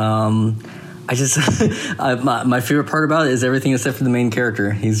show. I just my favorite part about it is everything except for the main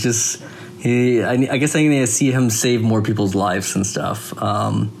character. He's just I guess I need to see him save more people's lives and stuff.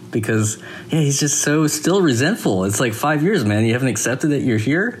 Because he's just so still resentful. It's 5 years, man. You haven't accepted that you're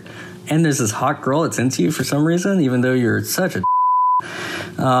here, and there's this hot girl that's into you for some reason, even though you're such a.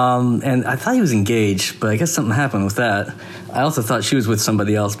 And I thought he was engaged, but I guess something happened with that. I also thought she was with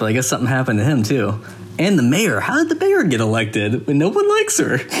somebody else, but I guess something happened to him too. And the mayor. How did the mayor get elected when no one likes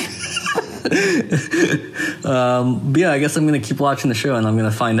her? But yeah, I guess I'm going to keep watching the show, and I'm going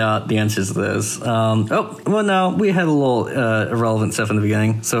to find out the answers to this. No, we had a little irrelevant stuff in the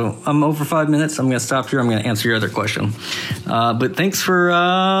beginning, so I'm over 5 minutes. I'm going to stop here. I'm going to answer your other question. But thanks for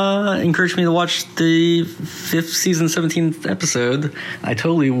encouraging me to watch the 5th season, 17th episode. I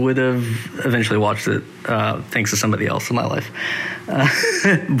totally would have eventually watched it thanks to somebody else in my life.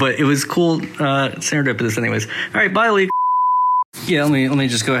 But it was cool serendipitous anyways. All right, bye, Lee. Yeah, let me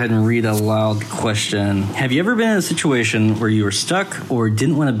just go ahead and read a loud question. Have you ever been in a situation where you were stuck or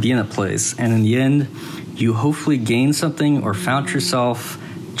didn't want to be in a place, and in the end, you hopefully gained something or found yourself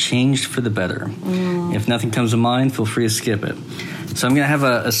changed for the better? If nothing comes to mind, feel free to skip it. So I'm going to have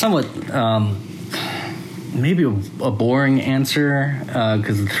a somewhat, maybe a boring answer,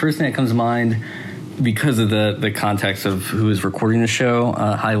 because the first thing that comes to mind, because of the context of who is recording the show,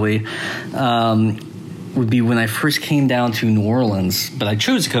 highly, would be when I first came down to New Orleans, but I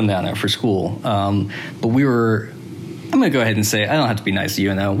chose to come down there for school. But I'm going to go ahead and say, I don't have to be nice to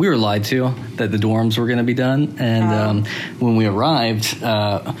you now. We were lied to that the dorms were going to be done. And when we arrived,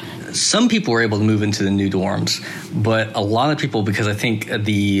 some people were able to move into the new dorms, but a lot of people, because I think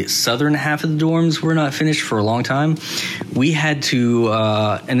the southern half of the dorms were not finished for a long time, we had to,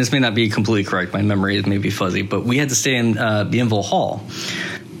 and this may not be completely correct, my memory may be fuzzy, but we had to stay in Bienville Hall.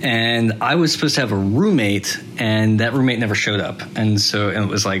 And I was supposed to have a roommate, and that roommate never showed up. And it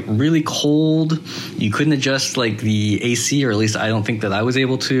was really cold. You couldn't adjust the AC, or at least I don't think that I was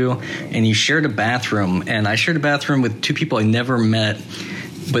able to. And you shared a bathroom, and I shared a bathroom with two people I never met,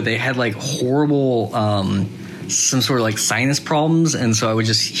 but they had horrible, some sort of sinus problems. And so I would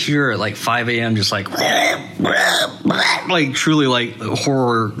just hear at 5 a.m. just truly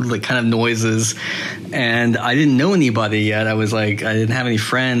horror, kind of noises. And I didn't know anybody yet. I was I didn't have any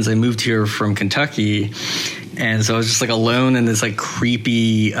friends. I moved here from Kentucky. And so I was just alone in this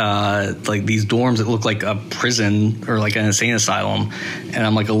creepy, these dorms that look like a prison or an insane asylum. And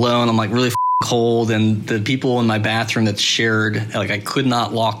I'm alone. I'm really cold. And the people in my bathroom that's shared, I could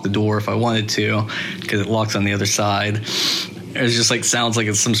not lock the door if I wanted to because it locks on the other side. It's just like sounds like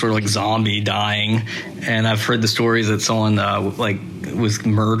it's some sort of like zombie dying. And I've heard the stories that someone like was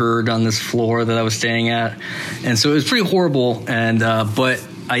murdered on this floor that I was staying at, and so it was pretty horrible. And but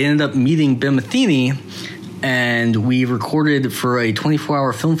I ended up meeting Ben Matheny, and we recorded for a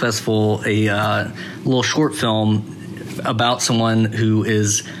 24-hour film festival a little short film about someone who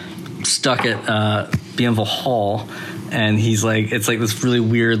is stuck at Bienville Hall. And he's like, it's like this really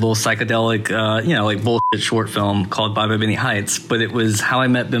weird little psychedelic, like bullshit short film called Bye Bye Benny Heights. But it was how I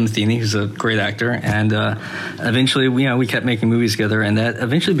met Ben Matheny, who's a great actor. And eventually, we kept making movies together. And that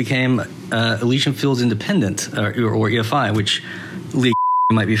eventually became Elysian Fields Independent, or EFI, which Lee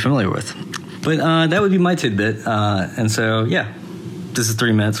might be familiar with. But that would be my tidbit. And so, yeah, this is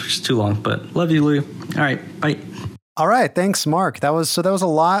 3 minutes, which is too long. But love you, Lee. All right, bye. All right, thanks, Mark. That was a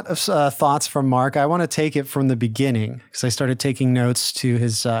lot of thoughts from Mark. I want to take it from the beginning because I started taking notes to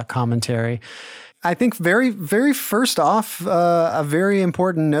his commentary. I think very, very first off, a very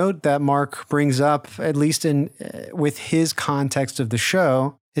important note that Mark brings up, at least with his context of the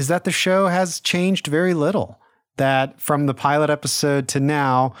show, is that the show has changed very little. That from the pilot episode to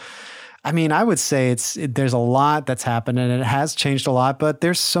now, I mean, I would say there's a lot that's happened and it has changed a lot, but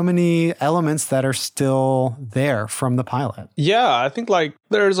there's so many elements that are still there from the pilot. Yeah, I think like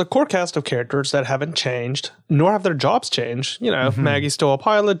there's a core cast of characters that haven't changed, nor have their jobs changed. You know, Maggie's still a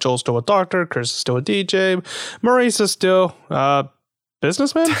pilot, Joel's still a doctor, Chris is still a DJ, Maurice is still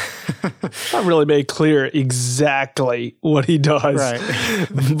businessman. Not really made clear exactly what he does, right?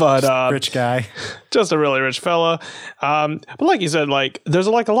 But rich guy, just a really rich fella. But like you said, like there's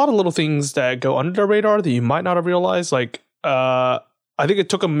like a lot of little things that go under the radar that you might not have realized. Like I think it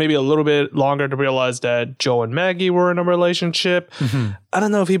took him maybe a little bit longer to realize that Joel and Maggie were in a relationship. I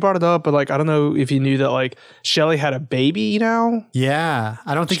don't know if he brought it up, but like I don't know if he knew that like Shelley had a baby now. Yeah,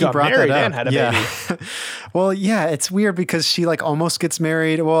 I don't think she he brought that up. And had a baby. Well, yeah, it's weird because she like almost gets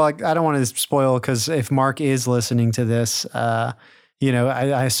married. Well, I don't want to spoil because if Mark is listening to this, I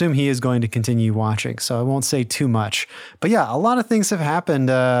assume he is going to continue watching, so I won't say too much. But yeah, a lot of things have happened.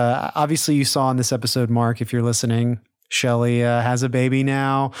 Obviously, you saw in this episode, Mark, if you're listening, Shelley has a baby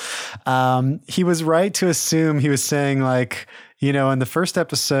now. He was right to assume he was saying like, in the first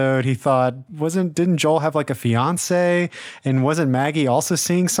episode, he thought, didn't Joel have like a fiance? And wasn't Maggie also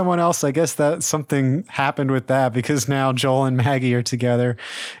seeing someone else? I guess that something happened with that because now Joel and Maggie are together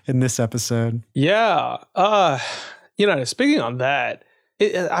in this episode. Yeah. Speaking on that,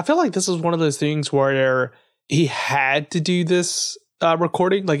 I feel like this is one of those things where he had to do this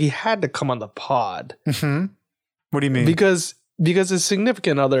recording. Like he had to come on the pod. Mm-hmm. What do you mean? Because his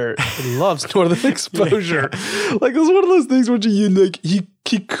significant other loves Northern Exposure. Yeah. Like it was one of those things where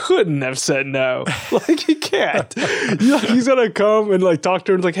he couldn't have said no. Like he can't. He's gonna come and like talk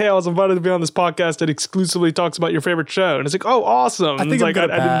to her and like, hey, I was invited to be on this podcast that exclusively talks about your favorite show. And it's like, oh, awesome. I think like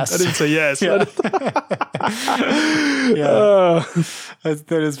I didn't say yes. Yeah.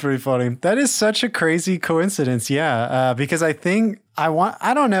 That is pretty funny. That is such a crazy coincidence. Yeah, because I think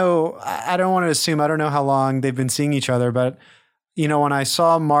I don't know. I don't want to assume. I don't know how long they've been seeing each other, but when I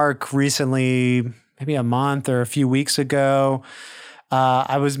saw Mark recently, maybe a month or a few weeks ago,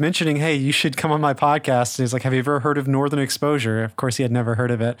 I was mentioning, hey, you should come on my podcast. And he's like, have you ever heard of Northern Exposure? Of course, he had never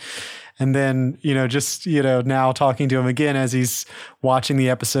heard of it. And then, now talking to him again as he's watching the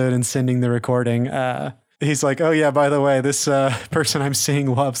episode and sending the recording, he's like, oh, yeah, by the way, this person I'm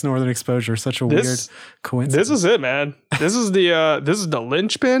seeing loves Northern Exposure. Such a weird coincidence. This is it, man. This is the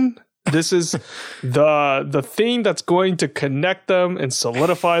linchpin. This is the thing that's going to connect them and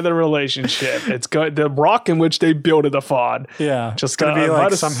solidify their relationship. It's the rock in which they build the fond. Yeah, just gonna be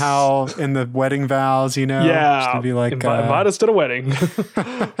like somehow in the wedding vows, Yeah, it's gonna be like invite us to the wedding.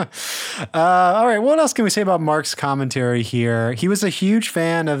 All right, what else can we say about Mark's commentary here? He was a huge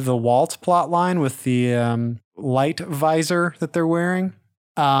fan of the Walt plot line with the light visor that they're wearing,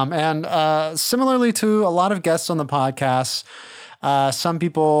 and similarly to a lot of guests on the podcast. Some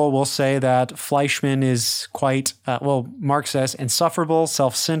people will say that Fleischman is quite, Mark says, insufferable,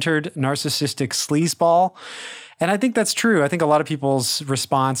 self-centered, narcissistic sleazeball. And I think that's true. I think a lot of people's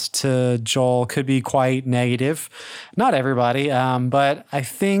response to Joel could be quite negative. Not everybody, but I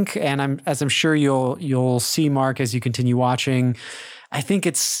think, and I'm sure you'll see Mark as you continue watching, I think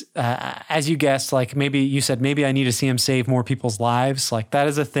it's, as you guessed, like maybe you said, maybe I need to see him save more people's lives. Like that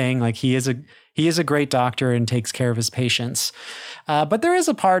is a thing. Like he is a great doctor and takes care of his patients. But there is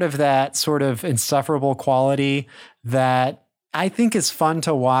a part of that sort of insufferable quality that I think is fun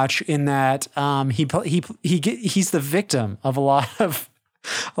to watch in that he's the victim of a lot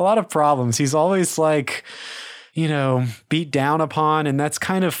of problems. He's always like beat down upon. And that's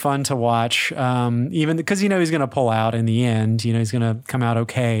kind of fun to watch. Even because, he's going to pull out in the end, he's going to come out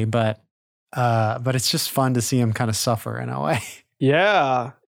okay. But it's just fun to see him kind of suffer in a way.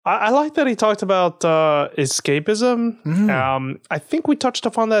 Yeah. I like that he talked about escapism. Mm-hmm. I think we touched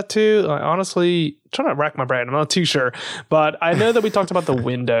upon that too. Honestly, trying to rack my brain. I'm not too sure. But I know that we talked about the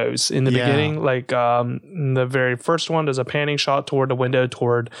windows in the beginning. Like the very first one, there's a panning shot toward the window,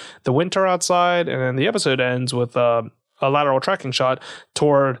 toward the winter outside. And then the episode ends with a lateral tracking shot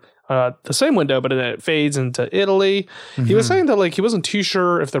toward the same window, but then it fades into Italy. Mm-hmm. He was saying that he wasn't too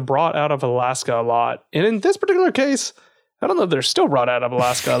sure if they're brought out of Alaska a lot. And in this particular case, I don't know if they're still brought out of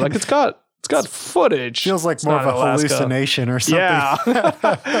Alaska. It's got footage. Feels like more of a hallucination or something. Yeah.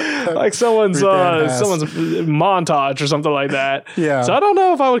 Like someone's montage or something like that. Yeah. So I don't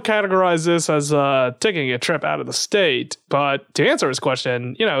know if I would categorize this as taking a trip out of the state, but to answer his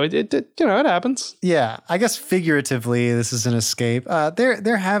question, it happens. Yeah. I guess figuratively, this is an escape.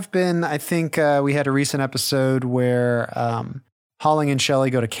 There have been, I think we had a recent episode where Holling and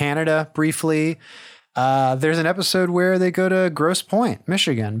Shelley go to Canada briefly. There's an episode where they go to Grosse Pointe,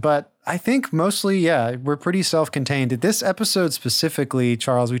 Michigan, but I think mostly, we're pretty self-contained. This episode specifically,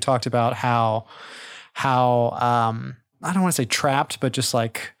 Charles, we talked about how I don't want to say trapped, but just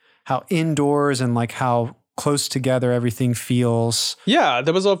how indoors and how close together everything feels. Yeah,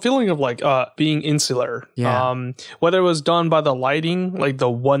 there was a feeling of being insular. Yeah. Whether it was done by the lighting, the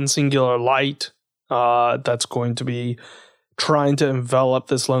one singular light that's going to be trying to envelop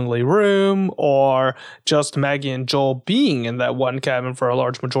this lonely room, or just Maggie and Joel being in that one cabin for a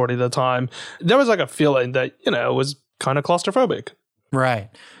large majority of the time, there was a feeling that, was kind of claustrophobic. Right.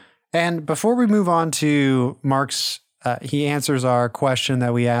 And before we move on to Mark's, he answers our question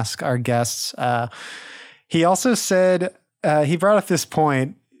that we ask our guests. He also said, he brought up this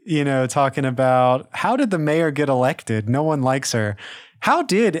point, talking about how did the mayor get elected? No one likes her. How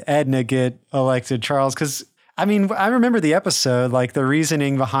did Edna get elected, Charles? Because I remember the episode, the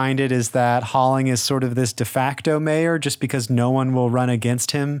reasoning behind it is that Holling is sort of this de facto mayor just because no one will run against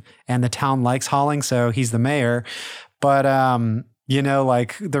him and the town likes Holling, so he's the mayor. But,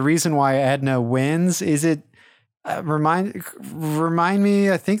 the reason why Edna wins, is it, remind me,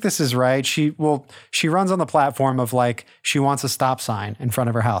 I think this is right. She runs on the platform of she wants a stop sign in front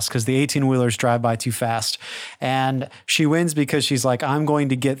of her house because the 18-wheelers drive by too fast. And she wins because she's I'm going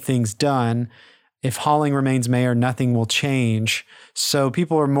to get things done. If Holling remains mayor, nothing will change. So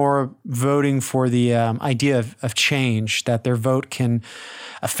people are more voting for the idea of change, that their vote can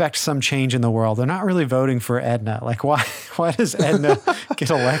affect some change in the world. They're not really voting for Edna. Why does Edna get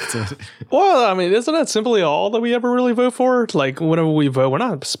elected? Well, isn't that simply all that we ever really vote for? Whenever we vote, we're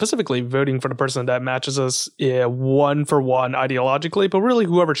not specifically voting for the person that matches us one for one ideologically, but really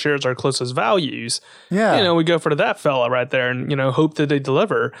whoever shares our closest values. Yeah. We go for that fella right there and, hope that they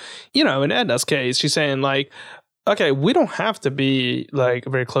deliver. In Edna's case, she's saying okay, we don't have to be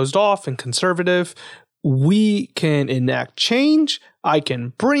very closed off and conservative. We can enact change. I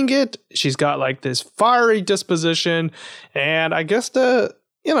can bring it. She's got this fiery disposition. And I guess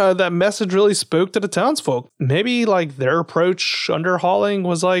that message really spoke to the townsfolk. Maybe their approach under Holling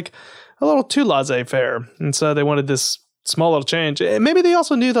was a little too laissez-faire. And so they wanted this small little change. And maybe they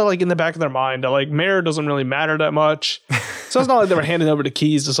also knew that in the back of their mind that mayor doesn't really matter that much. So it's not like they were handing over the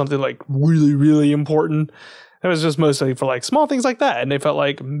keys to something really, really important. It was just mostly for small things like that. And they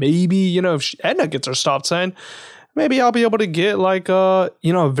felt maybe, if Edna gets her stop sign, maybe I'll be able to get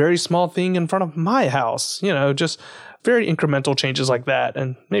a very small thing in front of my house, just very incremental changes like that.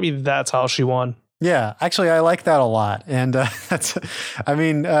 And maybe that's how she won. Yeah, actually, I like that a lot. And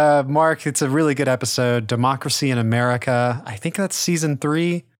Mark, it's a really good episode. Democracy in America. I think that's season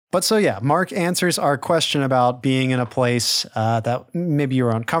 3. But so, yeah, Mark answers our question about being in a place that maybe you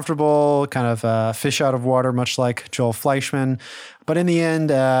were uncomfortable, kind of fish out of water, much like Joel Fleischman. But in the end,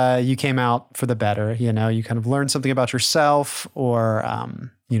 you came out for the better. You kind of learned something about yourself or,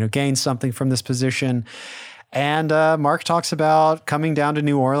 gained something from this position. And Mark talks about coming down to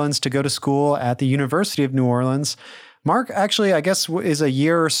New Orleans to go to school at the University of New Orleans. Mark actually, I guess, is a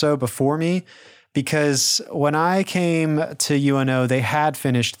year or so before me. Because when I came to UNO, they had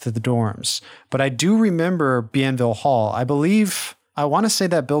finished the dorms. But I do remember Bienville Hall. I want to say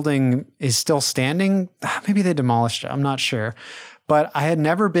that building is still standing. Maybe they demolished it. I'm not sure. But I had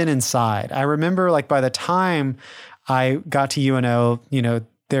never been inside. I remember by the time I got to UNO,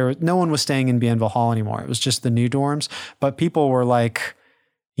 no one was staying in Bienville Hall anymore. It was just the new dorms. But people were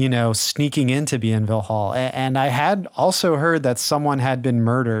sneaking into Bienville Hall. And I had also heard that someone had been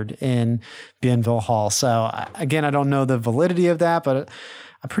murdered in Bienville Hall. So again, I don't know the validity of that, but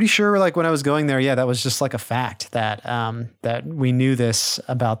I'm pretty sure like when I was going there, yeah, that was just like a fact that that we knew this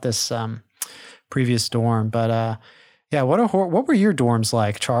about this previous dorm. But yeah, what were your dorms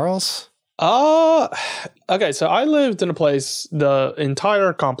like, Charles? Okay, so I lived in a place, the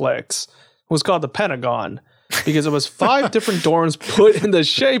entire complex was called the Pentagon because it was 5 different dorms put in the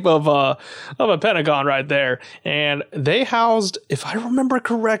shape of a pentagon right there. And they housed, if I remember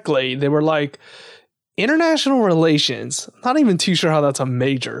correctly, they were like international relations. Not even too sure how that's a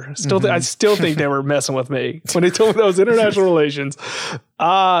major. I still think they were messing with me when they told me that was international relations.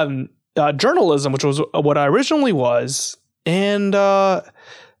 Journalism, which was what I originally was. And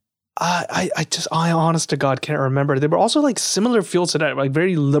I honest to God can't remember. They were also like similar fields to that, like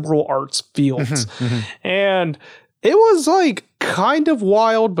very liberal arts fields. And it was like kind of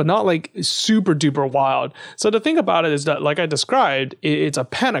wild, but not like super duper wild. So the thing about it is that, like I described, it's a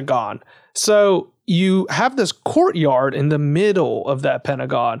pentagon. So you have this courtyard in the middle of that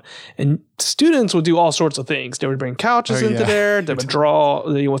pentagon, and students would do all sorts of things. They would bring couches into there. They would draw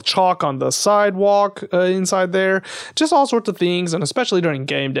with chalk on the sidewalk inside there, just all sorts of things. And especially during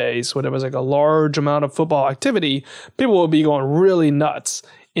game days, when there was like a large amount of football activity, people would be going really nuts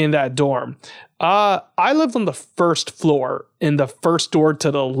in that dorm. I lived on the first floor in the first door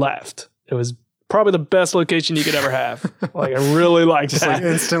to the left. It was probably the best location you could ever have. Like, I really liked just that. Like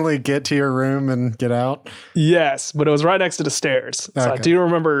instantly get to your room and get out. Yes, but it was right next to the stairs. So I do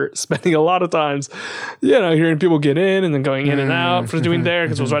remember spending a lot of times, hearing people get in and then going in and out for doing there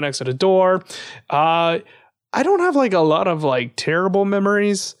because it was right next to the door. I don't have like a lot of like terrible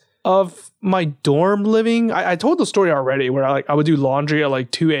memories of my dorm living. I told the story already where I would do laundry at like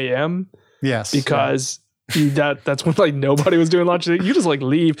 2 a.m. Yes. Because that's when like nobody was doing laundry. You just like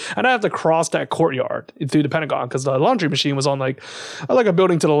leave, and I have to cross that courtyard through the Pentagon because the laundry machine was on like a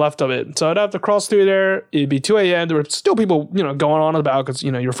building to the left of it. So I'd have to cross through there. It'd be 2 a.m. There were still people going on about because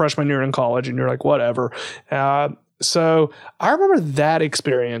you're a freshman year in college and you're like whatever. So I remember that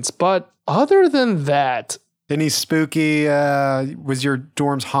experience, but other than that. Any spooky, was your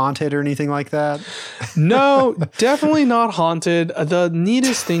dorms haunted or anything like that? No, definitely not haunted. The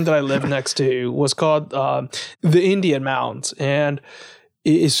neatest thing that I lived next to was called the Indian Mounds. And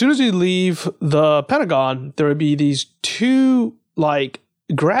as soon as you leave the Pentagon, there would be these 2 like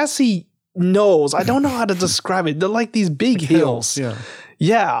grassy knolls. I don't know how to describe it. They're like these big hills.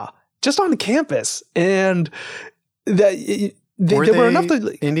 Yeah, just on campus. And they were enough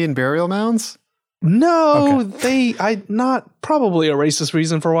to... Indian burial mounds? No, not probably a racist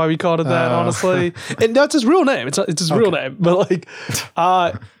reason for why we called it that, honestly. And that's his real name. It's his real name. But like,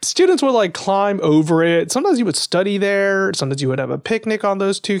 students would like climb over it. Sometimes you would study there. Sometimes you would have a picnic on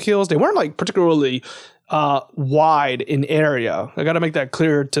those 2 hills. They weren't like particularly wide in area. I got to make that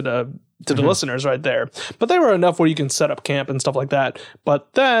clear to the listeners right there. But they were enough where you can set up camp and stuff like that.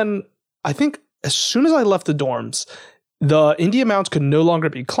 But then I think as soon as I left the dorms, the Indian Mounds could no longer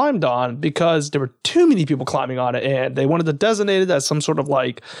be climbed on because there were too many people climbing on it, and they wanted to designate it as some sort of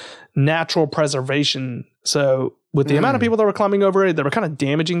like natural preservation. So with the amount of people that were climbing over it, they were kind of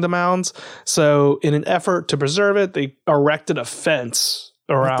damaging the mounds. So in an effort to preserve it, they erected a fence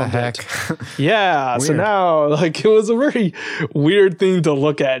around it. Yeah. So now like it was a very weird thing to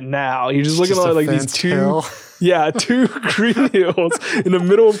look at now. You're just looking at like these 2 2 green hills in the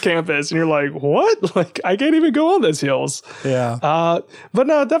middle of campus, and you're like, what? Like, I can't even go on those hills. Yeah. But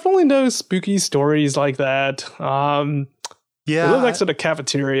no, definitely no spooky stories like that. We live next to the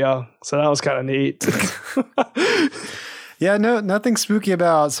cafeteria, so that was kind of neat. Yeah, no, nothing spooky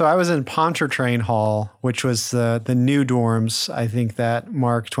about. So I was in Pontchartrain Hall, which was the new dorms, I think that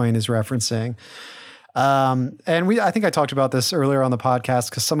Mark Twain is referencing. And I think I talked about this earlier on the podcast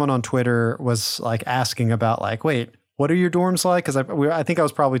because someone on Twitter was like asking about like, wait, what are your dorms like? Because I think I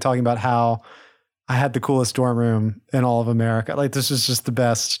was probably talking about how I had the coolest dorm room in all of America. Like, this is just the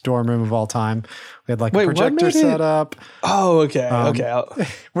best dorm room of all time. We had like a projector set up. Oh, okay. Okay.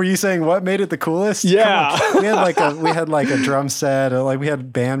 Were you saying what made it the coolest? Yeah. We had like a drum set, or like we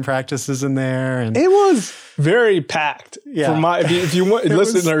had band practices in there, and it was very packed. Yeah. If you want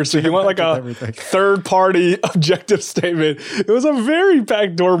listeners, if you want like a third party objective statement, it was a very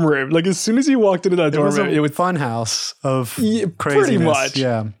packed dorm room. Like as soon as you walked into that dorm room, it was fun house of craziness. Pretty much.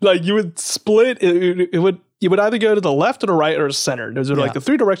 Yeah. Like you would split. You would either go to the left or the right or the center. Those are like the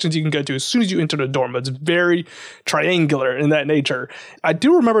 3 directions you can go to as soon as you enter the dorm. It's very triangular in that nature. I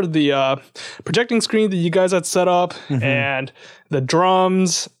do remember the projecting screen that you guys had set up and the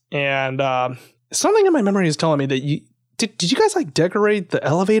drums, and something in my memory is telling me that did you guys like decorate the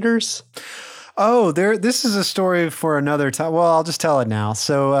elevators? Oh, this is a story for another time. Well, I'll just tell it now.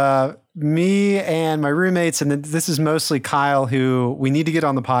 So me and my roommates, and this is mostly Kyle, who we need to get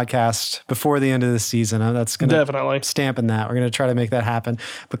on the podcast before the end of the season. That's going to definitely stamping that. We're going to try to make that happen.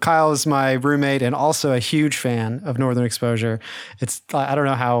 But Kyle is my roommate and also a huge fan of Northern Exposure. I don't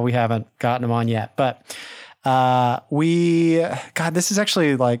know how we haven't gotten him on yet, but this is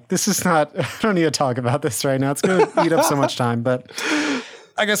actually this is not, I don't need to talk about this right now. It's going to eat up so much time, but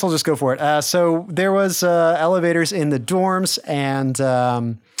I guess I'll just go for it. So there was elevators in the dorms,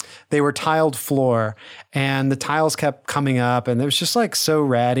 and they were tiled floor, and the tiles kept coming up, and it was just so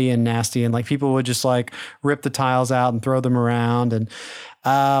ratty and nasty, and people would just rip the tiles out and throw them around, and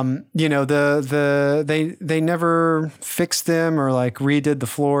they never fixed them or redid the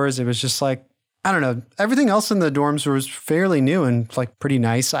floors. It was just I don't know. Everything else in the dorms was fairly new and pretty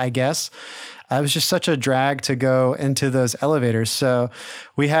nice, I guess. It was just such a drag to go into those elevators. So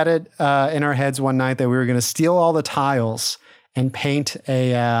we had it in our heads one night that we were going to steal all the tiles and paint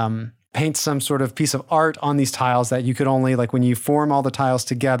some sort of piece of art on these tiles that you could only, when you form all the tiles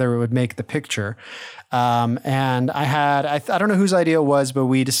together, it would make the picture. And I don't know whose idea it was, but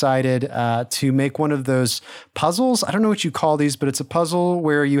we decided to make one of those puzzles. I don't know what you call these, but it's a puzzle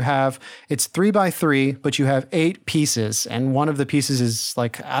where it's 3x3, but you have 8 pieces, and one of the pieces is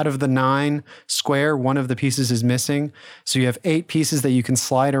out of the 9 square, one of the pieces is missing. So you have 8 pieces that you can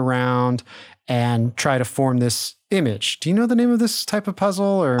slide around and try to form this image. Do you know the name of this type of puzzle?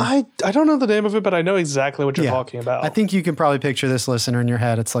 Or I don't know the name of it, but I know exactly what you're talking about. I think you can probably picture this, listener, in your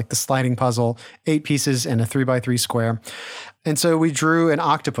head. It's the sliding puzzle, 8 pieces and a 3x3 square. And so we drew an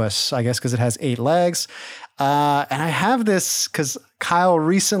octopus, I guess, because it has 8 legs. And I have this because Kyle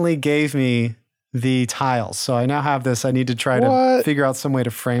recently gave me the tiles. So I now have this. I need to try to figure out some way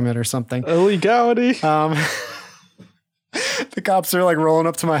to frame it or something. Illegality. The cops are rolling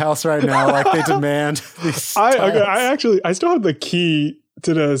up to my house right now, they demand these. I still have the key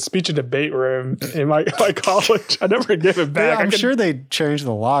to the speech and debate room in my college. I never gave it back. I'm sure they changed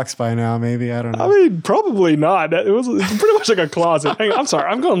the locks by now. Maybe, I don't know. I mean, probably not. It was pretty much like a closet. I'm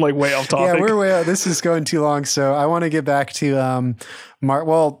sorry, I'm going way off topic. Yeah, we're way out. This is going too long. So I want to get back to Mark.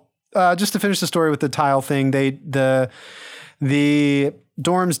 Well, just to finish the story with the tile thing, the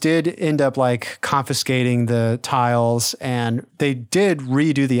dorms did end up confiscating the tiles, and they did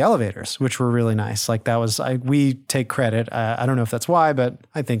redo the elevators, which were really nice. We take credit. I don't know if that's why, but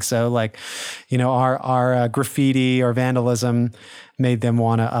I think so. Our graffiti or vandalism made them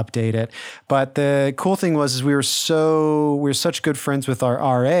want to update it. But the cool thing was we were such good friends with our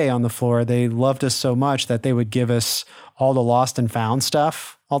RA on the floor. They loved us so much that they would give us all the lost and found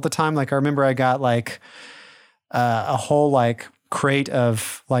stuff all the time. I remember I got a whole crate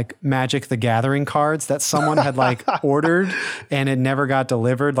of Magic the Gathering cards that someone had ordered and it never got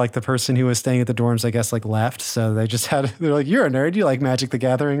delivered. The person who was staying at the dorms, I guess, left. So they just they're you're a nerd. You like Magic the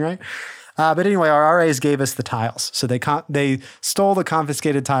Gathering, right? But anyway, our RAs gave us the tiles. So they stole the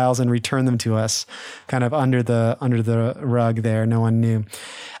confiscated tiles and returned them to us kind of under the rug there. No one knew.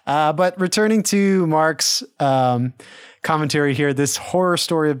 But returning to Mark's commentary here, this horror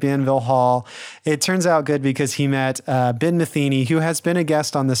story of Banville Hall, it turns out good because he met Ben Matheny, who has been a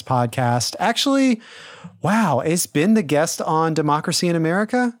guest on this podcast. Actually, wow, is Ben the guest on Democracy in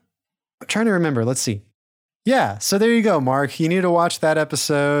America? I'm trying to remember. Let's see. Yeah, so there you go, Mark. You need to watch that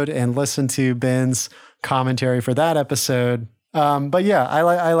episode and listen to Ben's commentary for that episode. But yeah,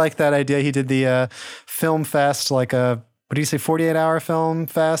 I like that idea. He did the film fest, what do you say, 48-hour film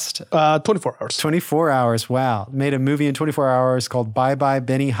fest? 24 hours. 24 hours, wow. Made a movie in 24 hours called Bye Bye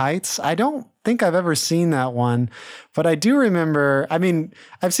Benny Heights. I don't think I've ever seen that one, but I do remember,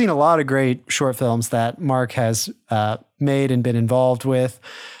 I've seen a lot of great short films that Mark has made and been involved with,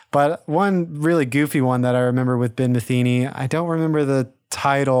 but one really goofy one that I remember with Ben Matheny, I don't remember the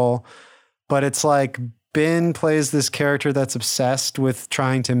title, but it's Ben plays this character that's obsessed with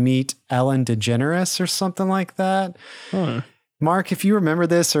trying to meet Ellen DeGeneres or something like that. Mark, if you remember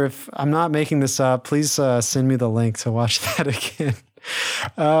this, or if I'm not making this up, please send me the link to watch that again.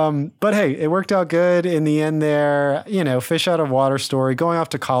 But hey, it worked out good in the end there. Fish out of water story. Going off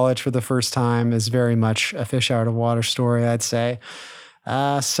to college for the first time is very much a fish out of water story, I'd say.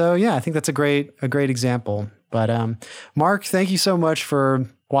 So yeah, I think that's a great example. But Mark, thank you so much for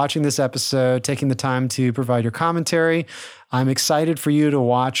watching this episode, taking the time to provide your commentary. I'm excited for you to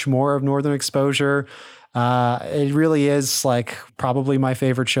watch more of Northern Exposure. It really is probably my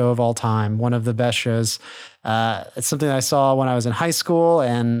favorite show of all time. One of the best shows. It's something I saw when I was in high school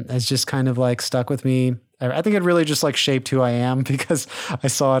and it's just kind of stuck with me. I think it really just shaped who I am because I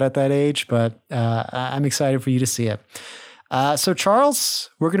saw it at that age, but I'm excited for you to see it. So Charles,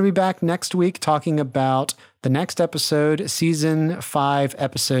 we're going to be back next week talking about the next episode, season 5,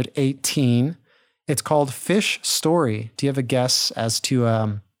 episode 18. It's called Fish Story. Do you have a guess as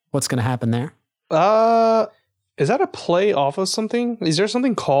to what's going to happen there? Is that a play off of something? Is there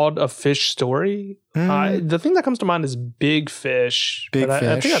something called A Fish Story? The thing that comes to mind is Big Fish. Big Fish.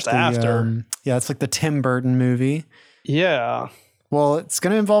 I think that's after. Yeah, it's like the Tim Burton movie. Yeah. Well, it's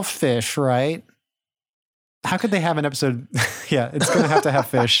going to involve fish, right? How could they have an episode? Yeah, it's going to have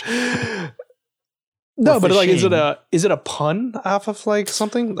fish. No, but like, is it a pun off of like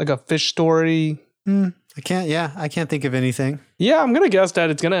something like A Fish Story? I can't think of anything. Yeah, I'm gonna guess that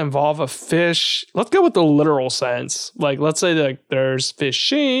it's gonna involve a fish. Let's go with the literal sense. Like, let's say that there's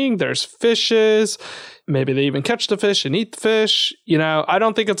fishing, there's fishes. Maybe they even catch the fish and eat the fish. You know, I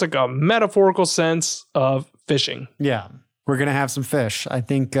don't think it's like a metaphorical sense of fishing. Yeah, we're gonna have some fish. I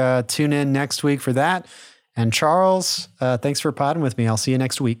think tune in next week for that. And Charles, thanks for podding with me. I'll see you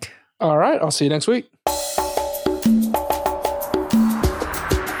next week. All right, I'll see you next week.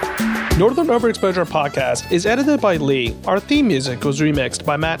 Northern Overexposure Podcast is edited by Lee. Our theme music was remixed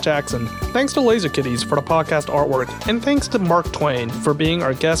by Matt Jackson. Thanks to Laser Kitties for the podcast artwork, and thanks to Mark Twain for being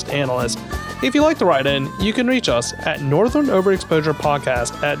our guest analyst. If you'd like to write in, you can reach us at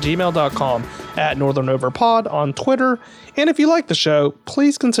northernoverexposurepodcast@gmail.com, at northernoverpod on Twitter, and if you like the show,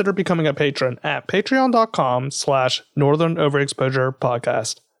 please consider becoming a patron at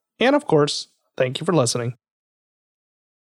patreon.com/northernoverexposurepodcast. And of course, thank you for listening.